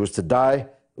 He was to die,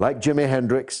 like Jimi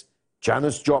Hendrix,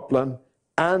 Janis Joplin,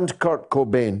 and Kurt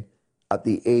Cobain at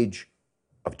the age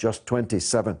of just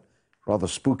 27. Rather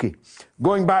spooky.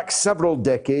 Going back several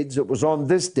decades, it was on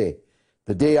this day,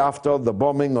 the day after the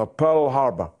bombing of Pearl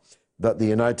Harbor, that the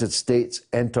United States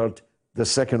entered the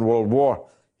Second World War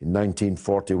in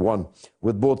 1941,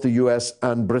 with both the US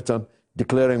and Britain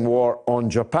declaring war on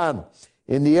Japan.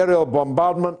 In the aerial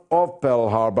bombardment of Pearl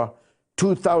Harbor,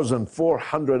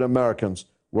 2,400 Americans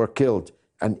were killed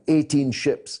and 18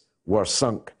 ships were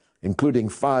sunk, including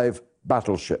 5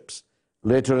 battleships.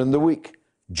 Later in the week,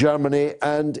 Germany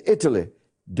and Italy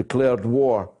declared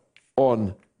war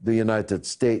on the United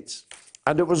States.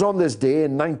 And it was on this day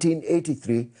in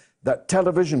 1983 that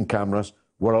television cameras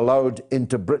were allowed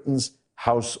into Britain's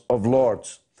House of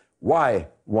Lords. Why,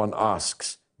 one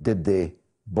asks, did they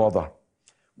bother?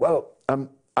 Well,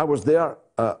 I was there,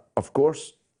 of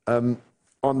course, on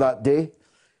that day.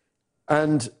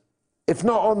 And if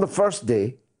not on the first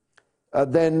day,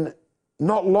 then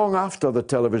not long after the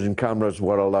television cameras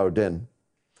were allowed in,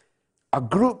 a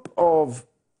group of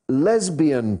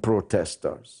lesbian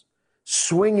protesters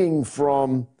swinging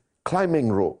from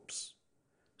climbing ropes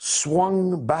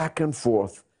swung back and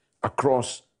forth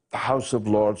across the House of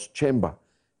Lords chamber.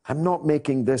 I'm not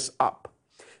making this up.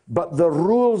 But the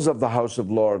rules of the House of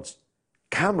Lords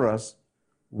cameras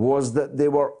was that they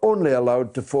were only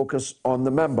allowed to focus on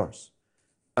the members.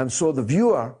 And so the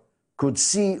viewer could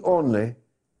see only,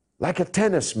 like a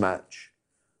tennis match,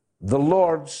 the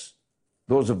Lords,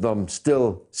 those of them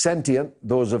still sentient,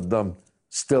 those of them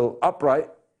still upright,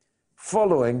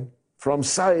 following from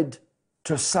side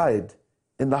to side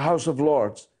in the House of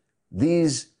Lords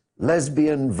these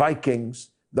lesbian Vikings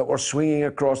that were swinging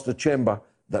across the chamber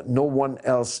that no one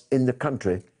else in the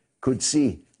country could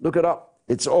see. Look it up.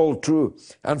 It's all true.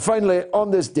 And finally,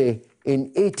 on this day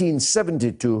in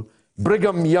 1872,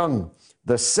 Brigham Young,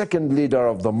 the second leader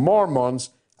of the Mormons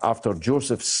after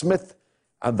Joseph Smith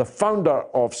and the founder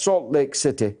of Salt Lake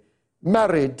City,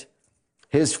 married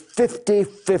his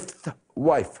 55th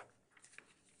wife.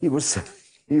 He was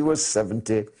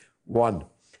 71.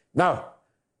 Now,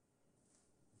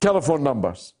 telephone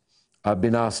numbers. I've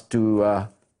been asked to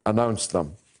announce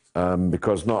them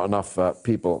because not enough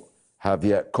people have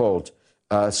yet called.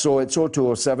 So it's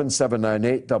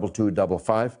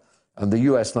 0207-798-2255 and the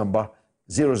US number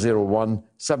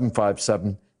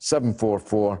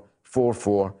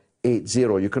 001-757-744-4480.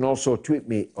 You can also tweet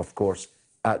me, of course,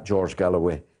 at George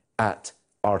Galloway, at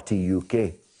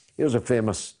RTUK. Here's a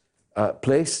famous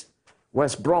place,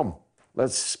 West Brom.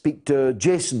 Let's speak to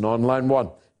Jason on line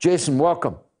 1. Jason,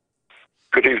 welcome.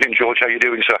 Good evening, George. How are you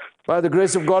doing, sir? By the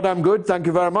grace of God, I'm good. Thank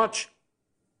you very much.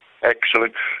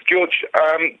 Excellent. George,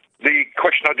 the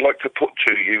question I'd like to put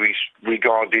to you is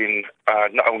regarding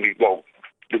not only, well,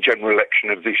 the general election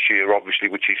of this year, obviously,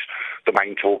 which is the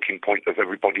main talking point of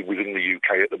everybody within the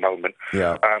UK at the moment,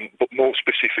 but more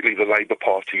specifically the Labour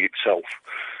Party itself.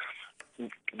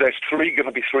 There's going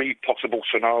to be three possible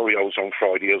scenarios on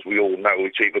Friday, as we all know.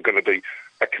 It's either going to be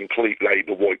a complete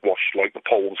Labour whitewash, like the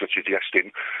polls are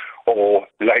suggesting, or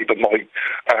Labour might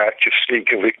just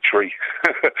sneak a victory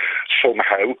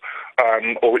somehow,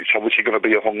 or it's obviously going to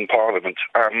be a hung parliament.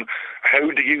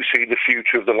 How do you see the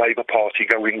future of the Labour Party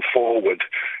going forward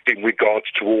in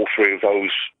regards to all three of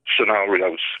those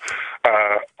scenarios?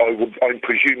 I'm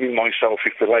presuming myself,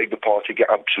 if the Labour Party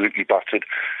get absolutely battered,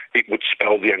 it would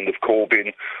spell the end of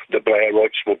Corbyn, the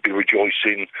Blairites would be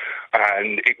rejoicing,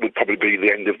 and it would probably be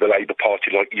the end of the Labour Party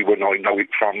like you and I know it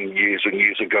from years and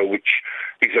years ago, which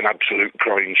is an absolute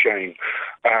crying shame.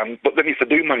 But then if they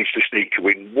do manage to sneak a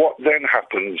win, what then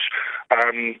happens?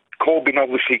 Corbyn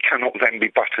obviously cannot then be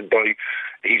battered by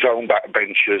his own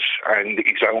backbenchers and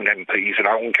his own MPs and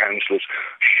own councillors.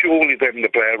 Surely then the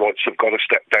Blairites have got to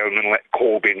step down and let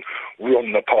Corbyn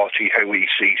run the party how he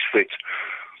sees fit.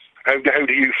 How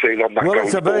do you feel on that? Well,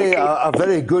 it's a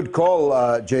very good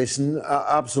call, Jason.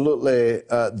 Absolutely,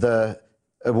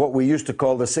 what we used to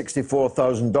call the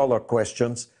 $64,000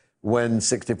 questions, when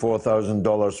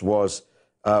 $64,000 was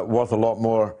worth a lot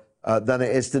more than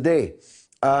it is today.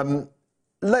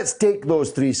 Let's take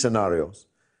those three scenarios.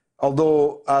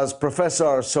 Although, as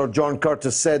Professor Sir John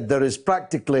Curtis said, there is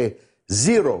practically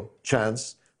zero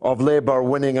chance of Labour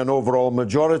winning an overall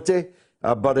majority.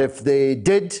 But if they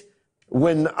did,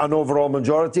 win an overall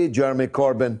majority, Jeremy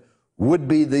Corbyn would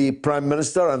be the Prime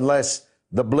Minister unless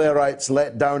the Blairites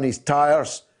let down his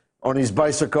tyres on his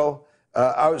bicycle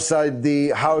outside the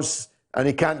House and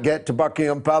he can't get to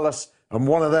Buckingham Palace and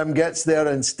one of them gets there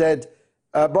instead.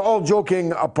 But all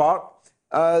joking apart,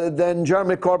 then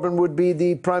Jeremy Corbyn would be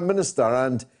the Prime Minister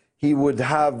and he would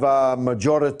have a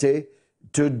majority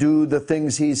to do the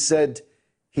things he said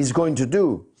he's going to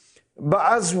do.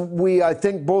 But as we, I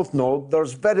think, both know,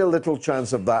 there's very little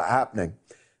chance of that happening.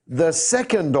 The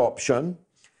second option,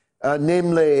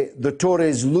 namely the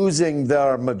Tories losing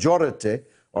their majority,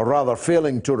 or rather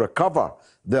failing to recover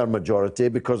their majority,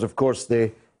 because, of course,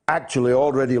 they actually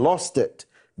already lost it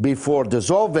before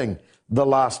dissolving the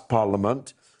last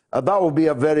Parliament, that will be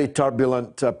a very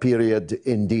turbulent period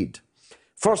indeed.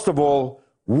 First of all,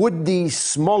 would the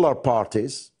smaller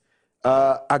parties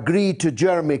agree to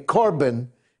Jeremy Corbyn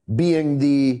being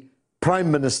the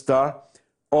Prime Minister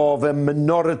of a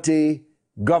minority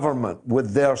government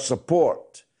with their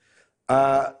support?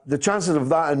 The chances of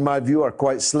that, in my view, are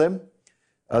quite slim.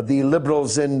 The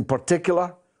Liberals in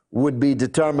particular would be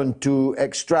determined to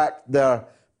extract their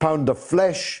pound of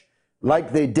flesh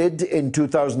like they did in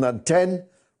 2010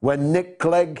 when Nick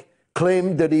Clegg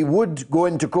claimed that he would go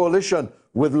into coalition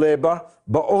with Labour,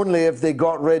 but only if they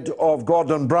got rid of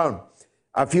Gordon Brown.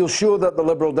 I feel sure that the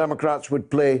Liberal Democrats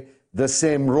would play the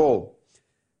same role.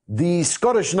 The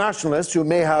Scottish Nationalists, who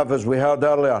may have, as we heard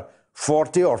earlier,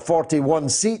 40 or 41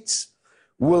 seats,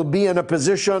 will be in a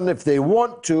position, if they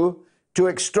want to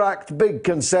extract big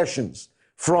concessions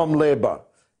from Labour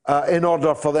in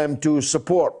order for them to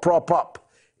support, prop up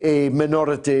a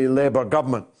minority Labour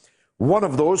government. One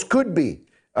of those could be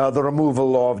the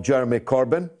removal of Jeremy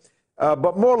Corbyn,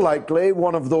 but more likely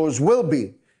one of those will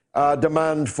be a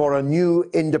demand for a new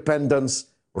independence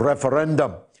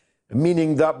referendum,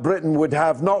 meaning that Britain would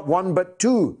have not one but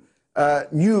two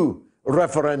new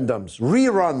referendums,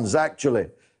 reruns actually,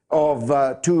 of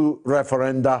two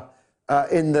referenda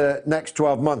in the next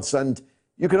 12 months. And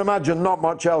you can imagine not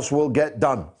much else will get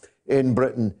done in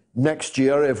Britain next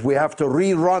year if we have to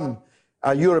rerun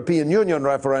a European Union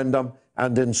referendum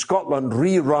and in Scotland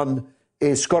rerun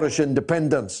a Scottish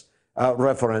independence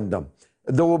referendum.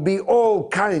 There will be all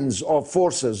kinds of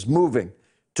forces moving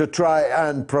to try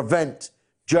and prevent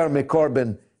Jeremy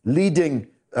Corbyn leading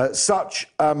such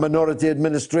a minority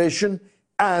administration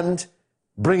and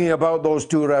bringing about those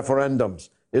two referendums.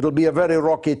 It'll be a very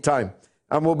rocky time.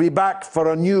 And we'll be back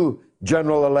for a new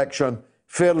general election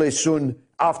fairly soon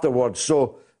afterwards.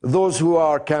 So those who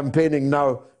are campaigning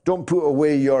now, don't put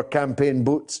away your campaign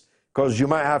boots, because you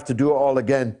might have to do it all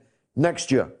again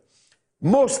next year.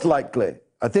 Most likely,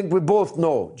 I think we both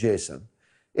know, Jason,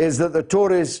 is that the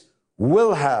Tories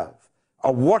will have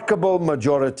a workable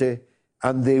majority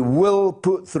and they will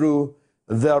put through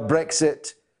their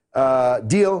Brexit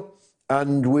deal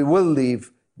and we will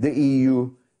leave the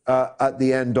EU at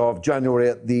the end of January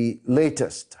at the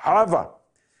latest. However,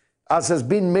 as has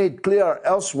been made clear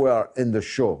elsewhere in the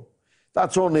show,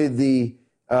 that's only the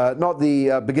not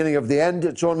the beginning of the end,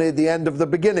 it's only the end of the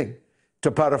beginning, to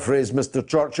paraphrase Mr.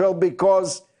 Churchill,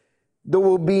 because there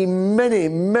will be many,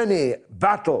 many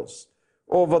battles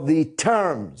over the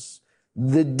terms,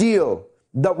 the deal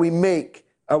that we make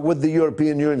with the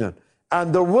European Union.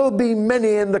 And there will be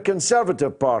many in the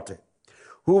Conservative Party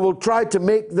who will try to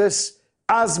make this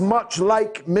as much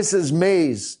like Mrs.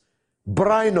 May's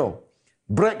Brino,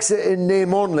 Brexit in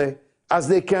name only, as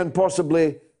they can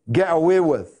possibly get away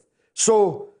with.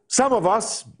 So some of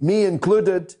us, me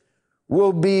included,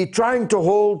 will be trying to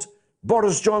hold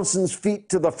Boris Johnson's feet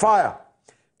to the fire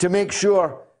to make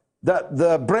sure that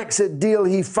the Brexit deal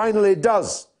he finally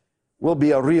does will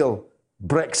be a real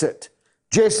Brexit.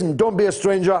 Jason, don't be a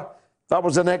stranger. That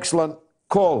was an excellent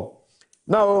call.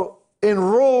 Now, in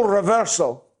role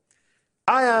reversal,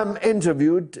 I am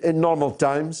interviewed in normal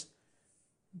times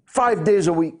 5 days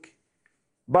a week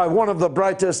by one of the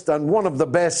brightest and one of the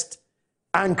best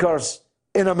anchors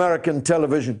in American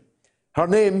television. Her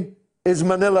name is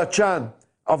Manila Chan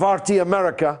of RT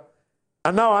America,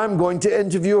 and now I'm going to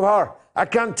interview her. I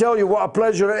can't tell you what a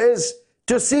pleasure it is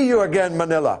to see you again,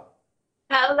 Manila.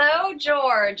 Hello,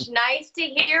 George. Nice to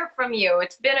hear from you.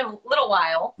 It's been a little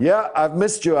while. Yeah, I've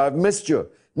missed you. I've missed you.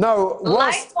 Now,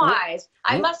 likewise,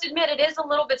 I must admit it is a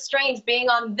little bit strange being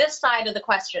on this side of the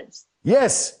questions.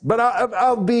 Yes, but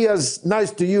I'll be as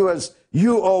nice to you as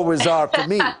you always are to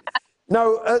me.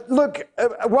 Now, look,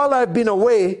 while I've been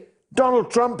away, Donald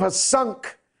Trump has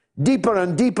sunk deeper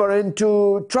and deeper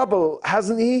into trouble,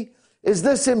 hasn't he? Is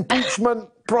this impeachment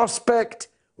prospect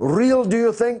real, do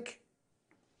you think?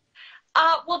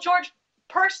 Well, George,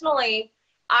 personally,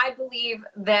 I believe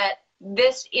that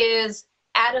this is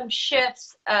Adam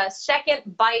Schiff's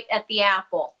second bite at the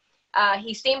apple.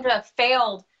 He seemed to have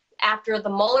failed after the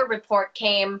Mueller report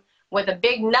came with a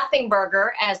big nothing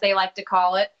burger, as they like to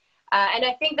call it. And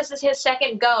I think this is his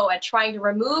second go at trying to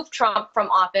remove Trump from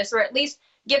office, or at least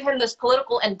give him this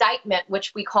political indictment,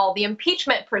 which we call the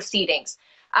impeachment proceedings.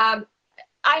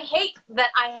 I hate that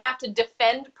I have to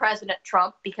defend President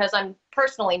Trump because I'm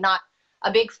personally not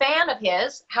a big fan of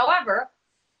his. However,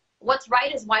 what's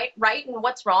right is right and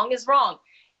what's wrong is wrong.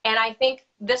 And I think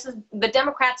this is the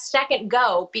Democrats' second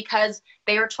go because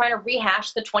they are trying to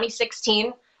rehash the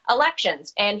 2016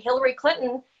 elections. And Hillary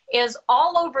Clinton is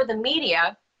all over the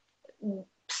media,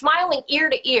 smiling ear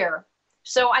to ear.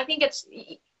 So I think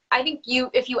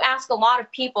if you ask a lot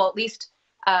of people, at least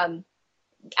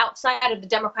outside of the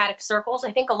Democratic circles,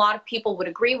 I think a lot of people would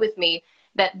agree with me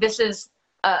that this is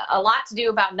a lot to do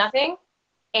about nothing.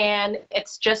 And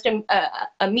it's just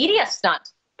a media stunt,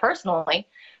 personally.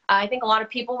 I think a lot of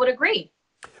people would agree.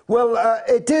 Well,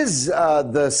 it is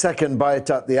the second bite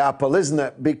at the apple, isn't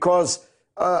it? Because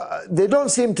they don't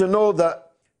seem to know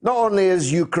that not only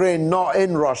is Ukraine not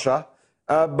in Russia,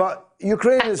 but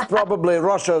Ukraine is probably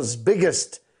Russia's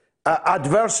biggest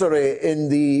adversary in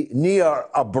the near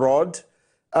abroad.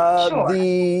 Sure.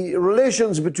 The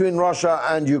relations between Russia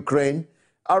and Ukraine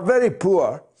are very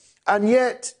poor, and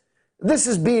yet this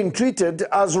is being treated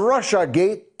as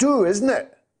Russiagate too, isn't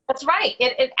it? That's right.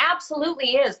 It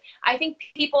absolutely is. I think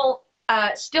people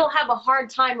still have a hard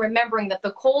time remembering that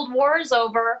the Cold War is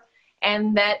over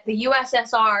and that the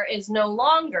USSR is no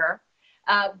longer,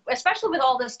 especially with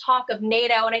all this talk of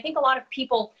NATO. And I think a lot of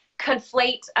people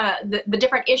conflate the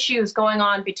different issues going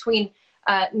on between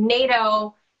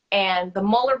NATO and the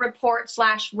Mueller report /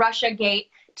 Russiagate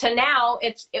to now.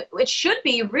 It should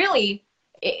be really,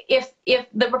 if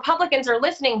the Republicans are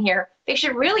listening here, they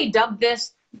should really dub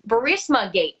this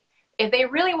Burisma Gate. If they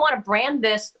really want to brand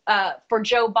this for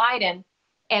Joe Biden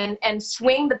and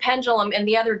swing the pendulum in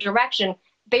the other direction,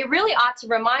 they really ought to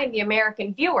remind the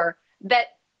American viewer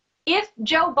that if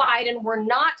Joe Biden were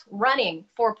not running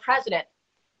for president,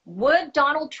 would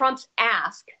Donald Trump's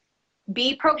ask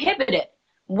be prohibited?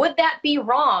 Would that be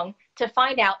wrong to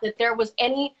find out that there was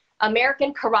any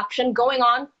American corruption going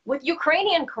on with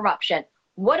Ukrainian corruption?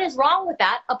 What is wrong with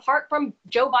that apart from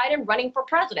Joe Biden running for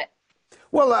president?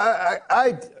 Well,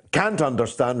 I can't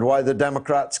understand why the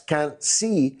Democrats can't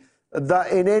see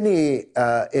that in any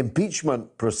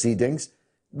impeachment proceedings,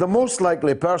 the most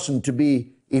likely person to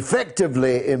be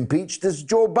effectively impeached is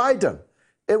Joe Biden.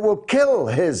 It will kill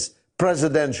his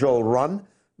presidential run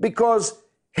because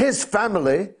his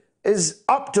family is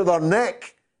up to their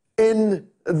neck in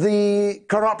the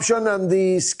corruption and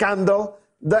the scandal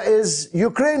that is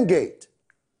Ukraine-gate.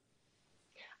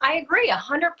 I agree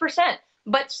 100%.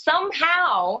 But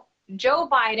somehow Joe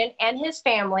Biden and his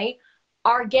family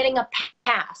are getting a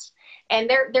pass. And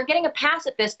they're getting a pass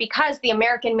at this because the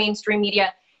American mainstream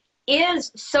media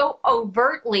is so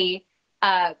overtly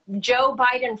Joe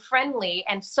Biden friendly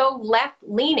and so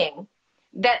left-leaning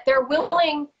that they're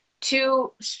willing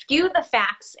to skew the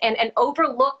facts and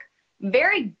overlook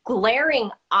very glaring,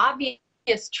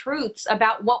 obvious truths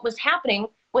about what was happening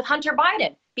with Hunter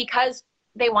Biden because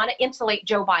they want to insulate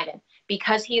Joe Biden,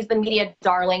 because he's the media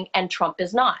darling and Trump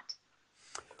is not.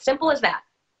 Simple as that.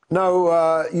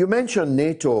 Now, you mentioned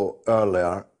NATO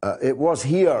earlier. It was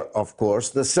here, of course.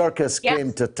 The circus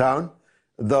came to town.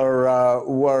 There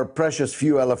were precious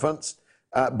few elephants,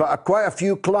 but quite a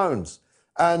few clowns.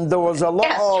 And there was a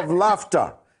lot of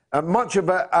laughter, much of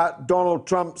it at Donald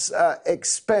Trump's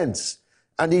expense.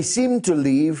 And he seemed to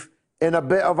leave in a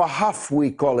bit of a huff,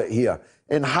 we call it here,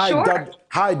 in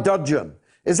high dudgeon.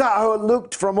 Is that how it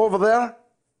looked from over there?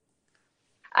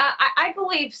 I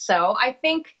believe so. I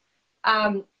think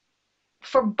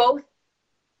for both,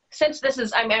 since this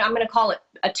is, I'm going to call it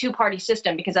a two-party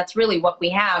system because that's really what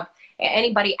we have.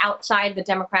 Anybody outside the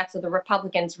Democrats or the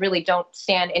Republicans really don't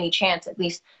stand any chance, at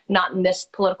least not in this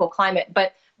political climate.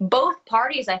 But both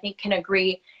parties, I think, can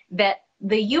agree that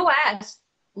the U.S.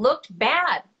 looked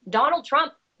bad. Donald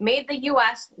Trump made the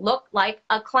U.S. look like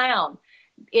a clown.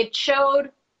 It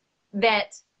showed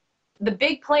that the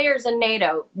big players in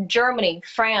NATO, Germany,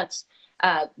 France,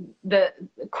 the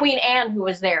Queen Anne who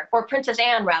was there, or Princess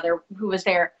Anne rather, who was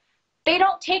there, they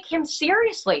don't take him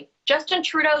seriously. Justin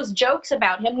Trudeau's jokes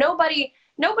about him,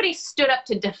 nobody stood up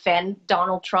to defend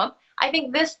Donald Trump. I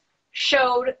think this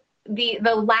showed the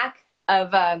lack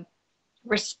of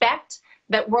respect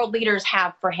that world leaders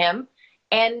have for him,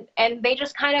 and they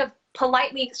just kind of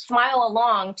politely smile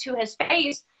along to his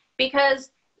face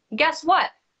because guess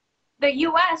what? The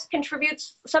U.S.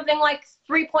 contributes something like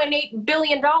 $3.8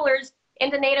 billion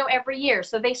into NATO every year.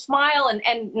 So they smile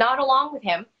and nod along with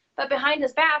him, but behind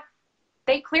his back,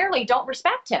 they clearly don't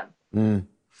respect him.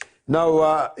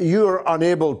 Now, you're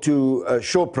unable to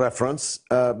show preference,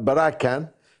 but I can.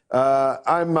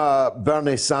 I'm a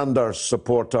Bernie Sanders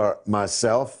supporter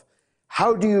myself.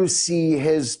 How do you see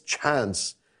his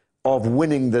chance of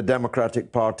winning the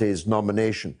Democratic Party's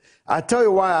nomination? I tell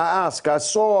you why I ask. I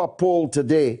saw a poll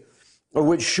today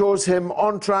which shows him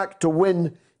on track to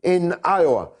win in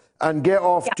Iowa and get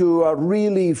off to a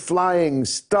really flying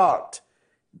start.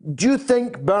 Do you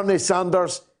think Bernie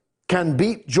Sanders can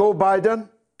beat Joe Biden?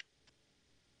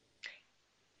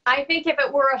 I think if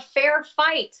it were a fair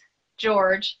fight,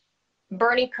 George,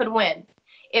 Bernie could win.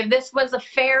 If this was a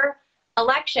fair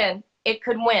election, it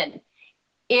could win.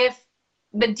 If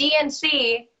the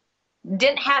DNC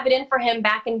didn't have it in for him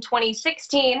back in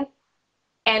 2016,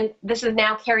 and this is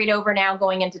now carried over now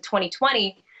going into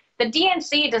 2020, the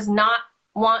DNC does not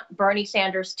want Bernie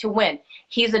Sanders to win.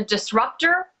 He's a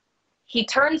disruptor. He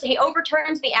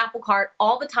overturns the apple cart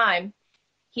all the time.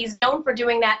 He's known for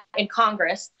doing that in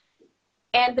Congress,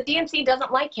 and the DNC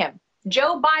doesn't like him.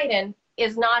 Joe Biden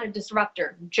is not a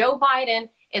disruptor. Joe Biden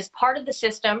is part of the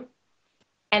system,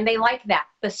 and they like that.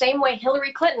 The same way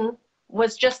Hillary Clinton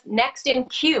was just next in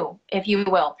queue, if you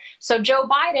will. So Joe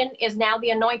Biden is now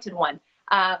the anointed one.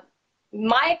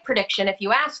 My prediction, if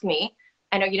you ask me,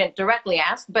 I know you didn't directly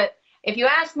ask, but if you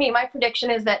ask me, my prediction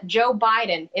is that Joe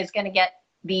Biden is going to get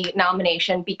the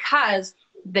nomination because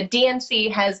the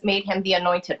DNC has made him the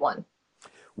anointed one.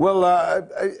 Well,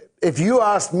 if you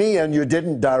asked me and you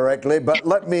didn't directly, but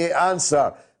let me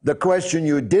answer the question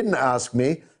you didn't ask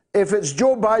me. If it's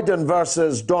Joe Biden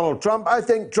versus Donald Trump, I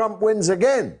think Trump wins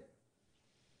again.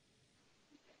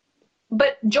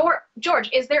 But George,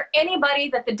 is there anybody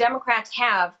that the Democrats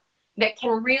have that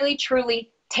can really,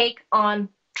 truly take on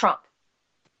Trump?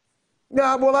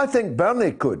 Yeah, well, I think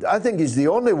Bernie could. I think he's the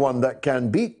only one that can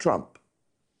beat Trump.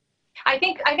 I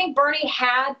think Bernie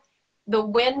had the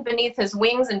wind beneath his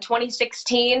wings in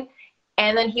 2016,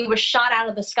 and then he was shot out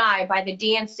of the sky by the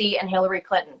DNC and Hillary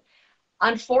Clinton.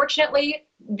 Unfortunately,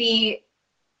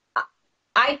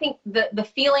 I think the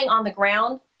feeling on the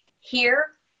ground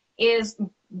here is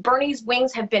Bernie's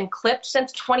wings have been clipped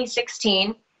since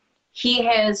 2016.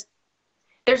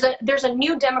 There's a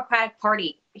new Democratic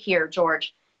Party here,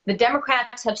 George. The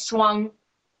Democrats have swung.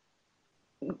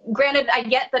 Granted, I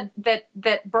get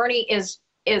that Bernie is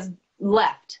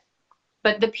left,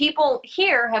 but the people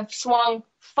here have swung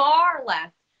far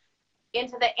left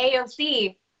into the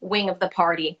AOC wing of the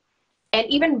party. And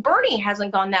even Bernie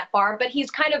hasn't gone that far, but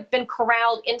he's kind of been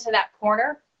corralled into that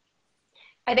corner.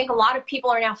 I think a lot of people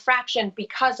are now fractioned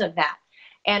because of that.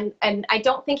 And I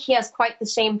don't think he has quite the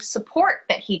same support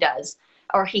that he does,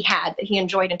 or that he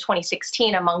enjoyed in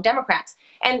 2016 among Democrats.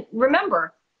 And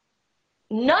remember,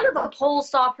 none of the polls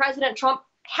saw President Trump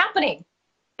happening.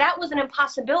 That was an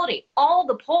impossibility. All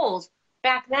the polls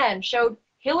back then showed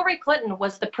Hillary Clinton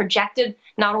was the projected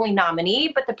not only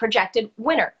nominee, but the projected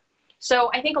winner.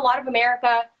 So I think a lot of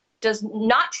America does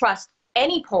not trust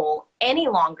any poll any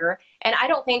longer. And I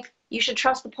don't think you should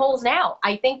trust the polls now.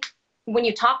 I think when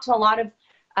you talk to a lot of,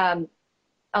 I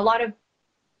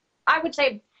would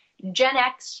say, Gen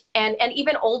X and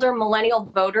even older millennial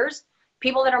voters,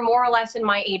 people that are more or less in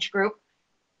my age group,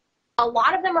 a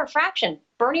lot of them are fractioned.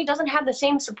 Bernie doesn't have the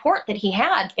same support that he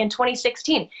had in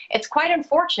 2016. It's quite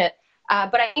unfortunate,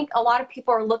 but I think a lot of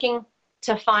people are looking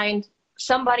to find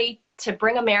somebody to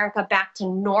bring America back to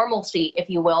normalcy, if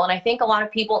you will. And I think a lot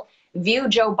of people view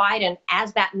Joe Biden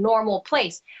as that normal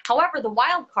place. However, the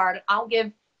wild card I'll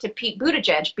give to Pete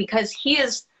Buttigieg, because he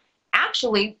is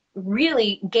actually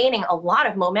really gaining a lot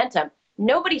of momentum.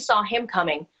 Nobody saw him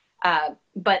coming,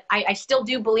 but I still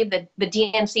do believe that the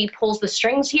DNC pulls the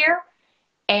strings here.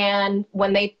 And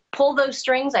when they pull those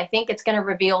strings, I think it's going to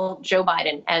reveal Joe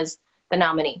Biden as the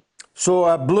nominee. So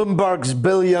Bloomberg's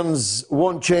billions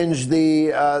won't change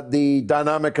the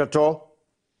dynamic at all?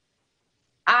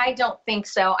 I don't think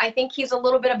so. I think he's a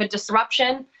little bit of a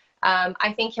disruption.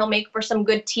 I think he'll make for some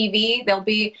good TV. There'll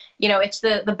be, it's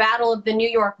the battle of the New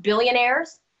York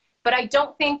billionaires. But I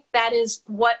don't think that is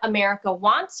what America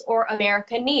wants or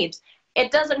America needs.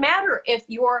 It doesn't matter if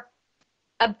you're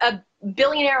a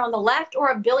billionaire on the left or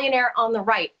a billionaire on the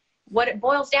right. What it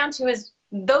boils down to is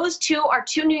those two are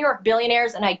two New York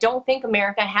billionaires, and I don't think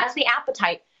America has the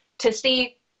appetite to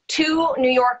see two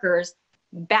New Yorkers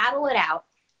battle it out.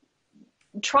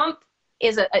 Trump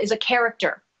is a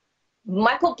character.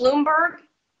 Michael Bloomberg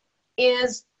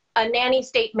is a nanny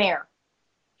state mayor.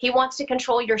 He wants to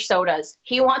control your sodas.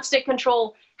 He wants to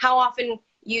control how often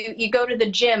you go to the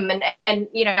gym and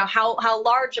how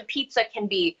large a pizza can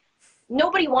be.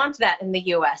 Nobody wants that in the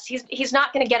U.S. He's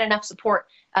not going to get enough support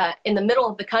in the middle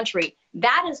of the country.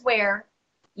 That is where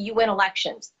you win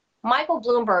elections. Michael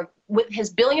Bloomberg, with his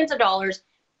billions of dollars,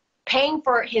 paying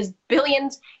for his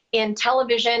billions in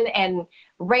television and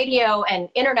radio and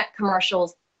internet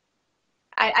commercials,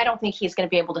 I don't think he's going to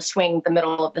be able to swing the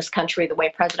middle of this country the way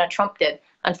President Trump did,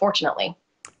 unfortunately.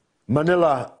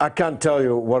 Manila, I can't tell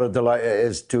you what a delight it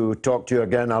is to talk to you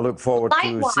again. I look forward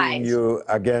to seeing you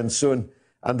again soon.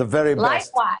 And the very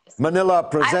best. Likewise. Manila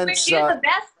presents... I wish you the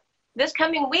best this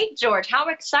coming week, George. How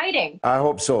exciting. I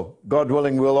hope so. God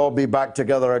willing, we'll all be back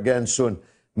together again soon.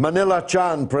 Manila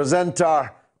Chan,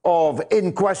 presenter of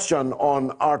In Question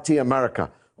on RT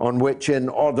America, on which in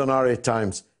ordinary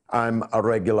times I'm a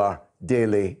regular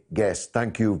daily guest.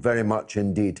 Thank you very much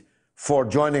indeed for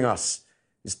joining us.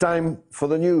 It's time for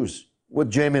the news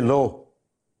with Jamie Lowe.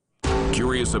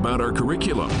 Curious about our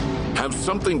curriculum? Have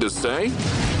something to say?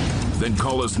 Then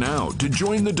call us now to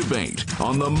join the debate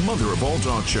on the mother of all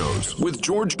talk shows with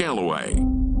George Galloway.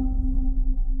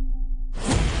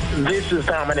 This is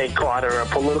Dominic Carter, a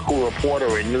political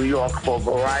reporter in New York for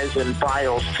Verizon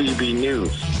Files TV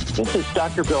News. This is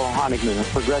Dr. Bill Honigman of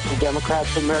Progressive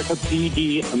Democrats of America,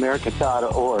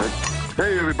 PDAmerica.org.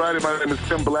 Hey, everybody. My name is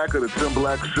Tim Black of The Tim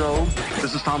Black Show.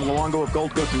 This is Tom Luongo of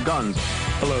Gold Coast and Guns.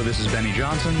 Hello, this is Benny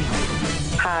Johnson.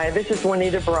 Hi, this is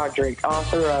Juanita Broderick,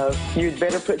 author of You'd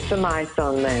Better Put Some Ice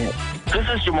on That. This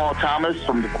is Jamal Thomas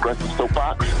from the Progressive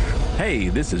Soapbox. Hey,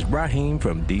 this is Brahim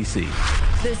from D.C.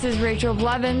 This is Rachel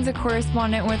Blevins, a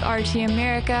correspondent with RT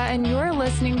America, and you're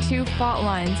listening to Fault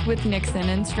Lines with Nixon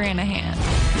and Stranahan.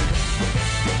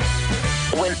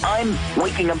 When I'm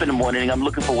waking up in the morning, I'm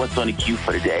looking for what's on the queue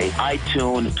for the day. I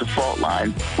tune to Fault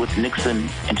Lines with Nixon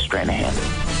and Stranahan.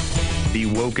 The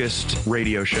wokest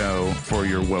radio show for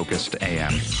your wokest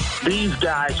AM. These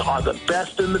guys are the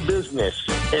best in the business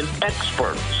and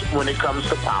experts when it comes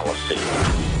to policy.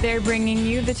 They're bringing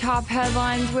you the top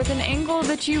headlines with an angle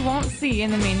that you won't see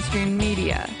in the mainstream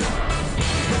media.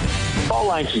 Fault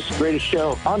Lines is the greatest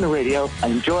show on the radio. I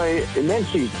enjoy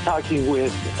immensely talking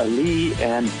with Lee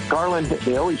and Garland.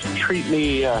 They always treat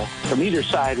me from either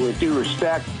side with due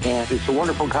respect, and it's a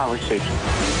wonderful conversation.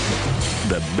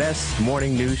 The best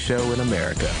morning news show in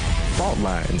America. Fault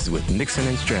Lines with Nixon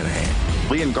and Stranahan.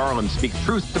 Lee and Garland speak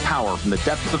truth to power from the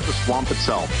depths of the swamp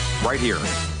itself, right here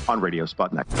on Radio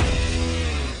Sputnik.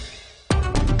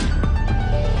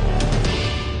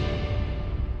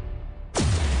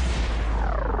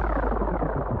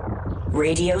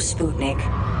 Radio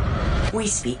Sputnik. We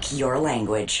speak your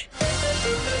language.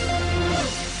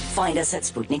 Find us at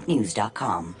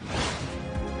SputnikNews.com.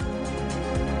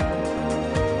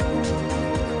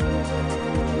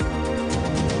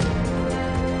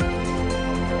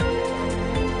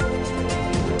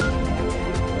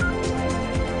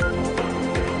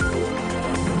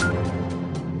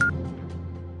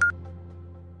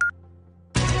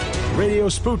 Radio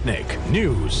Sputnik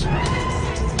News.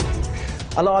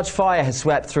 A large fire has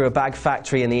swept through a bag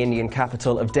factory in the Indian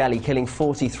capital of Delhi, killing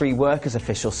 43 workers,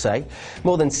 officials say.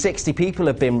 More than 60 people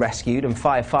have been rescued, and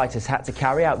firefighters had to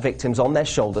carry out victims on their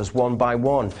shoulders one by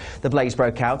one. The blaze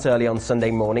broke out early on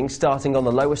Sunday morning, starting on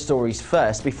the lower stories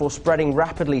first, before spreading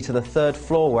rapidly to the third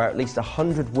floor, where at least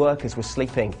 100 workers were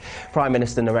sleeping. Prime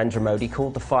Minister Narendra Modi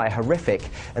called the fire horrific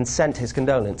and sent his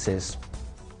condolences.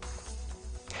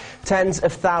 Tens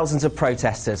of thousands of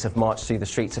protesters have marched through the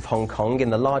streets of Hong Kong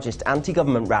in the largest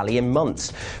anti-government rally in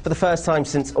months. For the first time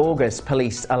since August,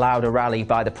 police allowed a rally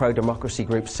by the pro-democracy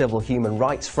group Civil Human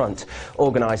Rights Front.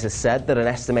 Organisers said that an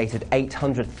estimated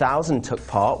 800,000 took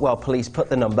part, while police put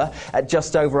the number at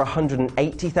just over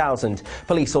 180,000.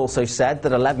 Police also said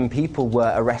that 11 people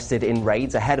were arrested in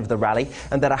raids ahead of the rally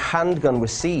and that a handgun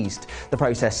was seized. The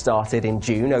protest started in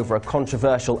June over a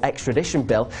controversial extradition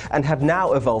bill and have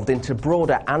now evolved into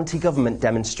broader anti-government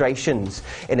demonstrations.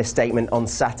 In a statement on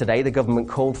Saturday, the government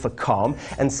called for calm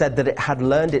and said that it had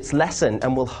learned its lesson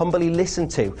and will humbly listen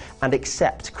to and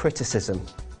accept criticism.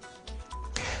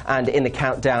 And in the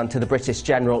countdown to the British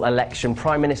general election,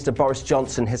 Prime Minister Boris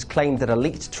Johnson has claimed that a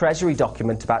leaked Treasury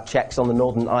document about checks on the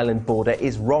Northern Ireland border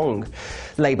is wrong.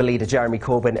 Labour leader Jeremy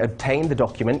Corbyn obtained the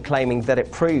document, claiming that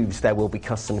it proves there will be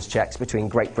customs checks between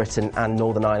Great Britain and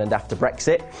Northern Ireland after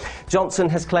Brexit. Johnson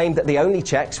has claimed that the only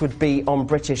checks would be on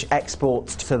British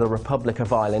exports to the Republic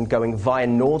of Ireland going via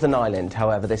Northern Ireland.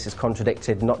 However, this is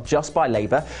contradicted not just by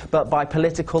Labour, but by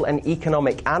political and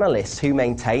economic analysts who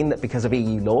maintain that because of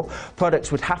EU law,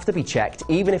 products would have have to be checked,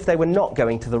 even if they were not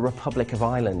going to the Republic of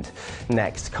Ireland.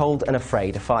 Next, cold and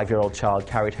afraid, a 5-year-old child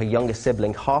carried her younger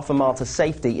sibling half a mile to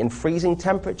safety in freezing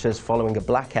temperatures following a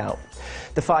blackout.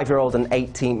 The 5-year-old and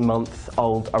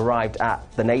 18-month-old arrived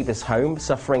at the neighbour's home,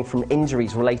 suffering from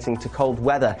injuries relating to cold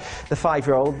weather. The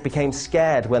 5-year-old became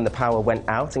scared when the power went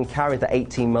out and carried the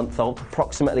 18-month-old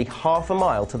approximately half a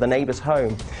mile to the neighbour's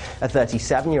home. A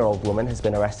 37-year-old woman has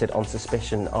been arrested on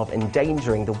suspicion of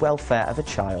endangering the welfare of a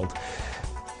child.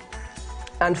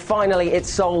 And finally, it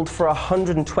sold for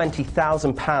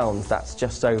 £120,000. That's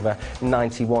just over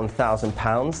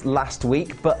 £91,000 last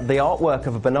week. But the artwork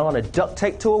of a banana duct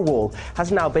taped to a wall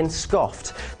has now been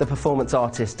scoffed. The performance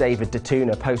artist David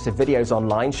Datuna posted videos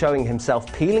online showing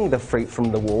himself peeling the fruit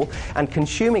from the wall and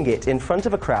consuming it in front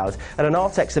of a crowd at an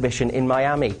art exhibition in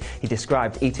Miami. He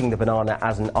described eating the banana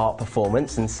as an art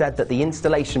performance and said that the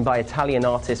installation by Italian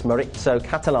artist Maurizio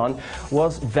Catalan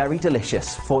was very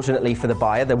delicious. Fortunately for the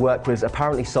buyer, the work was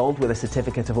apparently sold with a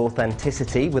certificate of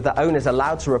authenticity, with the owners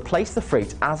allowed to replace the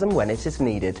fruit as and when it is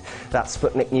needed. That's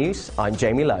Sputnik News. I'm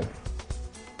Jamie Lowe.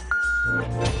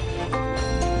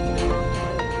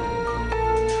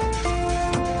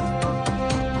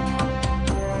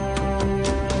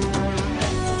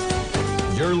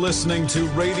 You're listening to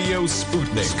Radio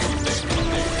Sputnik.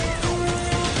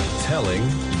 Telling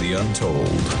the untold.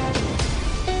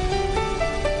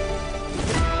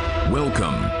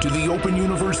 Welcome to the Open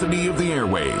University of the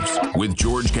Airwaves with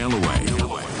George Galloway,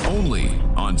 only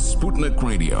on Sputnik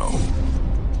Radio.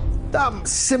 That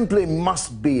simply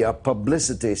must be a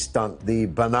publicity stunt, the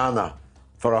banana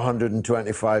for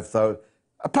 125,000.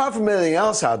 Apart from anything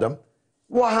else, Adam,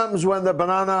 what happens when the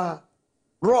banana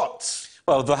rots?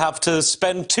 Well, they'll have to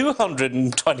spend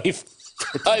 225.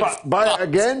 Buy it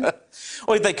again?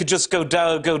 Or they could just go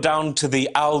down to the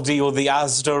Aldi or the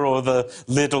Asda or the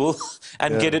Lidl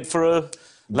and get it for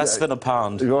less than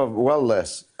 £1. Well,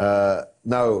 less.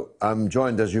 Now, I'm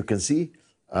joined, as you can see,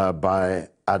 by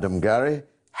Adam Gary.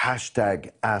 Hashtag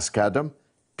Ask Adam.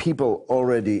 People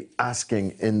already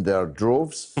asking in their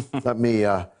droves. Let me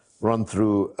run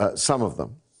through some of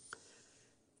them.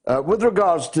 With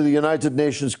regards to the United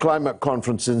Nations Climate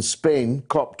Conference in Spain,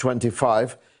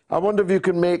 COP25, I wonder if you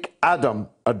can make Adam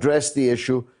address the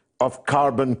issue of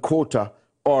carbon quota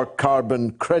or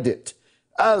carbon credit.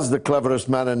 As the cleverest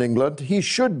man in England, he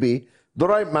should be the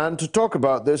right man to talk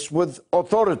about this with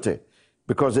authority,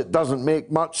 because it doesn't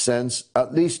make much sense,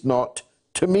 at least not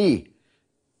to me.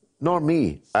 Nor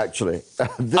me, actually.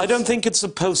 I don't think it's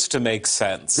supposed to make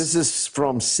sense. This is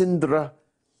from Sindre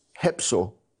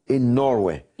Hepso in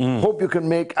Norway. Hope you can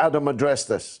make Adam address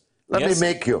this. Let me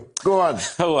make you. Go on.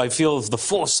 Oh, I feel the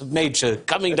force of nature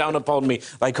coming down upon me,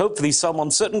 like hopefully some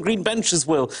on certain green benches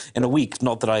will in a week.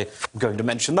 Not that I'm going to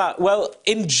mention that. Well,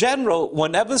 in general,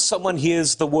 whenever someone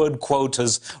hears the word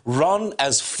quotas, run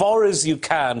as far as you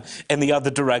can in the other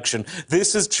direction.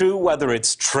 This is true whether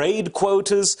it's trade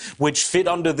quotas, which fit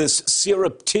under this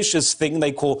surreptitious thing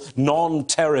they call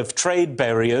non-tariff trade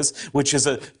barriers, which is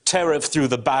a tariff through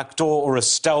the back door or a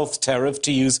stealth tariff,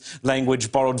 to use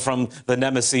language borrowed from the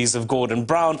nemesis of Gordon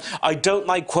Brown. I don't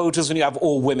like quotas when you have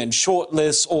all women short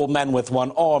lists, all men with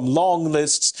one arm long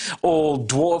lists, all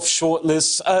dwarf short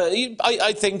lists.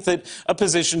 I think that a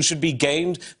position should be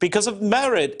gained because of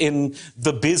merit in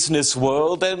the business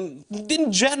world and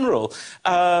in general,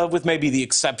 with maybe the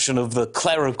exception of the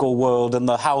clerical world and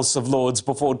the House of Lords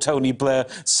before Tony Blair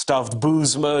stuffed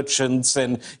booze merchants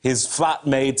and his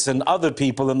flatmates and other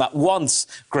people in that once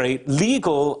great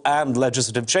legal and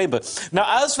legislative chamber.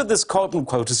 Now, as for this carbon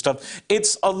quota stuff,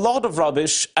 it's a lot of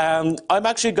rubbish, and I'm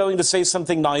actually going to say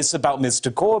something nice about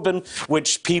Mr. Corbyn,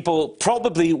 which people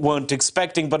probably weren't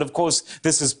expecting, but of course,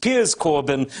 this is Piers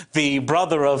Corbyn, the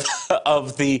brother of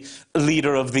the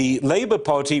leader of the Labour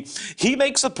Party. He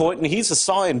makes a point, and he's a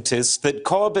scientist, that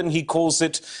carbon, he calls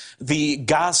it the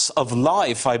gas of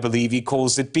life, I believe he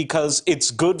calls it, because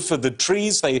it's good for the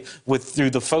trees.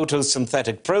 Through the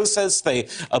photosynthetic process, they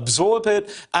absorb it,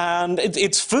 and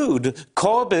it's food.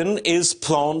 Carbon is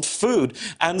plant food.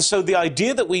 And so the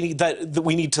idea that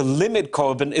we need to limit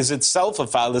carbon is itself a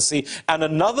fallacy. And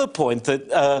another point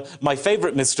that my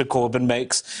favourite Mr. Corbyn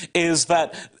makes is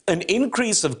that an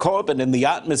increase of carbon in the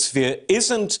atmosphere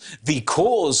isn't the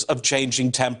cause of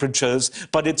changing temperatures,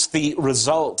 but it's the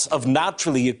result of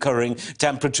naturally occurring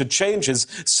temperature changes.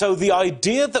 So the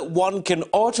idea that one can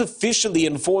artificially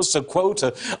enforce a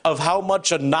quota of how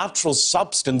much a natural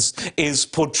substance is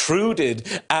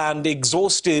protruded and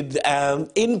exhausted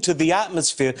into the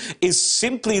atmosphere is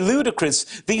simply ludicrous.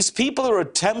 These people are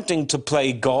attempting to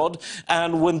play God,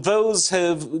 and when those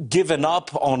have given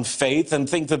up on faith and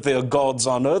think that they are gods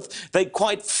on birth, they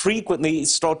quite frequently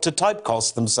start to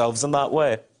typecast themselves in that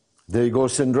way. There you go,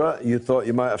 Sindra. You thought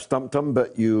you might have stumped him,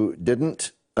 but you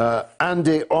didn't.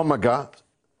 Andy Omega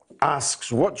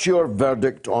asks, what's your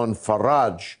verdict on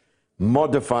Farage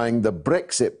modifying the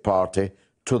Brexit Party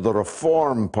to the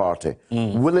Reform Party?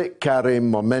 Will it carry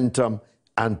momentum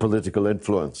and political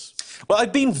influence? Well,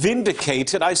 I've been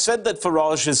vindicated. I said that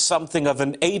Farage is something of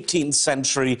an 18th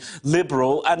century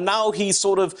liberal, and now he's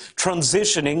sort of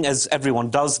transitioning, as everyone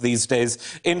does these days,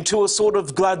 into a sort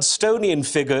of Gladstonian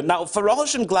figure. Now,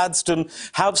 Farage and Gladstone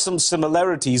have some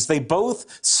similarities. They both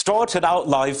started out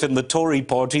life in the Tory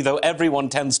party, though everyone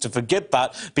tends to forget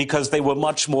that because they were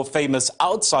much more famous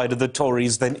outside of the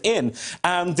Tories than in.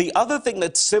 And the other thing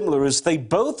that's similar is they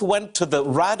both went to the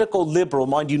radical liberal,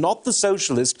 mind you, not the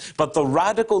socialist, but the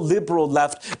radical liberal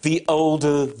left the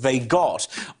older they got,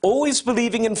 always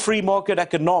believing in free market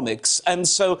economics. And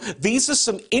so these are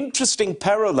some interesting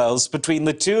parallels between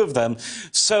the two of them.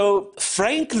 So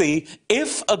frankly,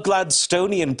 if a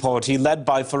Gladstonian party led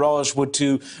by Farage were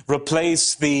to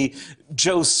replace the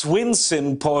Joe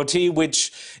Swinson party,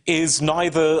 which is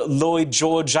neither Lloyd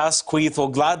George, Asquith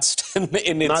or Gladstone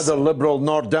in its... Neither liberal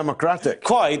nor democratic.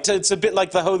 Quite. It's a bit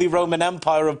like the Holy Roman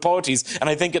Empire of parties, and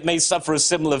I think it may suffer a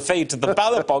similar fate at the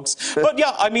ballot box. But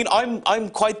yeah, I mean, I'm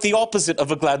quite the opposite of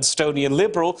a Gladstonian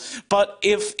liberal, but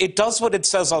if it does what it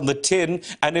says on the tin,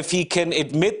 and if he can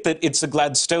admit that it's a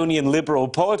Gladstonian liberal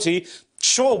party,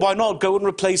 sure, why not go and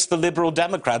replace the Liberal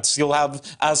Democrats? You'll have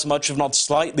as much, if not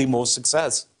slightly more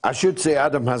success. I should say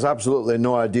Adam has absolutely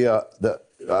no idea that,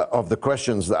 of the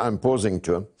questions that I'm posing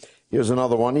to him. Here's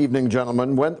another one. Evening,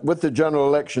 gentlemen. With the general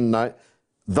election night,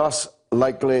 thus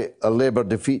likely a Labour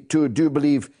defeat too, do you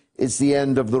believe it's the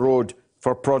end of the road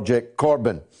for Project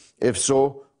Corbyn? If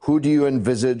so, who do you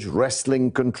envisage wresting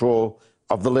control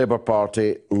of the Labour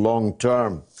Party long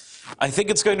term? I think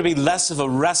it's going to be less of a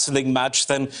wrestling match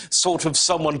than sort of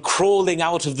someone crawling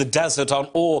out of the desert on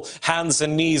all hands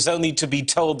and knees only to be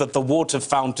told that the water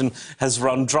fountain has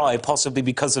run dry, possibly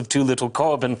because of too little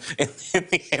carbon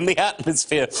in the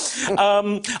atmosphere.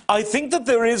 I think that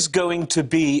there is going to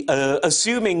be,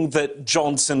 assuming that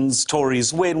Johnson's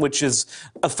Tories win, which is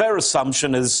a fair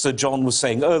assumption, as Sir John was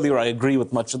saying earlier, I agree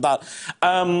with much of that.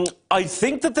 I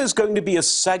think that there's going to be a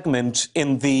segment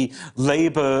in the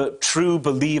Labour true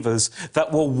believers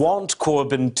that will want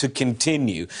Corbyn to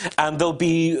continue. And there'll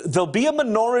be a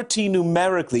minority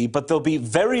numerically, but they'll be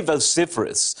very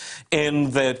vociferous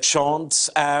in their chants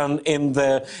and in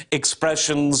their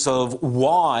expressions of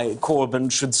why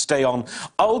Corbyn should stay on.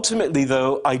 Ultimately,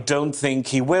 though, I don't think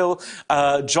he will.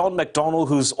 John McDonnell,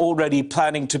 who's already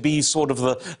planning to be sort of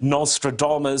the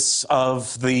Nostradamus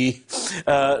of the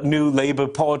new Labour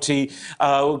Party,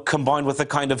 combined with a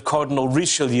kind of Cardinal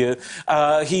Richelieu,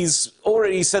 he's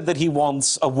already said that he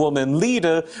wants a woman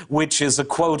leader, which is a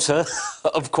quota,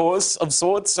 of course, of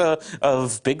sorts,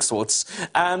 of big sorts.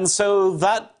 And so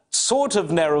that sort of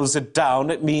narrows it down.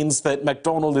 It means that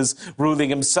MacDonald is ruling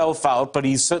himself out, but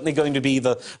he's certainly going to be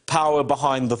the power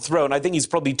behind the throne. I think he's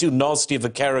probably too nasty of a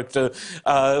character,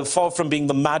 far from being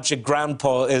the magic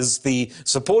grandpa, as the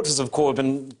supporters of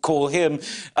Corbyn call him.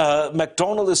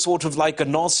 MacDonald is sort of like a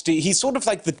nasty... He's sort of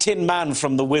like the Tin Man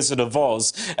from The Wizard of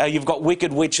Oz. You've got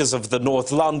Wicked Witches of the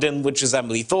North London, which is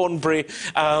Emily Thornberry.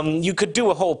 You could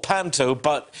do a whole panto,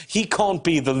 but he can't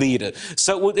be the leader.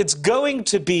 So it's going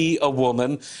to be a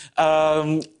woman.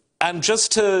 And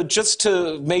just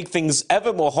to make things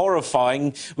ever more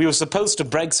horrifying, we were supposed to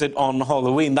Brexit on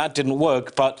Halloween. That didn't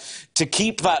work. But to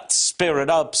keep that spirit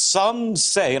up, some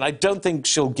say, and I don't think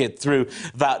she'll get through,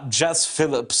 that Jess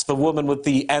Phillips, the woman with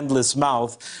the endless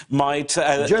mouth, might...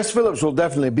 Jess Phillips will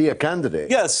definitely be a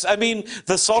candidate. Yes, I mean...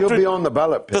 She'll be on the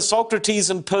ballot pit. The Socrates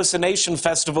Impersonation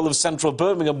Festival of Central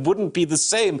Birmingham wouldn't be the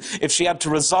same if she had to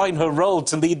resign her role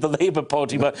to lead the Labour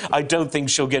Party, but I don't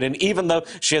think she'll get in, even though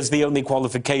she has the only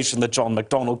qualification that John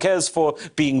McDonnell cares for,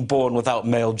 being born without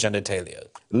male genitalia.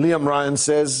 Liam Ryan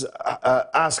says,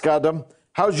 ask Adam,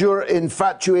 how's your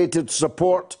infatuated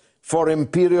support for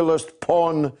imperialist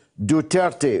pawn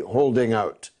Duterte holding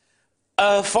out?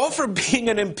 Far from being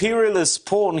an imperialist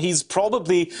pawn, he's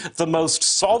probably the most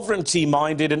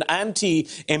sovereignty-minded and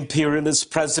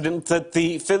anti-imperialist president that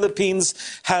the Philippines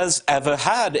has ever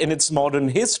had in its modern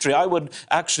history. I would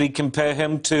actually compare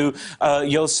him to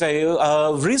Jose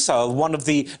Rizal, one of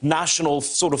the national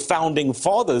sort of founding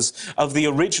fathers of the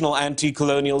original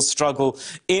anti-colonial struggle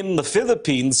in the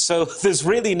Philippines. So there's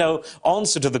really no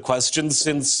answer to the question,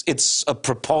 since it's a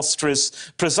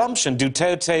preposterous presumption.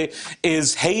 Duterte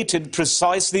is hated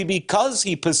precisely because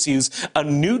he pursues a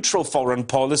neutral foreign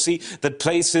policy that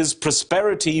places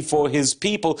prosperity for his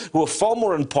people, who are far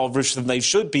more impoverished than they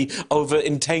should be, over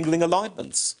entangling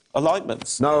alignments.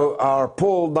 Now, our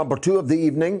poll number 2 of the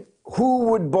evening: who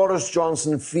would Boris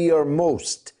Johnson fear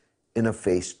most in a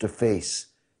face-to-face?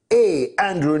 A,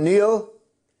 Andrew Neil;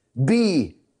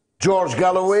 B, George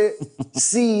Galloway;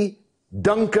 C,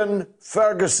 Duncan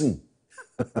Ferguson.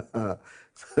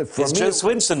 Is Joe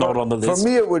Swinson not on the list?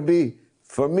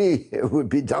 For me, it would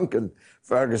be Duncan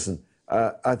Ferguson.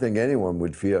 I think anyone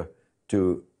would fear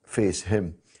to face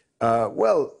him.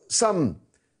 Well,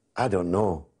 I don't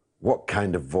know what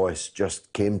kind of voice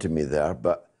just came to me there,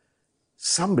 but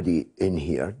somebody in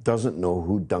here doesn't know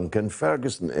who Duncan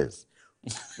Ferguson is.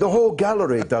 The whole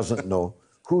gallery doesn't know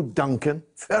who Duncan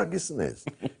Ferguson is.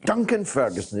 Duncan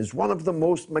Ferguson is one of the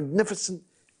most magnificent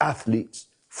athletes,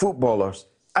 footballers,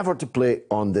 ever to play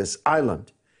on this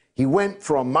island. He went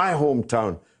from my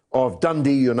hometown of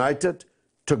Dundee United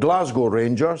to Glasgow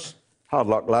Rangers. Hard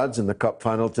luck, lads, in the cup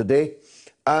final today.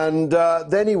 And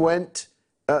then he went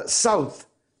south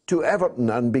to Everton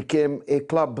and became a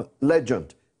club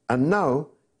legend. And now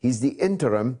he's the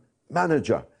interim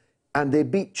manager. And they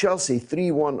beat Chelsea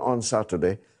 3-1 on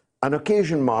Saturday, an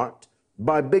occasion marked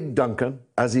by Big Duncan,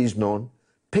 as he's known,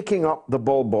 picking up the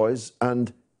ball boys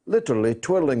and literally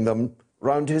twirling them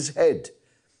round his head.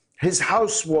 His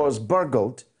house was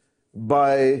burgled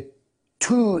by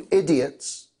 2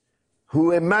 idiots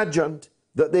who imagined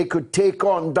that they could take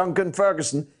on Duncan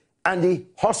Ferguson, and he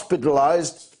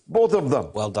hospitalised both of them.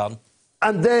 Well done.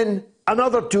 And then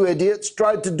another 2 idiots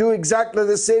tried to do exactly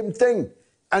the same thing,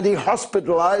 and he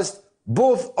hospitalised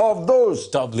both of those.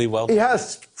 Doubly well done. He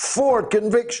has 4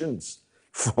 convictions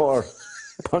for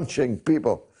punching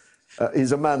people.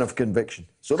 He's a man of conviction.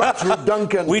 So that's who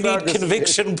Duncan We Ferguson need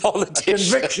conviction is.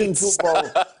 politicians. A conviction football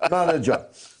manager.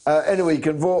 Anyway, you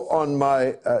can vote on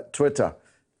my Twitter.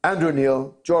 Andrew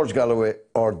Neil, George Galloway,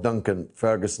 or Duncan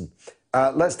Ferguson.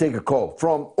 Let's take a call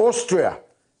from Austria.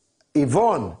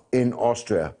 Yvonne in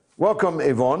Austria. Welcome,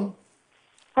 Yvonne.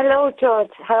 Hello,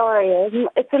 George. How are you?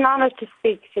 It's an honour to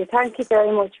speak to you. Thank you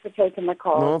very much for taking the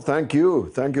call. No, thank you.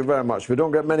 Thank you very much. We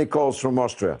don't get many calls from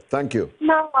Austria. Thank you.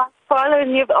 No, I'm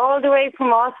following you all the way from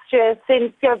Austria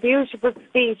since your beautiful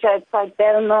speech outside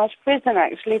Belmarsh Prison,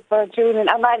 actually, for June. And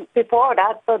I meant before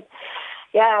that, but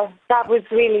yeah, that was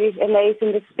really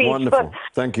amazing, the speech. Wonderful. But,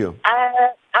 thank you.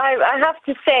 I have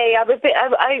to say,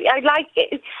 I like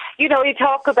it. You know, you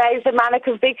talk about a man of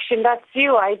conviction, that's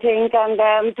you, I think,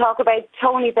 and talk about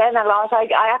Tony Benn a lot.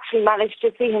 I actually managed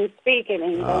to see him speak in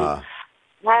England.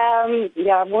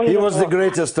 Yeah, wonderful. He was the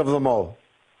greatest of them all.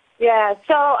 Yeah,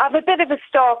 so I'm a bit of a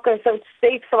stalker, so to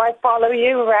speak, so I follow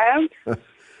you around.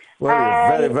 Well,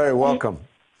 you're very, very welcome.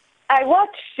 I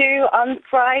watched you on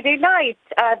Friday night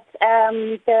at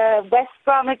the West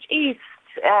Bromwich East.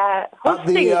 At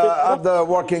the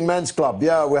Working Men's Club,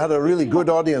 yeah, we had a really good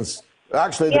audience.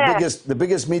 Actually, the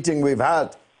biggest meeting we've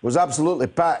had was absolutely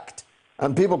packed,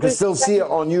 and people can still see it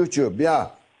on YouTube.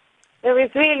 Yeah, it was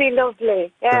really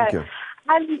lovely. Yeah, thank you.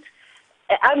 And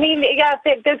I mean, yeah,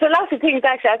 there's a lot of things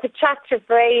actually I could chat to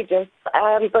for ages.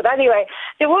 But anyway,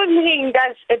 the one thing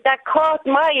that caught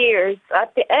my ears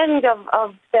at the end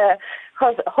of the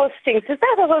hustings, is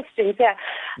that a hustings? Yeah.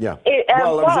 Yeah. It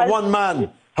was a one-man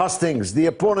hustings. The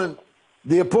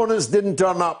opponents didn't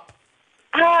turn up.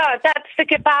 Ah, that's the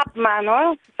kebab man,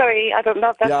 oh? Sorry, I don't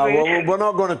know if that's rude. Well, we're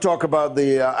not going to talk about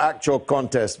the actual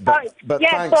contest, but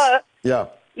yeah, thanks. Yeah,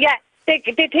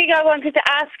 the thing I wanted to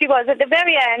ask you was, at the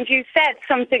very end, you said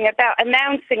something about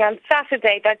announcing on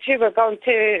Saturday that you were going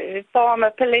to form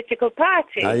a political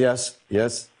party. Yes.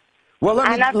 Well,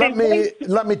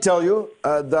 let me tell you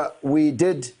that we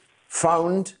did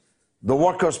found the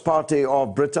Workers' Party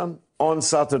of Britain on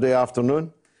Saturday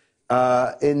afternoon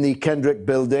in the Kendrick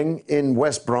Building in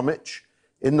West Bromwich,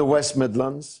 in the West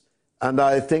Midlands. And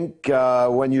I think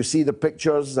when you see the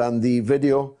pictures and the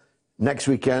video next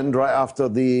weekend, right after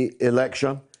the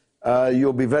election,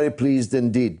 you'll be very pleased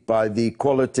indeed by the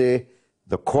quality,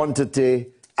 the quantity,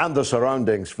 and the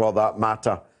surroundings, for that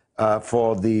matter,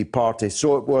 for the party.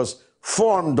 So it was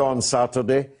formed on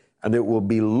Saturday, and it will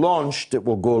be launched, it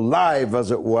will go live,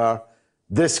 as it were,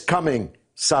 this coming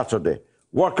Saturday.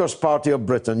 Workers' Party of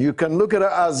Britain. You can look at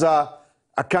it as a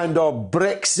kind of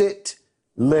Brexit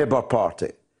Labour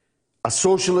Party, a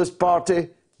socialist party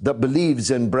that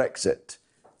believes in Brexit.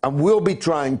 And we'll be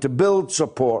trying to build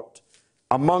support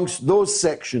amongst those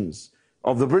sections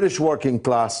of the British working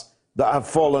class that have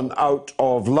fallen out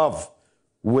of love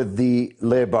with the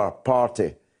Labour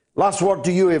Party. Last word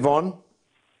to you, Yvonne.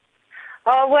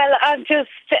 Oh, well, I'm just,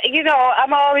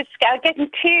 I'm always getting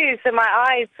tears in my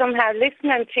eyes somehow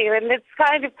listening to you. And it's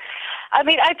kind of, I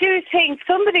mean, I do think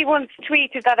somebody once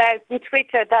tweeted that out on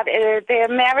Twitter that the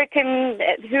American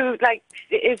who,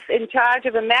 is in charge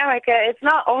of America, it's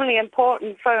not only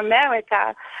important for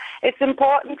America, it's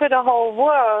important for the whole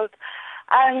world.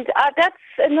 And that's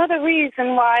another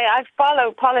reason why I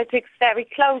follow politics very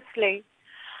closely.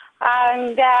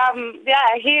 And,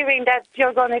 hearing that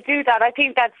you're going to do that, I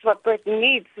think that's what Britain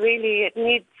needs, really. It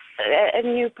needs a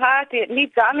new party. It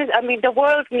needs honesty. I mean, the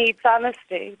world needs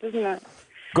honesty, doesn't it?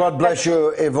 God bless you,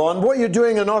 Yvonne. What are you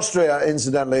doing in Austria,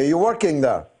 incidentally? Are you working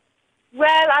there?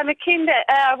 Well, I'm a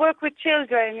I work with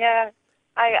children, yeah.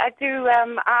 I do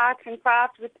art and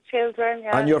craft with children.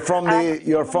 Yeah. And you're from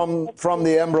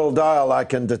the Emerald Isle, I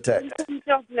can detect. From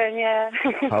Dublin, yeah.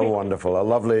 How wonderful, a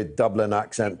lovely Dublin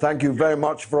accent. Thank you very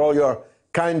much for all your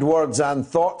kind words and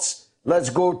thoughts.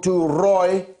 Let's go to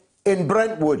Roy in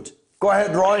Brentwood. Go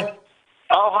ahead, Roy.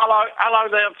 Oh, hello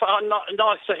there.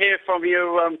 Nice to hear from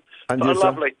you. And you,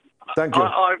 lovely. Thank you.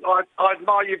 I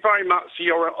admire you very much for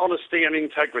your honesty and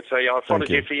integrity. I've followed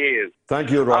you for years.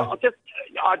 Thank you, Roy.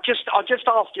 I just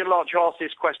asked you, like, to ask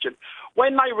this question.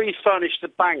 When they refurnished the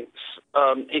banks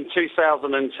in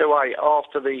 2002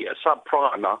 after the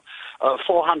subprimer,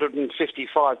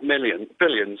 455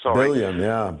 billion, sorry. Billion,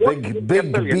 yeah. Big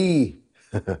B.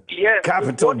 Yeah.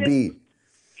 Capital B.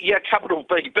 Yeah, capital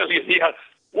B, billion, yeah.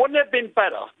 Wouldn't it have been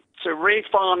better to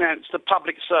refinance the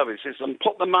public services and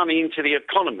put the money into the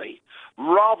economy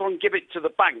rather than give it to the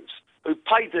banks who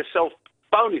paid themselves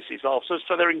bonuses afterwards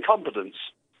for their incompetence?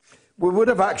 We would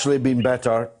have actually been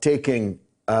better taking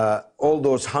all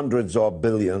those hundreds of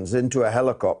billions into a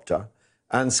helicopter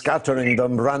and scattering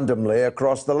them randomly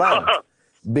across the land,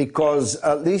 because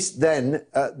at least then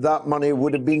that money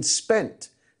would have been spent,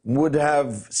 would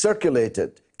have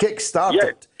circulated,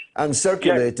 kick-started and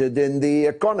circulated in the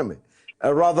economy,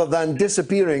 rather than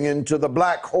disappearing into the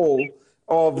black hole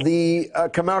of the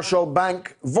commercial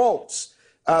bank vaults,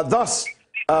 thus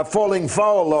falling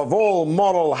foul of all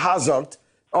moral hazard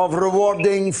of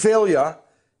rewarding failure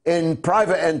in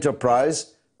private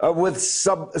enterprise with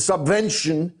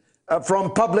subvention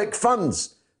from public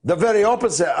funds. The very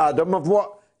opposite, Adam, of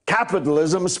what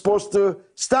capitalism is supposed to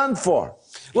stand for.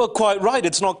 Well, quite right.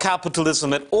 It's not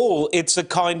capitalism at all. It's a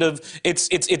kind of,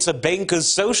 it's a banker's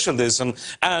socialism.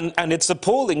 And it's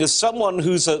appalling. As someone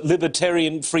who's a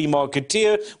libertarian free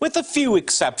marketeer, with a few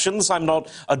exceptions, I'm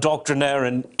not a doctrinaire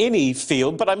in any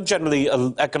field, but I'm generally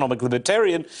an economic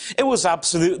libertarian, it was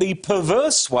absolutely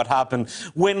perverse what happened.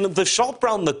 When the shop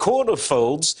round the corner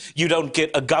folds, you don't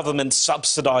get a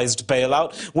government-subsidized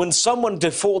bailout. When someone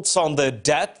defaults on their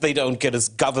debt, they don't get a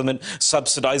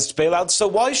government-subsidized bailout. So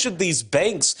why should these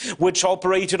banks, which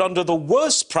operated under the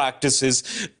worst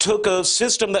practices, took a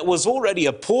system that was already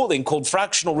appalling called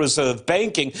fractional reserve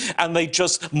banking, and they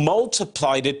just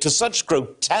multiplied it to such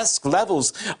grotesque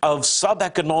levels of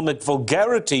sub-economic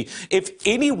vulgarity? If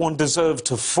anyone deserved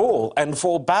to fall, and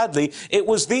fall badly, it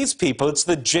was these people. It's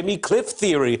the Jimmy Cliff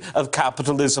theory of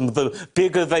capitalism. The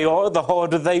bigger they are, the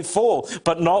harder they fall.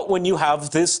 But not when you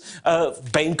have this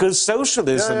banker's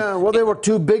socialism. Yeah, well, they were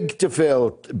too big to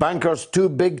fail. Bankers too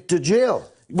big to jail.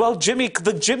 Well,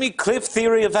 the Jimmy Cliff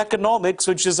theory of economics,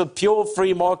 which is a pure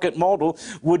free market model,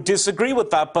 would disagree with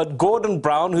that. But Gordon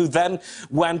Brown, who then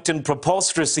went and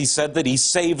preposterously said that he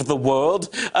saved the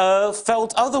world,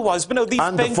 felt otherwise. But no, these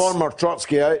and banks... the former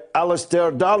Trotskyite,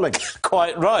 Alistair Darling.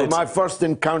 Quite right. Whom I first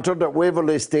encountered at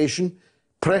Waverley Station,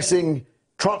 pressing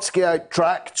Trotskyite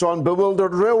tracts on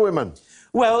bewildered railwaymen.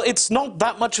 Well, it's not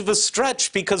that much of a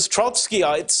stretch, because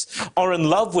Trotskyites are in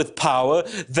love with power.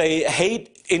 They hate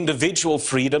individual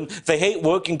freedom. They hate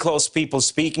working class people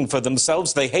speaking for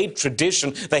themselves. They hate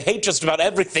tradition. They hate just about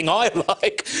everything I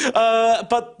like.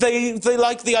 But they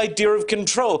like the idea of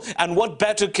control. And what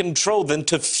better control than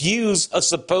to fuse a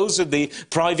supposedly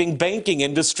thriving banking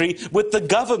industry with the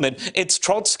government? It's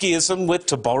Trotskyism with,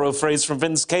 to borrow a phrase from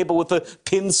Vince Cable, with a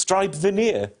pinstripe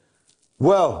veneer.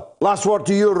 Well, last word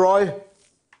to you, Roy.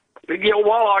 Yeah,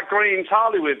 well, I agree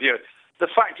entirely with you. The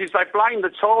fact is they blame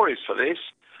the Tories for this,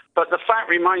 but the fact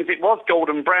remains it was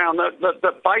Gordon Brown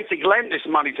that basically lent this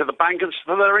money to the bankers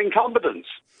for their incompetence.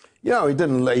 Yeah, he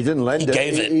didn't lend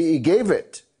it. He gave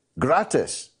it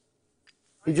gratis.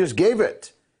 He just gave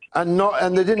it, and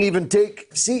they didn't even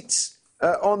take seats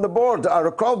on the board. I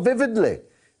recall vividly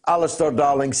Alistair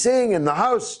Darling saying in the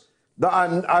House that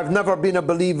I've never been a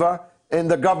believer in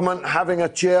the government having a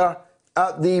chair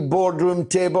at the boardroom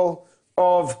table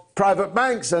of private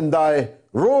banks, and I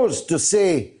rose to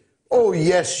say, oh,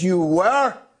 yes, you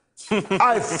were.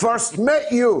 I first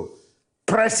met you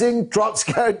pressing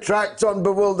Trotsky tracks on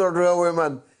bewildered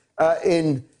railwaymen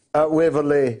in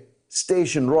Waverley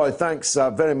Station. Roy, thanks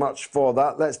very much for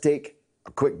that. Let's take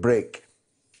a quick break.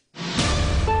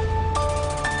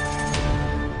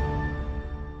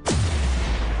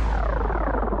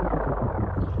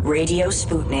 Radio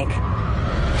Sputnik.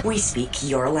 We speak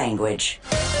your language.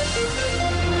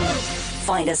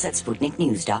 Find us at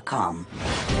SputnikNews.com.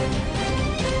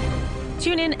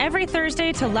 Tune in every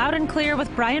Thursday to Loud and Clear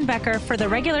with Brian Becker for the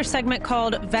regular segment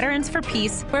called Veterans for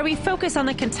Peace, where we focus on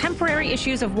the contemporary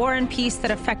issues of war and peace that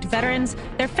affect veterans,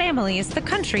 their families, the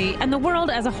country, and the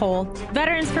world as a whole.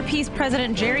 Veterans for Peace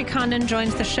President Jerry Condon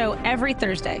joins the show every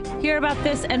Thursday. Hear about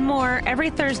this and more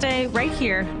every Thursday right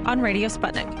here on Radio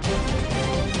Sputnik.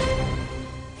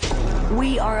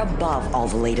 We are above all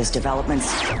the latest developments,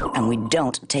 and we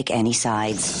don't take any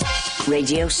sides.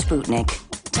 Radio Sputnik,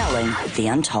 telling the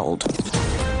untold.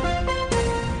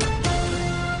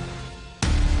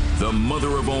 The mother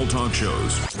of all talk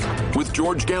shows, with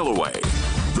George Galloway.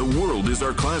 The world is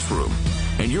our classroom,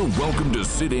 and you're welcome to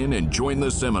sit in and join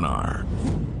the seminar.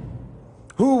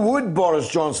 Who would Boris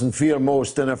Johnson fear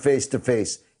most in a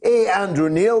face-to-face? A. Andrew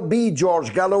Neil, B.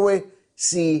 George Galloway,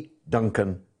 C.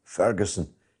 Duncan Ferguson.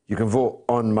 You can vote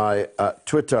on my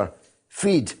Twitter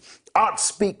feed.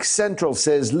 ArtSpeak Central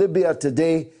says Libya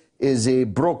today is a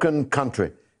broken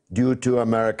country due to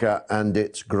America and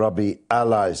its grubby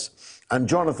allies. And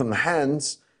Jonathan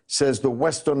Hands says the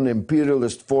Western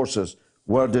imperialist forces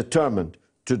were determined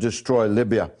to destroy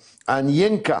Libya. And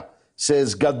Yinka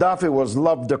says Gaddafi was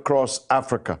loved across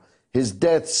Africa. His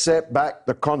death set back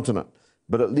the continent,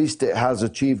 but at least it has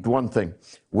achieved one thing,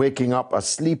 waking up a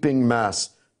sleeping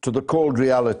mass to the cold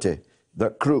reality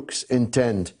that crooks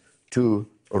intend to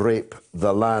rape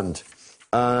the land.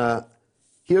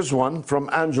 Here's one from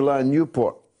Angela in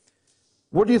Newport.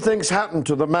 What do you think's happened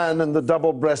to the man in the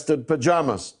double-breasted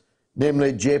pyjamas,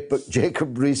 namely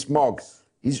Jacob Rees-Mogg?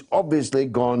 He's obviously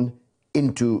gone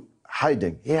into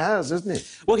hiding. He has, isn't he?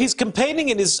 Well, he's campaigning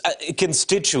in his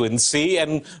constituency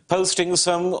and posting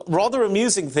some rather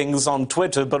amusing things on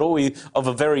Twitter, but all of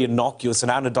a very innocuous and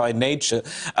anodyne nature.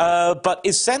 But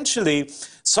essentially,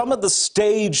 some of the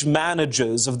stage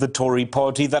managers of the Tory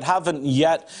party that haven't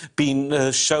yet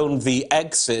been shown the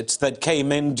exit that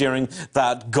came in during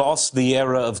that ghastly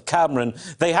era of Cameron,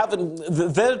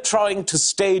 they're trying to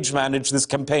stage manage this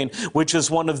campaign, which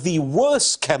is one of the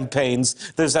worst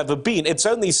campaigns there's ever been. It's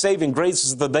only saving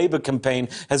graces the Labour campaign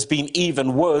has been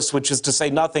even worse, which is to say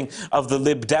nothing of the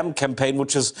Lib Dem campaign,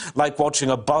 which is like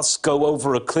watching a bus go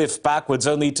over a cliff backwards,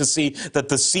 only to see that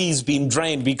the sea's been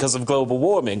drained because of global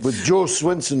warming. With Joe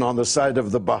Swinson on the side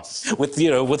of the bus.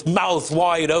 With mouth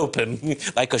wide open,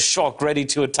 like a shark ready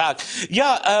to attack.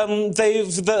 Yeah,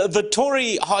 the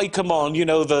Tory high command,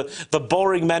 the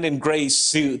boring men in grey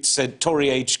suits at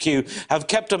Tory HQ, have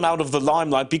kept him out of the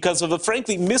limelight because of a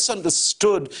frankly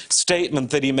misunderstood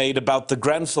statement that he made about the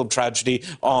Grenfell tragedy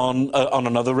on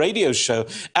another radio show.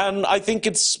 And I think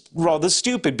it's rather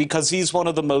stupid because he's one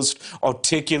of the most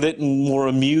articulate and more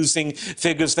amusing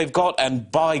figures they've got,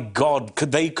 and by God,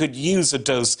 they could use a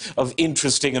dose of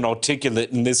interesting and articulate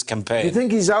in this campaign. Do you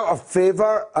think he's out of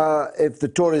favour if the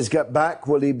Tories get back?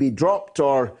 Will he be dropped,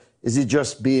 or is he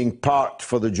just being parked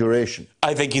for the duration?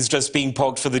 I think he's just being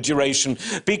parked for the duration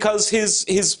because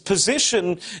his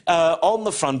position on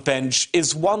the front bench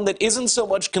is one that isn't so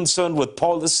much concerned with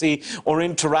policy or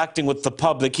interacting with the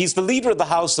public. He's the leader of the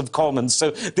House of Commons, so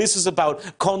this is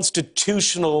about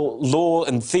constitutional law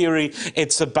and theory.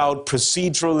 It's about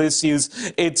procedural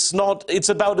issues. It's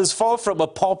about as far from a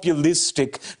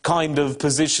populistic kind of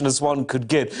position as one could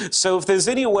get. So if there's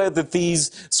anywhere that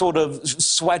these sort of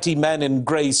sweaty men in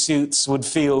grey suits would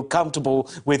feel comfortable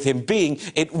with him being,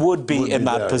 it would be in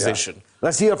that position. Yeah.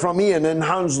 Let's hear from Ian in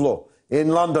Hounslow in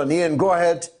London. Ian, go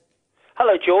ahead.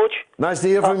 Hello, George. Nice to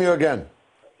hear from you again.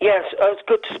 Yes, it's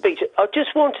good to speak to you. I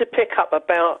just want to pick up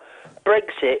about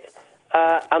Brexit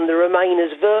and the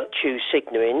Remainers' virtue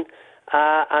signalling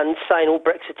and saying all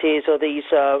Brexiteers are these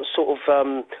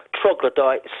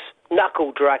troglodytes,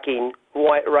 knuckle-dragging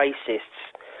white racists.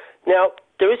 Now,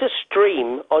 there is a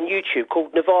stream on YouTube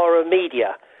called Navarro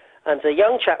Media, and a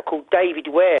young chap called David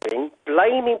Waring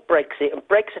blaming Brexit and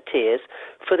Brexiteers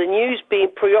for the news being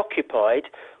preoccupied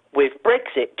with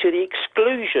Brexit to the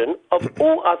exclusion of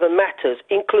all other matters,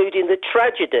 including the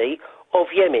tragedy of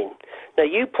Yemen. Now,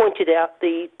 you pointed out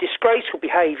the disgraceful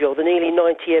behaviour of the nearly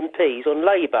 90 MPs on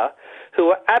Labour who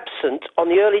were absent on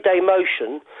the early day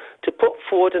motion to put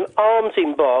forward an arms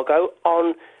embargo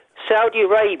on Saudi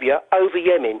Arabia over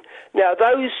Yemen. Now,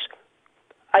 those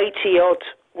 80-odd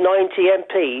 90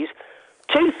 MPs,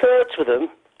 two-thirds of them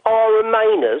are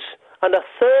Remainers, and a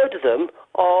third of them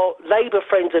are Labour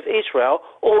friends of Israel.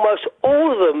 Almost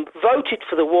all of them voted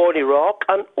for the war in Iraq,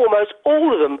 and almost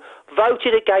all of them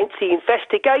voted against the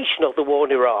investigation of the war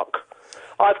in Iraq.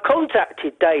 I've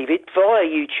contacted David via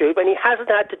YouTube, and he hasn't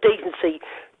had the decency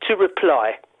to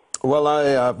reply. Well, I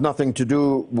have nothing to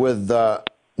do with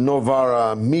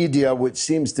Novara Media, which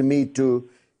seems to me to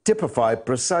typify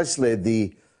precisely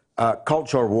the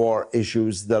culture war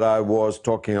issues that I was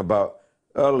talking about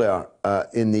earlier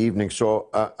in the evening. So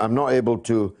I'm not able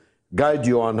to guide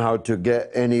you on how to get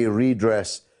any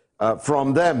redress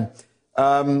from them.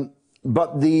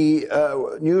 But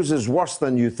the news is worse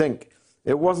than you think.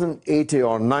 It wasn't 80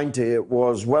 or 90, it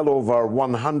was well over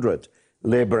 100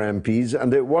 Labour MPs,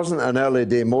 and it wasn't an early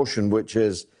day motion, which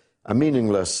is a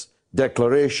meaningless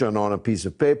declaration on a piece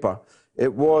of paper.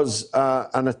 It was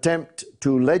an attempt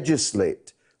to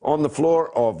legislate on the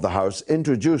floor of the House,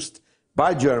 introduced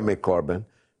by Jeremy Corbyn,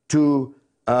 to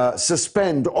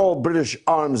suspend all British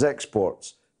arms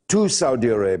exports to Saudi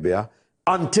Arabia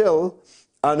until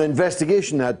an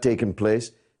investigation had taken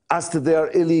place as to their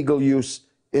illegal use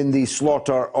in the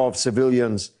slaughter of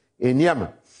civilians in Yemen.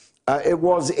 It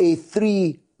was a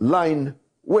 3-line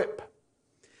whip,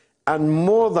 and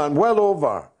well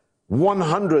over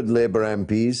 100 Labour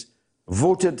MPs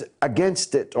voted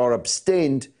against it or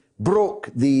abstained, broke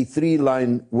the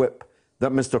 3-line whip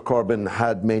that Mr Corbyn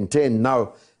had maintained.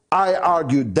 Now, I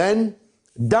argued then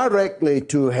directly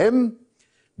to him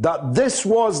that this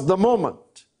was the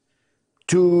moment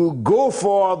to go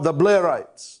for the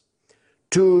Blairites,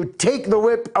 to take the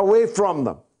whip away from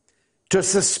them, to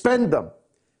suspend them,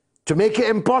 to make it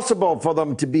impossible for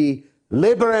them to be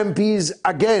Labour MPs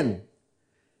again.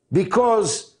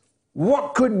 Because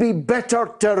what could be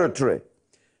better territory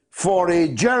for a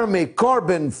Jeremy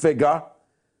Corbyn figure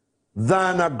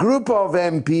than a group of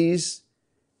MPs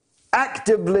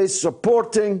actively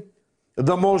supporting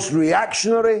the most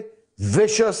reactionary,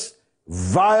 vicious,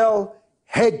 vile,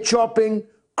 head-chopping,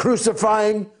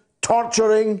 crucifying,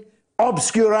 torturing,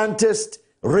 obscurantist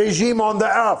regime on the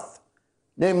earth,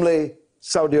 namely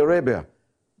Saudi Arabia.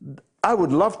 I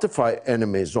would love to fight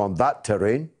enemies on that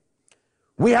terrain.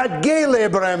 We had gay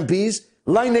Labour MPs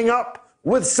lining up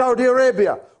with Saudi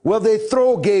Arabia, where they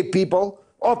throw gay people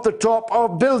off the top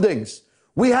of buildings.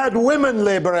 We had women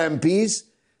Labour MPs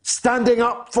standing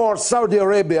up for Saudi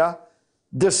Arabia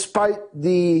despite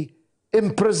the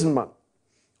imprisonment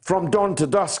from dawn to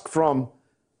dusk, from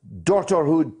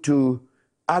daughterhood to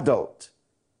adult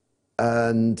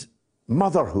and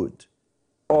motherhood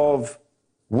of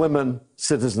women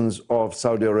citizens of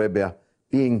Saudi Arabia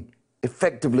being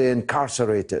effectively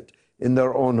incarcerated in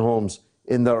their own homes,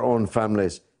 in their own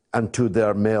families, and to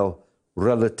their male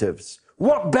relatives.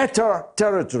 What better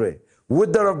territory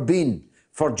would there have been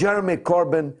for Jeremy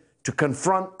Corbyn to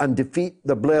confront and defeat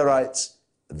the Blairites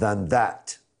than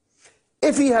that?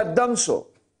 If he had done so,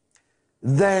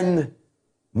 then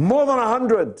more than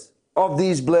 100 of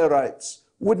these Blairites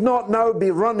would not now be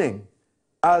running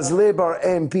as Labour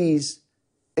MPs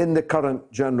in the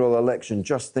current general election.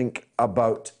 Just think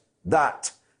about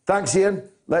that. Thanks, Ian.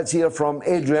 Let's hear from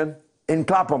Adrian in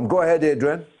Clapham. Go ahead,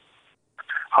 Adrian.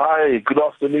 Hi, good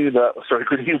afternoon.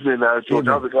 Good evening, George. Evening.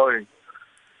 How's it going?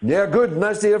 Yeah, good.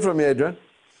 Nice to hear from you, Adrian.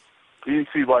 You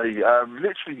too, buddy.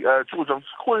 George, I'm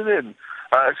just calling in.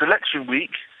 It's election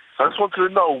week. I just wanted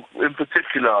to know, in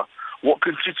particular, what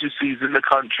constituencies in the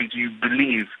country do you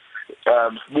believe,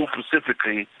 more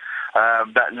specifically,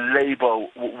 that Labour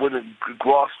wouldn't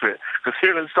grasp it? Because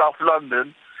here in South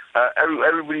London,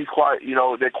 everybody's quite,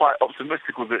 they're quite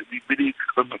optimistic with it. We believe,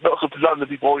 lots of London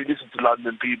people only listen to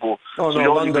London people. Oh, so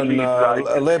no, London,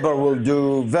 Labour will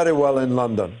do very well in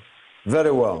London.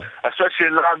 Very well. Especially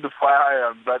in London, where I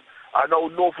am. But I know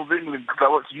north of England, because I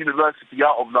went to university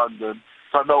out of London,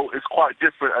 so I know it's quite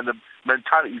different, and the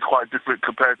mentality is quite different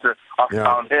compared to us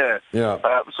down here. Yeah.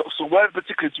 So where in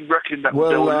particular do you reckon that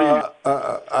they'll lose?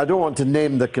 I don't want to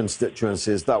name the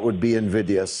constituencies. That would be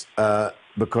invidious,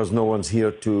 because no one's here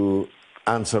to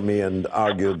answer me and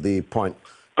argue the point.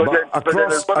 But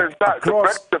across the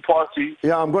Brexit Party...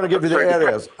 Yeah, I'm going to give you the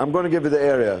areas. I'm going to give you the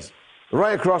areas.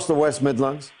 Right across the West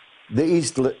Midlands, the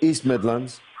East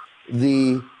Midlands,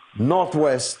 the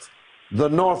Northwest, the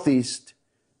Northeast,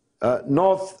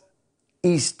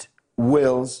 North-East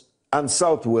Wales and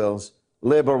South Wales,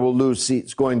 Labour will lose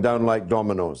seats going down like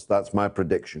dominoes. That's my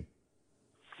prediction.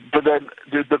 But then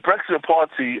the Brexit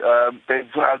Party, they've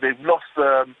lost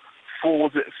four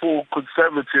four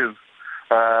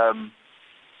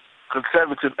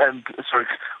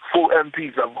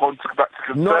MPs that have gone back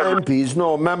to Conservative. Not MPs,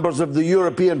 no, members of the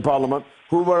European Parliament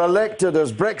who were elected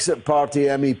as Brexit Party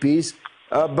MEPs,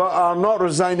 but are not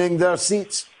resigning their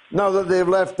seats now that they've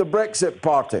left the Brexit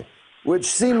party, which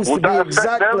seems to be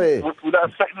exactly... Would that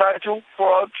affect Nigel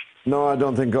Farage? No, I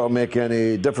don't think it'll make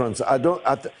any difference.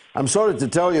 I'm sorry to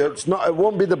tell you, it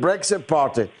won't be the Brexit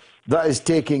party that is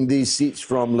taking these seats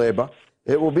from Labour.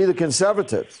 It will be the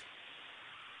Conservatives.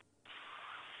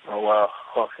 Oh, wow.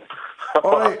 Okay.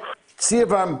 All right, see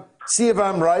if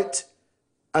I'm right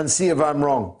and see if I'm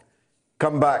wrong.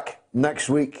 Come back next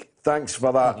week. Thanks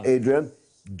for that, Adrian.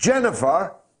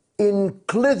 Jennifer in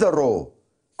Clitheroe.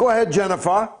 Go ahead,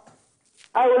 Jennifer.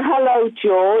 Oh, hello,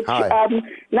 George. Hi.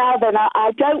 Now then,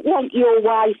 I don't want your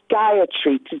wife,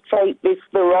 Gayatri, to take this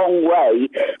the wrong way,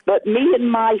 but me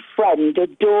and my friend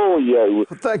adore you.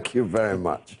 Thank you very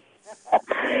much.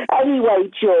 Anyway,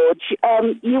 George,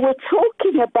 you were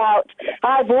talking about...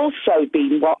 I've also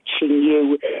been watching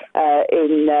you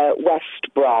in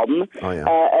West Brom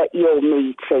at your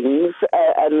meetings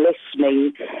and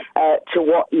listening to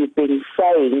what you've been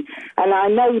saying. And I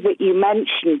know that you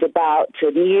mentioned about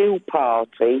a new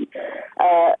party,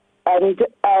 and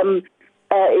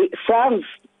it sounds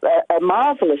a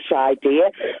marvellous idea,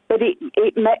 but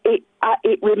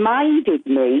it reminded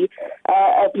me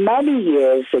of many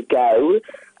years ago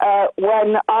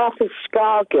when Arthur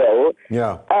Scargill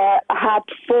had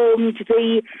formed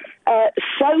the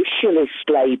Socialist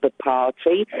Labour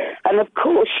Party, and of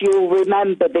course you'll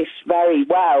remember this very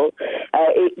well.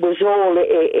 It was all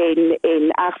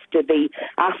in after the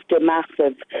aftermath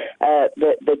of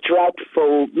the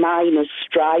dreadful miners'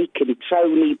 strike and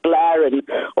Tony Blair and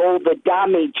all the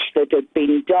damage that had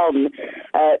been done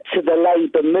to the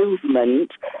Labour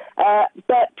movement.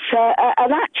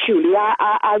 And actually,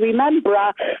 I remember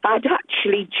I'd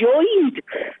actually joined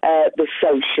the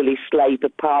Socialist Labour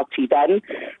Party then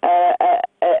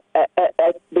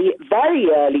at the very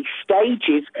early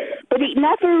stages, but it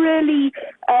never really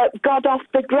got off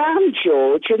the ground,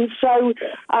 George. And so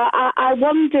I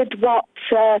wondered what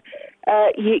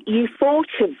you thought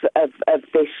of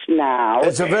this now.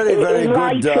 It's a very, very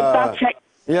good.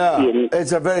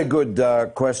 It's a very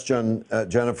good question,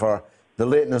 Jennifer. The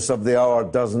lateness of the hour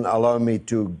doesn't allow me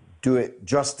to do it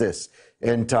justice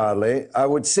entirely. I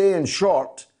would say, in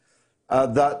short,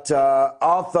 that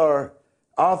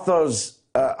Arthur's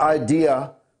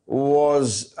idea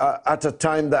was at a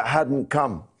time that hadn't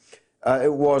come.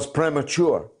 It was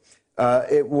premature.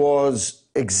 It was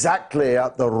exactly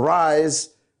at the rise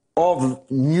of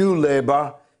New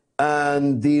Labour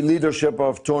and the leadership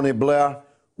of Tony Blair,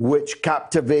 which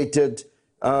captivated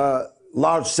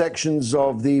large sections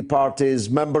of the party's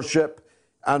membership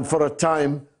and, for a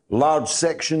time, large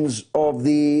sections of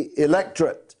the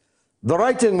electorate. The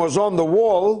writing was on the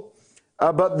wall,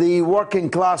 but the working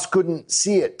class couldn't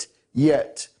see it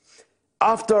yet.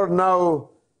 After now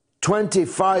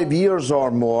 25 years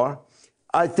or more,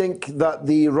 I think that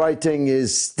the writing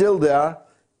is still there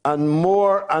and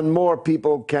more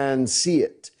people can see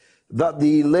it. That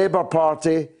the Labour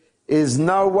Party is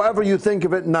now, whatever you think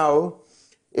of it now,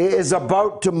 it is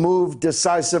about to move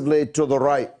decisively to the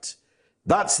right.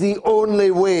 That's the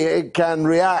only way it can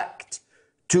react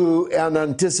to an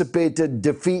anticipated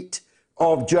defeat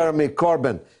of Jeremy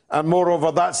Corbyn. And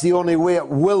moreover, that's the only way it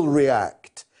will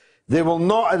react. They will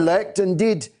not elect,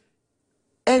 indeed,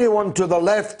 anyone to the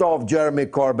left of Jeremy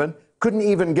Corbyn couldn't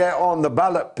even get on the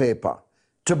ballot paper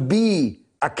to be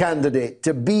a candidate,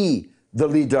 to be the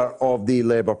leader of the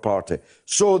Labour Party.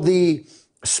 So the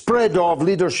spread of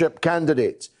leadership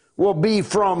candidates will be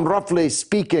from, roughly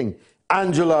speaking,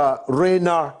 Angela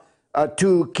Rayner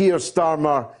to Keir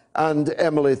Starmer and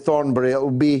Emily Thornberry. It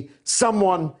will be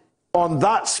someone on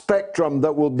that spectrum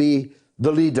that will be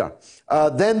the leader.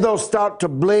 Then they'll start to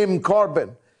blame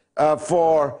Corbyn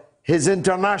for his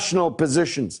international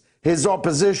positions, his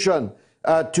opposition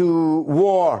to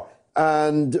war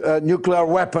and nuclear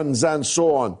weapons and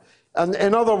so on. And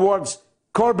in other words,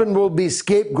 Corbyn will be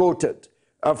scapegoated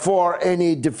for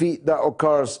any defeat that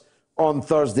occurs on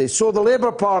Thursday. So the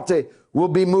Labour Party will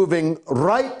be moving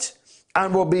right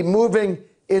and will be moving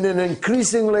in an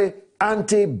increasingly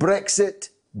anti-Brexit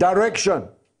direction.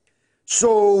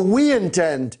 So we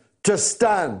intend to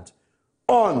stand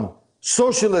on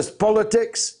socialist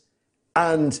politics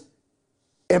and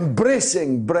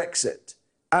embracing Brexit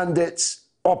and its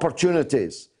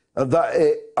opportunities that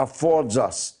it affords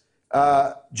us.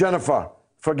 Jennifer,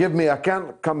 forgive me, I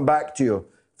can't come back to you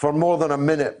for more than a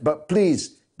minute, but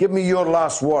please give me your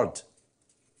last word.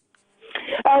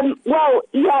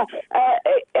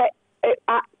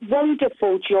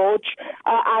 Wonderful, George.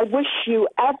 I wish you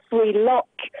every luck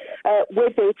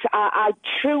with it. I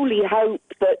truly hope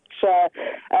that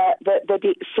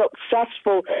it's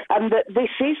successful and that this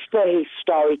is the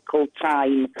historical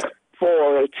time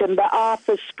for it, and that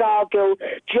Arthur Scargill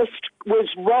just was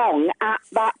wrong at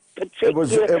that particular...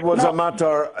 It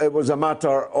was a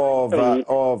matter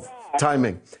of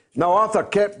timing. Now, Arthur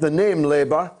kept the name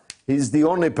Labour. He's the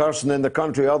only person in the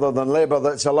country other than Labour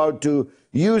that's allowed to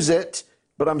use it.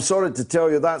 But I'm sorry to tell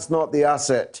you that's not the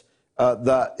asset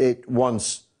that it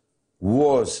once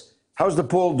was. How's the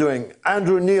poll doing?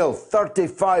 Andrew Neil,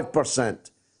 35%,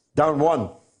 down 1.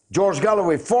 George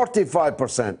Galloway,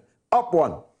 45%, up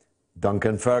 1.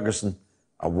 Duncan Ferguson,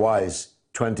 a wise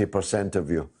 20% of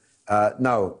you.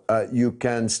 Now, you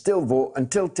can still vote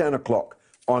until 10 o'clock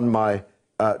on my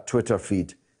Twitter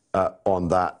feed on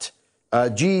that.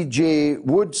 G.J.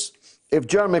 Woods, if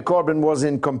Jeremy Corbyn was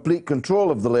in complete control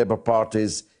of the Labour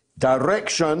Party's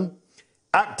direction,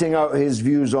 acting out his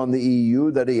views on the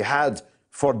EU that he had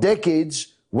for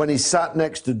decades when he sat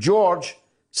next to George,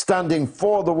 standing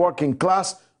for the working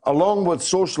class along with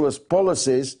socialist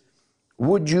policies,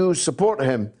 would you support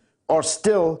him or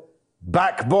still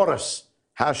back Boris?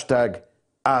 Hashtag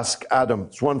Ask Adam.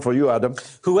 It's one for you, Adam.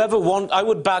 I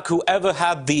would back whoever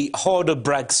had the harder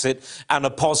Brexit and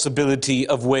a possibility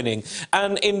of winning.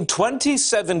 And in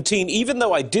 2017, even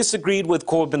though I disagreed with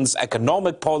Corbyn's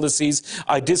economic policies,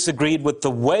 I disagreed with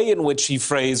the way in which he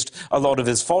phrased a lot of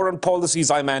his foreign policies.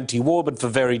 I'm anti-war, but for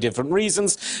very different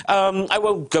reasons. I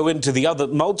won't go into the other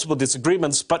multiple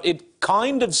disagreements, but it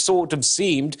sort of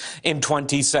seemed in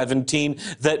 2017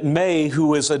 that May, who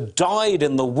was a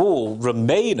dyed-in-the-wool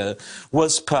Remainer,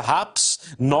 was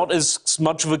perhaps not as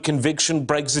much of a conviction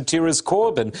Brexiteer as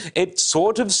Corbyn. It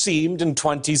sort of seemed in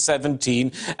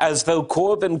 2017 as though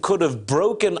Corbyn could have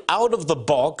broken out of the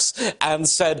box and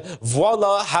said,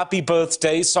 voila, happy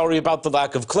birthday, sorry about the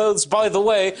lack of clothes. By the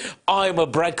way, I'm a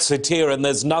Brexiteer and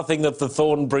there's nothing that the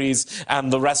Thornberrys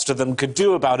and the rest of them could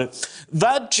do about it.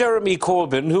 That Jeremy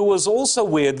Corbyn, who was also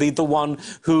weirdly the one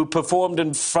who performed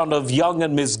in front of young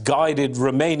and misguided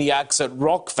Romaniacs at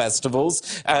rock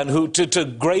festivals and who, to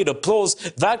great applause,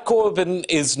 that Corbyn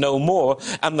is no more.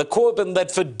 And the Corbyn that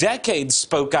for decades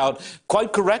spoke out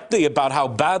quite correctly about how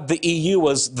bad the EU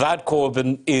was, that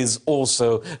Corbyn is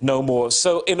also no more.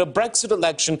 So in a Brexit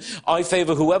election, I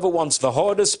favour whoever wants the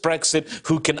hardest Brexit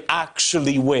who can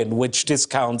actually win, which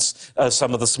discounts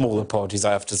some of the smaller parties,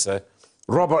 I have to say.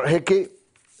 Robert Hickey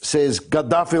says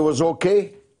Gaddafi was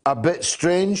okay, a bit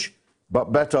strange,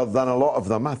 but better than a lot of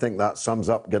them. I think that sums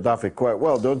up Gaddafi quite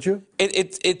well, don't you?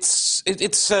 It's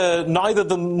neither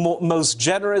the most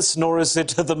generous nor is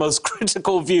it the most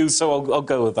critical view, so I'll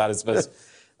go with that, I suppose.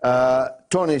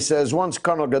 Tony says, once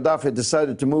Colonel Gaddafi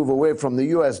decided to move away from the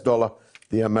US dollar,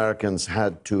 the Americans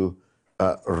had to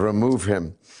remove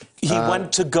him. He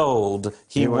went to gold.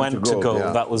 He went to gold.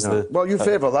 Yeah, that was yeah. the... Well, you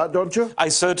favour that, don't you? I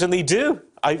certainly do.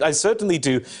 I certainly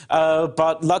do.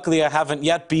 But luckily I haven't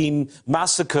yet been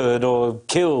massacred or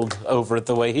killed over it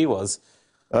the way he was.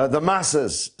 The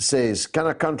Masses says, can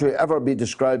a country ever be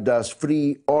described as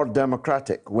free or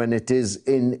democratic when it is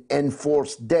in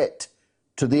enforced debt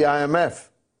to the IMF?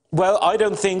 Well, I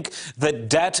don't think that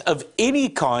debt of any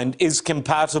kind is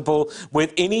compatible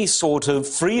with any sort of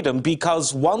freedom,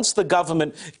 because once the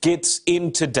government gets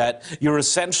into debt, you're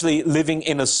essentially living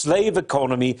in a slave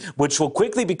economy, which will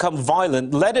quickly become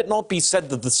violent. Let it not be said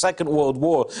that the Second World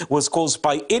War was caused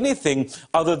by anything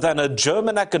other than a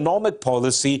German economic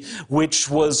policy, which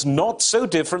was not so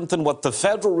different than what the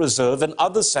Federal Reserve and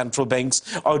other central banks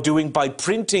are doing by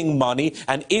printing money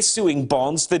and issuing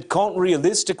bonds that can't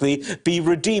realistically be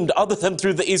redeemed other than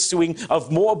through the issuing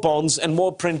of more bonds and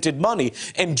more printed money.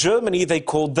 In Germany, they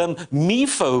called them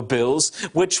MIFO bills,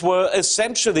 which were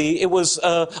essentially, it was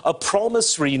a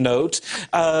promissory note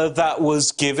that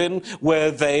was given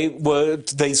where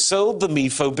they sold the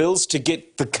MIFO bills to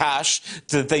get the cash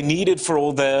that they needed for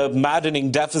all their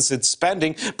maddening deficit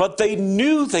spending, but they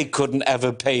knew they couldn't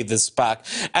ever pay this back.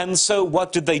 And so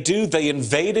what did they do? They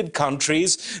invaded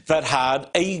countries that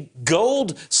had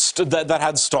that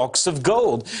had stocks of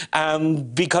gold.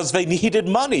 And because they needed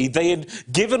money, they had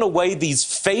given away these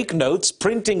fake notes,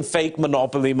 printing fake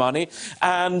monopoly money,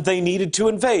 and they needed to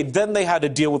invade. Then they had to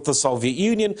deal with the Soviet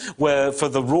Union, where for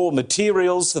the raw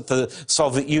materials that the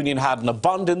Soviet Union had in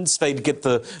abundance, they'd get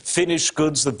the finished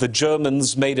goods that the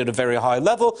Germans made at a very high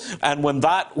level. And when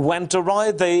that went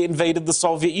awry, they invaded the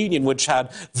Soviet Union, which had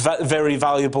very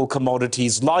valuable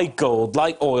commodities like gold,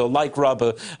 like oil, like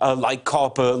rubber, like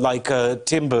copper, like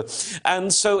timber.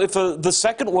 And so if the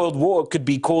Second World War could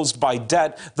be caused by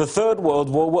debt, the Third World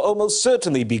War will almost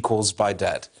certainly be caused by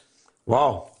debt.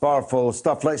 Wow, powerful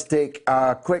stuff. Let's take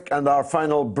a quick and our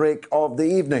final break of the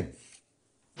evening.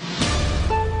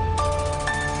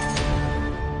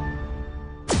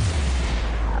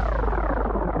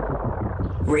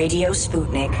 Radio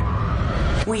Sputnik.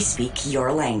 We speak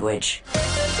your language.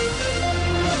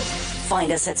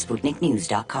 Find us at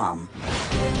SputnikNews.com.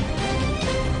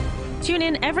 Tune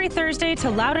in every Thursday to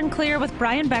Loud and Clear with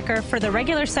Brian Becker for the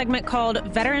regular segment called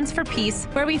Veterans for Peace,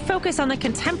 where we focus on the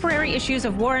contemporary issues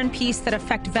of war and peace that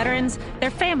affect veterans, their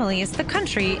families, the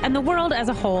country, and the world as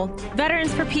a whole.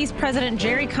 Veterans for Peace President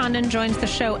Jerry Condon joins the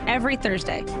show every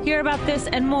Thursday. Hear about this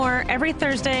and more every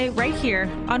Thursday right here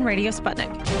on Radio Sputnik.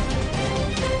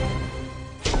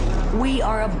 We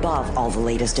are above all the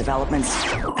latest developments,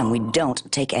 and we don't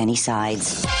take any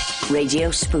sides. Radio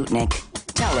Sputnik,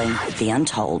 telling the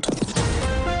untold.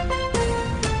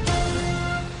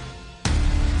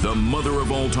 The mother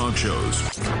of all talk shows,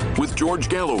 with George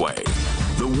Galloway.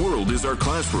 The world is our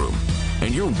classroom,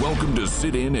 and you're welcome to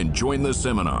sit in and join the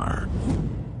seminar.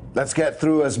 Let's get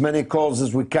through as many calls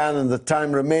as we can in the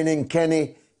time remaining.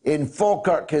 Kenny in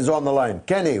Falkirk is on the line.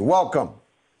 Kenny, welcome.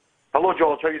 Hello,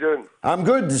 George. How you doing? I'm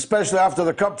good, especially after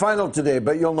the Cup final today,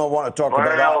 but you'll not want to talk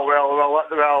about that. Well,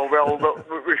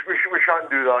 we shan't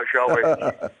do that, shall we?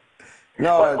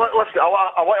 No. Listen, I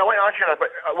want to ask you,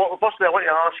 firstly, I want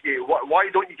to ask you, why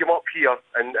don't you come up here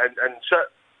and sit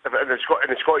in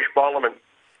the Scottish Parliament?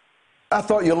 I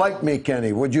thought you liked me,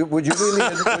 Kenny. Would you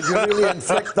really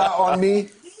inflict that on me?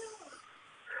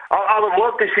 I would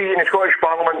love to see in the Scottish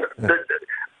Parliament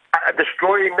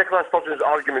destroying Nicola Sturgeon's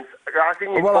arguments.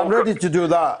 Well, I'm ready to do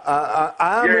that.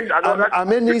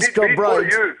 I'm in East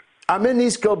Kilbride. I'm in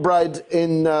East Kilbride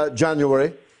in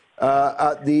January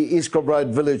at the East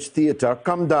Kilbride Village Theatre.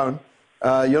 Come down.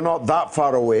 You're not that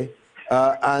far away.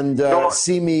 And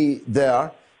see me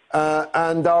there.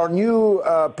 And our new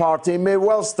party may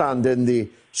well stand in the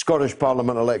Scottish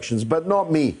Parliament elections, but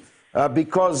not me,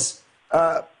 because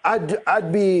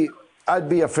I'd be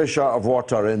a fish out of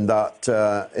water in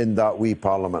that wee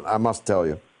Parliament. I must tell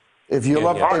you. If you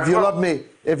love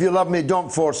me,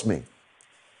 don't force me.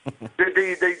 Unfortunately,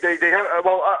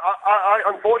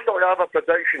 I have a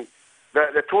prediction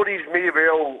that the Tories may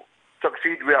well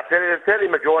succeed with a 30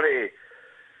 majority.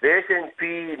 The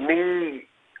SNP may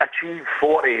achieve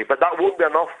 40, but that won't be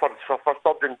enough for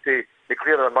Sturgeon to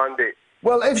declare a mandate.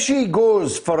 Well, if she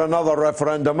goes for another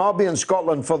referendum, I'll be in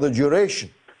Scotland for the duration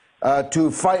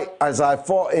to fight as I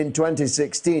fought in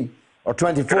 2016, or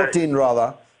 2014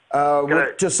 rather,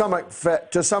 to some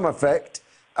effect.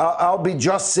 I'll be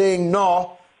just saying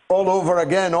no all over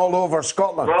again, all over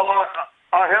Scotland. Well,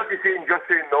 I heard you just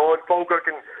saying no in Falkirk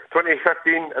in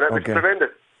 2015, and it was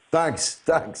tremendous.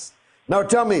 Thanks. Now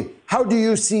tell me, how do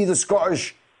you see the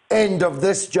Scottish end of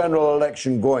this general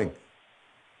election going?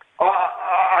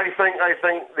 I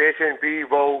think the SNP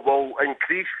will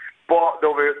increase, but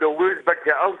they'll lose big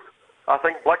hitters. I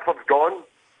think Blackford's gone.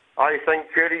 I think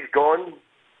Cherry's gone.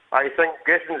 I think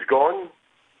Gesson's gone.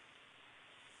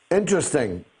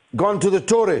 Interesting. Gone to the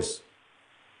Tories.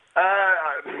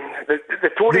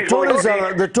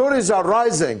 The Tories are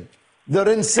rising. They're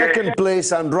in second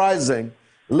place and rising.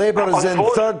 Labour is in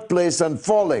third place and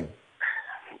falling.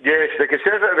 Yes, the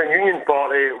Conservative and Union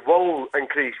Party will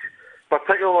increase,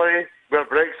 particularly where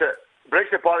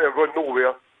Brexit Party are going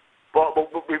nowhere, but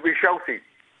we shall see.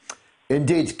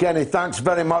 Indeed. Kenny, thanks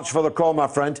very much for the call, my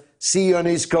friend. See you in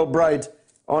East Kilbride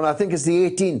on, I think it's the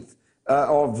 18th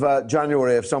of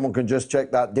January, if someone can just check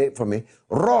that date for me.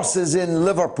 Ross is in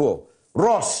Liverpool.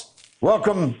 Ross,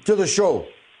 welcome to the show.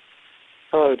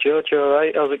 Hello, George. You all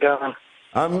right? How's it going?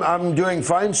 I'm doing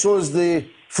fine. So is the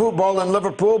football in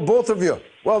Liverpool. Both of you.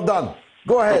 Well done.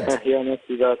 Go ahead. Yeah, not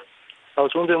too bad. I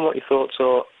was wondering what your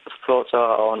thoughts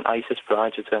are on ISIS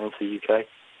brides returning to the UK.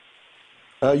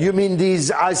 You mean these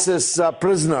ISIS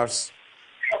prisoners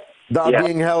that are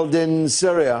being held in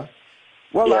Syria?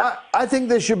 Well, I think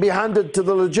they should be handed to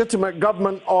the legitimate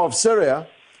government of Syria,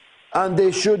 and they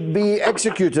should be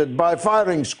executed by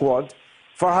firing squad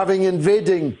for having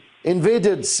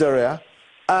invaded Syria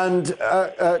and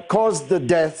caused the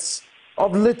deaths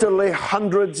of literally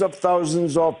hundreds of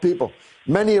thousands of people,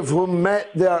 many of whom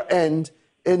met their end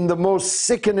in the most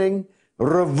sickening,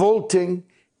 revolting,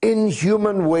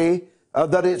 inhuman way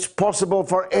that it's possible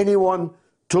for anyone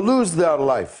to lose their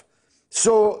life.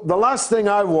 So the last thing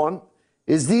I want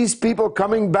is these people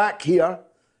coming back here,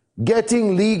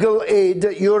 getting legal aid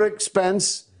at your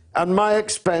expense and my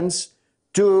expense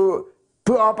to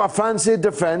put up a fancy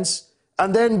defence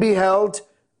and then be held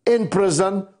in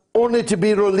prison only to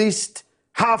be released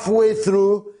halfway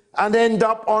through and end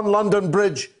up on London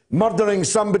Bridge murdering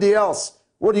somebody else.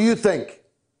 What do you think?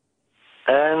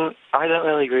 I don't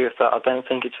really agree with that. I don't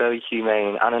think it's very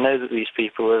humane, and I know that these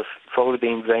people have probably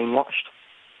been brainwashed,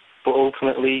 but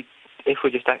ultimately if we're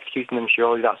just executing them,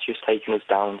 surely that's just taking us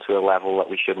down to a level that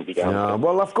we shouldn't be down to.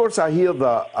 Well, of course, I hear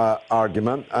the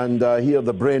argument and I hear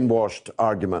the brainwashed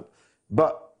argument.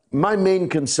 But my main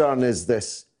concern is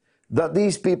this, that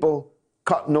these people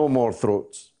cut no more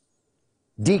throats,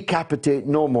 decapitate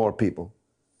no more people,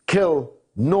 kill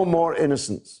no more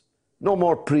innocents, no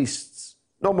more priests,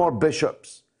 no more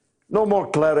bishops, no more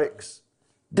clerics,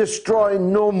 destroy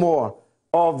no more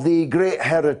of the great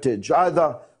heritage,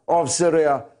 either of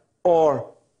Syria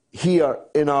or here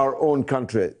in our own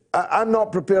country. I'm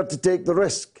not prepared to take the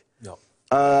risk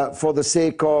for the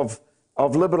sake of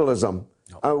liberalism.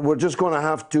 We're just going to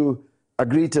have to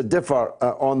agree to differ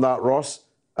on that, Ross,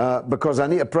 because I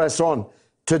need to press on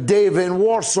to Dave in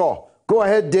Warsaw. Go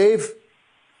ahead, Dave.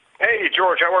 Hey,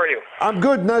 George, how are you? I'm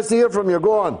good. Nice to hear from you.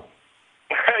 Go on.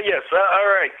 Yes, all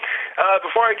right.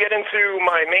 Before I get into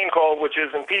my main call, which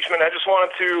is impeachment, I just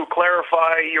wanted to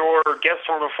clarify your guest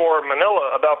from before,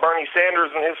 Manila, about Bernie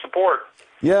Sanders and his support.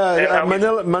 Yeah,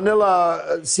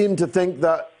 Manila seemed to think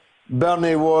that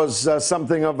Bernie was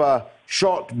something of a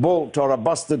shot bolt or a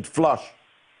busted flush.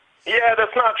 Yeah,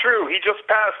 that's not true. He just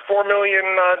passed 4 million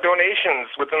donations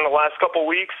within the last couple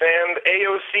weeks, and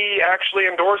AOC actually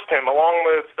endorsed him along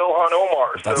with Ilhan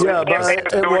Omar. So yeah,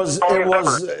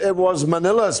 but it was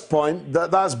Manila's point that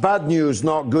that's bad news,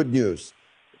 not good news.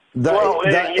 That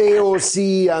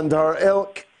AOC and her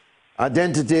ilk,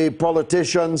 identity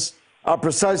politicians, are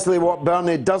precisely what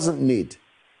Bernie doesn't need.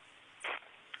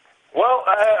 Well,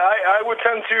 I would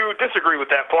tend to disagree with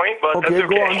that point, but that's okay.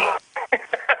 Go on.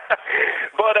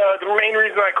 But the main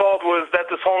reason I called was that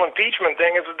this whole impeachment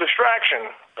thing is a distraction.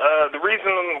 The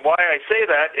reason why I say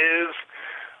that is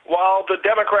while the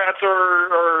Democrats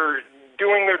are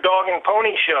doing their dog and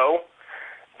pony show,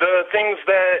 the things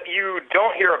that you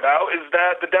don't hear about is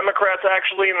that the Democrats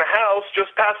actually in the House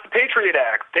just passed the Patriot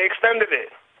Act. They extended it.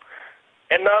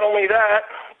 And not only that,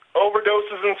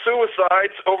 overdoses and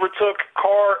suicides overtook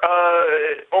car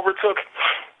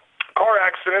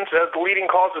accidents as the leading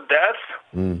cause of death.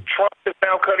 Trump is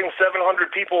now cutting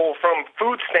 700 people from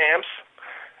food stamps,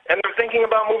 and they're thinking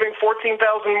about moving 14,000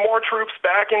 more troops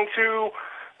back into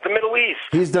the Middle East.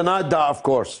 He's denied that, of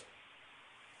course.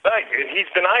 He's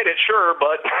denied it, sure,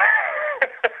 but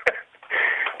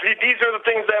these are the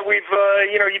things that we've,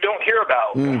 you don't hear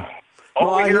about. No,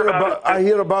 I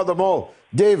hear about them all.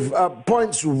 Dave,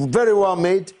 points very well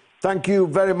made. Thank you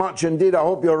very much indeed. I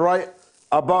hope you're right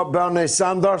about Bernie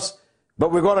Sanders. But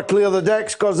we've got to clear the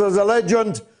decks because there's a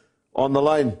legend on the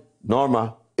line.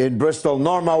 Norma in Bristol.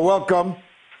 Norma, welcome.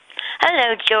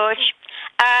 Hello, George.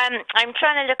 I'm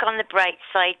trying to look on the bright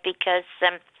side because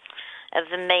of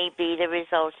maybe the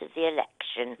result of the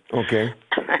election. Okay.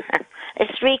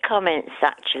 There's 3 comments,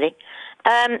 actually.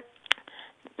 The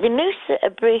Moussa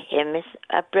Ibrahim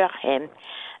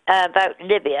about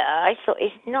Libya, I thought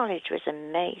his knowledge was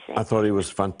amazing. I thought he was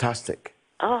fantastic.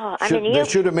 Oh, they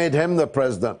should have made him the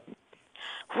president.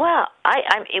 Well,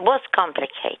 it was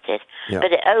complicated,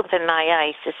 but it opened my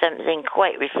eyes to something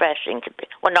quite refreshing.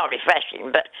 Well, not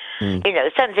refreshing, but,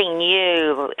 something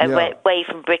new away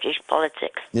from British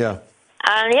politics. Yeah.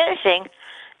 And the other thing,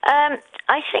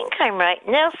 I think I'm right.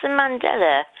 Nelson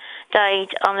Mandela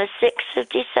died on the 6th of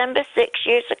December, 6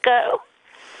 years ago.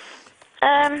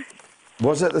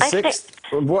 Was it the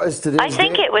 6th? What is today's I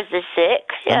think date? It was the 6th.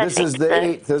 Yeah, and this is the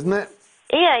 8th, isn't it?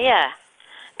 Yeah.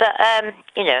 But,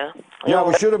 Yeah,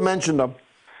 we should have mentioned him.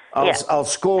 I'll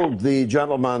scold the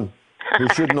gentleman who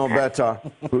should know better,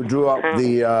 who drew up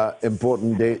the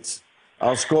important dates.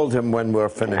 I'll scold him when we're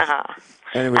finished.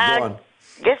 Anyway, go on.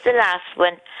 Just the last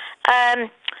one.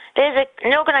 There's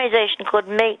an organisation called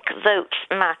Make Votes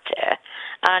Matter,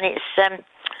 and it's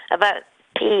about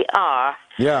PR.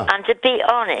 Yeah. And to be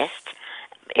honest,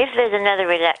 if there's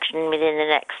another election within the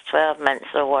next 12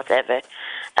 months or whatever,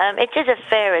 it is a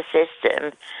fairer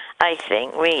system, I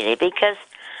think, really, because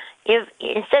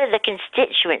instead of the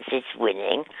constituencies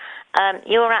winning,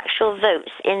 your actual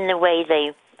votes in the way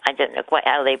they, I don't know quite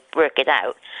how they work it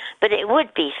out, but it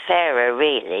would be fairer,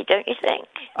 really, don't you think?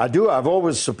 I do. I've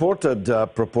always supported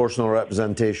proportional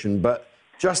representation, but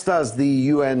just as the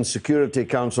UN Security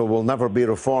Council will never be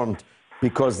reformed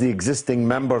because the existing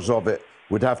members of it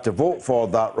would have to vote for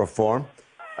that reform,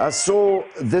 so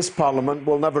this Parliament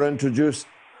will never introduce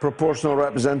proportional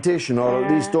representation, or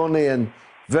at least only in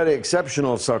very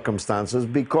exceptional circumstances,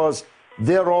 because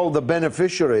they're all the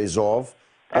beneficiaries of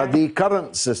the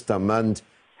current system, and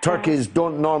turkeys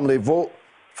don't normally vote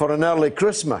for an early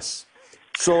Christmas.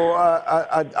 So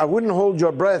I wouldn't hold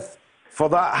your breath for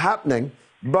that happening,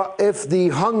 but if the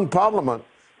hung Parliament,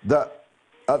 that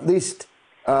at least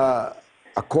a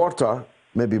quarter,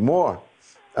 maybe more,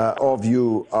 of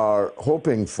you are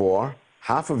hoping for,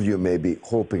 half of you may be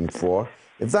hoping for,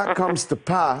 if that comes to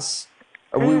pass,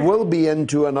 we will be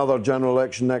into another general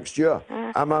election next year.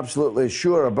 I'm absolutely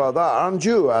sure about that. Aren't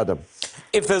you, Adam?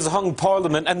 If there's a hung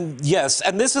parliament, and yes,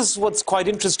 and this is what's quite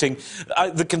interesting,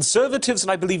 the Conservatives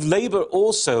and I believe Labour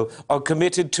also are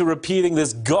committed to repealing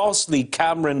this ghastly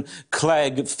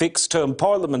Cameron-Clegg fixed-term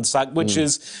Parliaments Act, which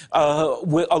is,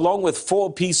 along with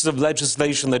 4 pieces of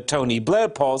legislation that Tony Blair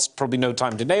passed, probably no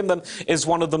time to name them, is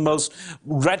one of the most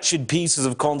wretched pieces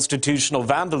of constitutional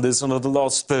vandalism of the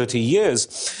last 30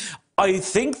 years. I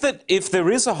think that if there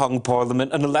is a hung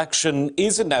parliament, an election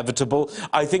is inevitable.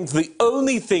 I think the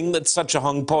only thing that such a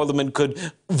hung parliament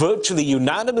could virtually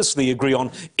unanimously agree on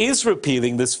is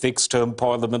repealing this fixed-term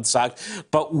Parliaments Act.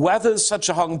 But whether such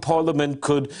a hung parliament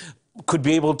could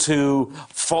be able to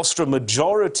foster a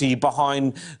majority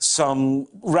behind some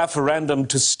referendum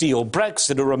to steal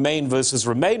Brexit, a Remain versus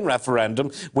Remain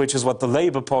referendum, which is what the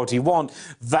Labour Party want,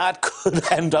 that could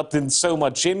end up in so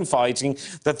much infighting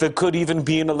that there could even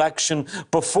be an election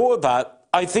before that.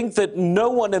 I think that no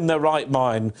one in their right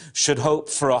mind should hope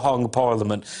for a hung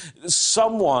parliament.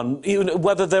 Someone,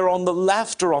 whether they're on the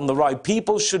left or on the right,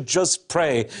 people should just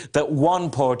pray that one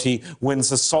party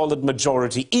wins a solid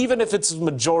majority, even if it's a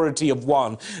majority of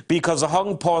one, because a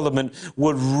hung parliament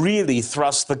would really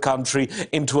thrust the country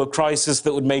into a crisis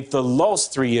that would make the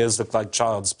last 3 years look like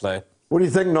child's play. What do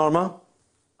you think, Norma?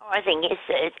 Oh, I think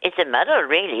it's a muddle,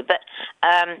 really, but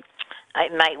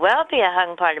it might well be a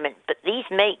hung parliament, but these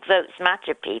Make Votes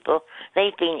Matter people,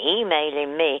 they've been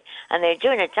emailing me, and they're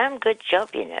doing a damn good job,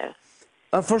 you know.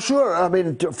 For sure. I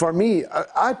mean, for me,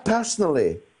 I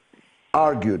personally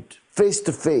argued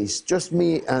face-to-face, just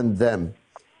me and them,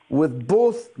 with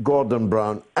both Gordon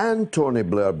Brown and Tony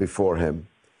Blair before him,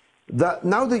 that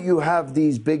now that you have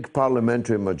these big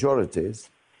parliamentary majorities,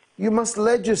 you must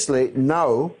legislate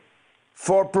now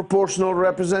for proportional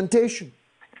representation.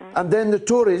 And then the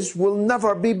Tories will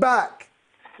never be back,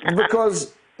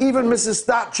 because even Mrs.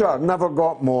 Thatcher never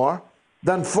got more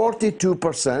than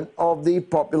 42% of the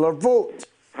popular vote.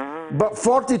 But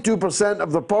 42%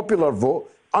 of the popular vote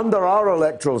under our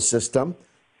electoral system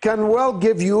can well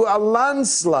give you a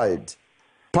landslide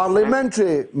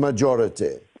parliamentary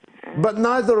majority. But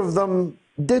neither of them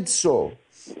did so.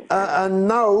 And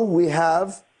now we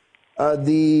have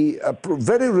the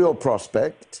very real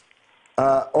prospect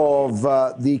of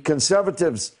the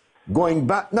Conservatives going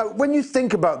back. Now, when you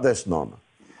think about this, Norma,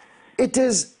 it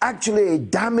is actually a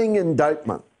damning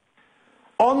indictment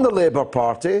on the Labour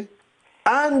Party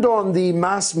and on the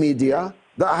mass media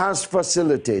that has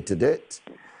facilitated it,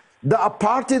 that a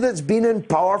party that's been in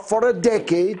power for a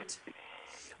decade,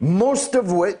 most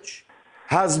of which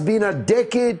has been a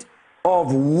decade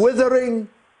of withering,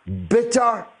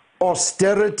 bitter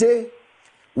austerity,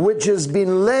 which has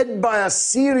been led by a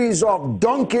series of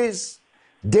donkeys,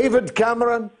 David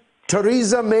Cameron,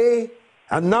 Theresa May,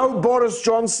 and now Boris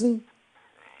Johnson,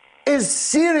 is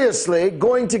seriously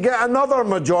going to get another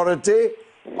majority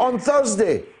on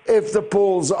Thursday, if the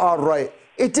polls are right.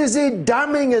 It is a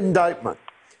damning indictment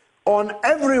on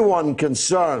everyone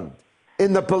concerned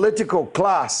in the political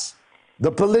class,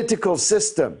 the political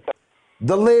system,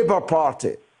 the Labour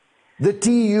Party, the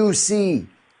TUC,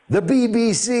 the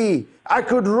BBC. I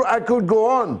could go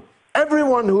on.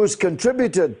 Everyone who's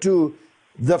contributed to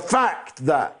the fact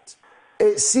that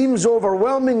it seems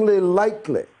overwhelmingly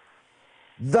likely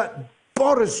that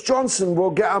Boris Johnson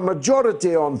will get a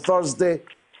majority on Thursday,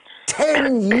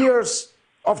 10 years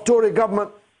of Tory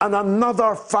government and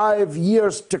another 5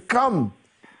 years to come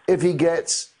if he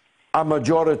gets a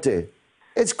majority.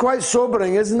 It's quite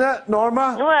sobering, isn't it,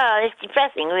 Norma? Well, it's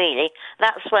depressing, really.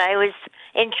 That's why I was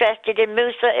interested in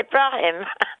Moussa Ibrahim.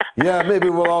 Yeah, maybe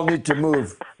we'll all need to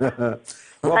move. Well,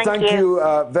 thank you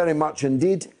very much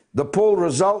indeed. The poll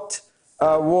result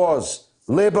was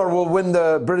Labour will win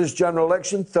the British general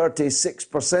election,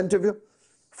 36% of you.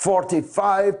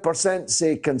 45%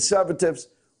 say Conservatives,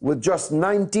 with just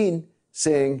 19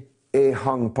 saying a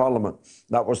hung parliament.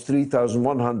 That was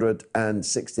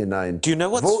 3,169 Do you know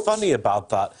what's votes. funny about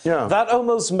that? Yeah. That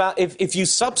almost... If you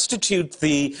substitute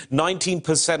the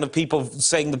 19% of people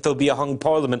saying that there'll be a hung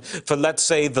parliament for, let's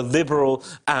say, the Liberal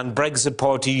and Brexit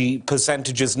Party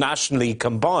percentages nationally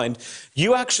combined,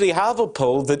 you actually have a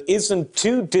poll that isn't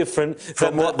too different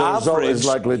from than what the result average, is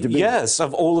likely to be. Yes,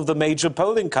 of all of the major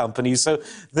polling companies. So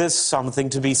there's something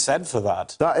to be said for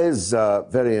that. That is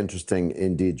very interesting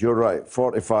indeed. You're right.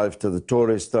 45 to the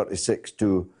Tories, 36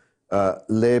 to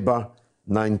Labour,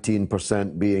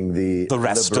 19% being the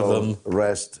rest Liberal, of them.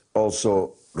 Rest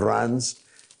also Rands.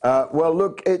 Well,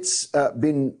 look, it's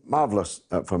been marvellous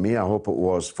for me. I hope it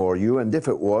was for you. And if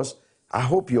it was, I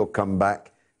hope you'll come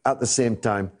back at the same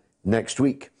time next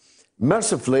week.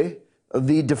 Mercifully,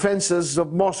 the defences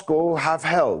of Moscow have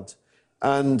held,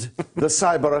 and the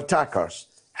cyber attackers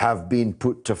have been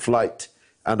put to flight.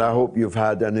 And I hope you've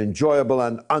had an enjoyable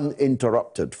and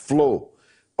uninterrupted flow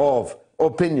of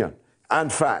opinion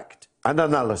and fact and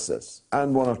analysis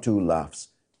and one or two laughs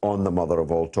on the mother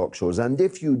of all talk shows. And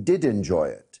if you did enjoy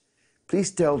it,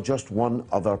 please tell just one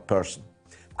other person.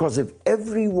 Because if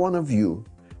every one of you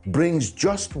brings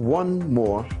just one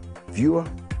more viewer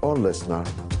or listener,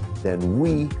 then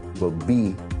we will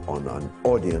be on an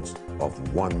audience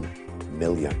of 1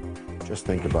 million. Just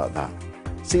think about that.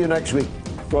 See you next week,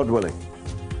 God willing.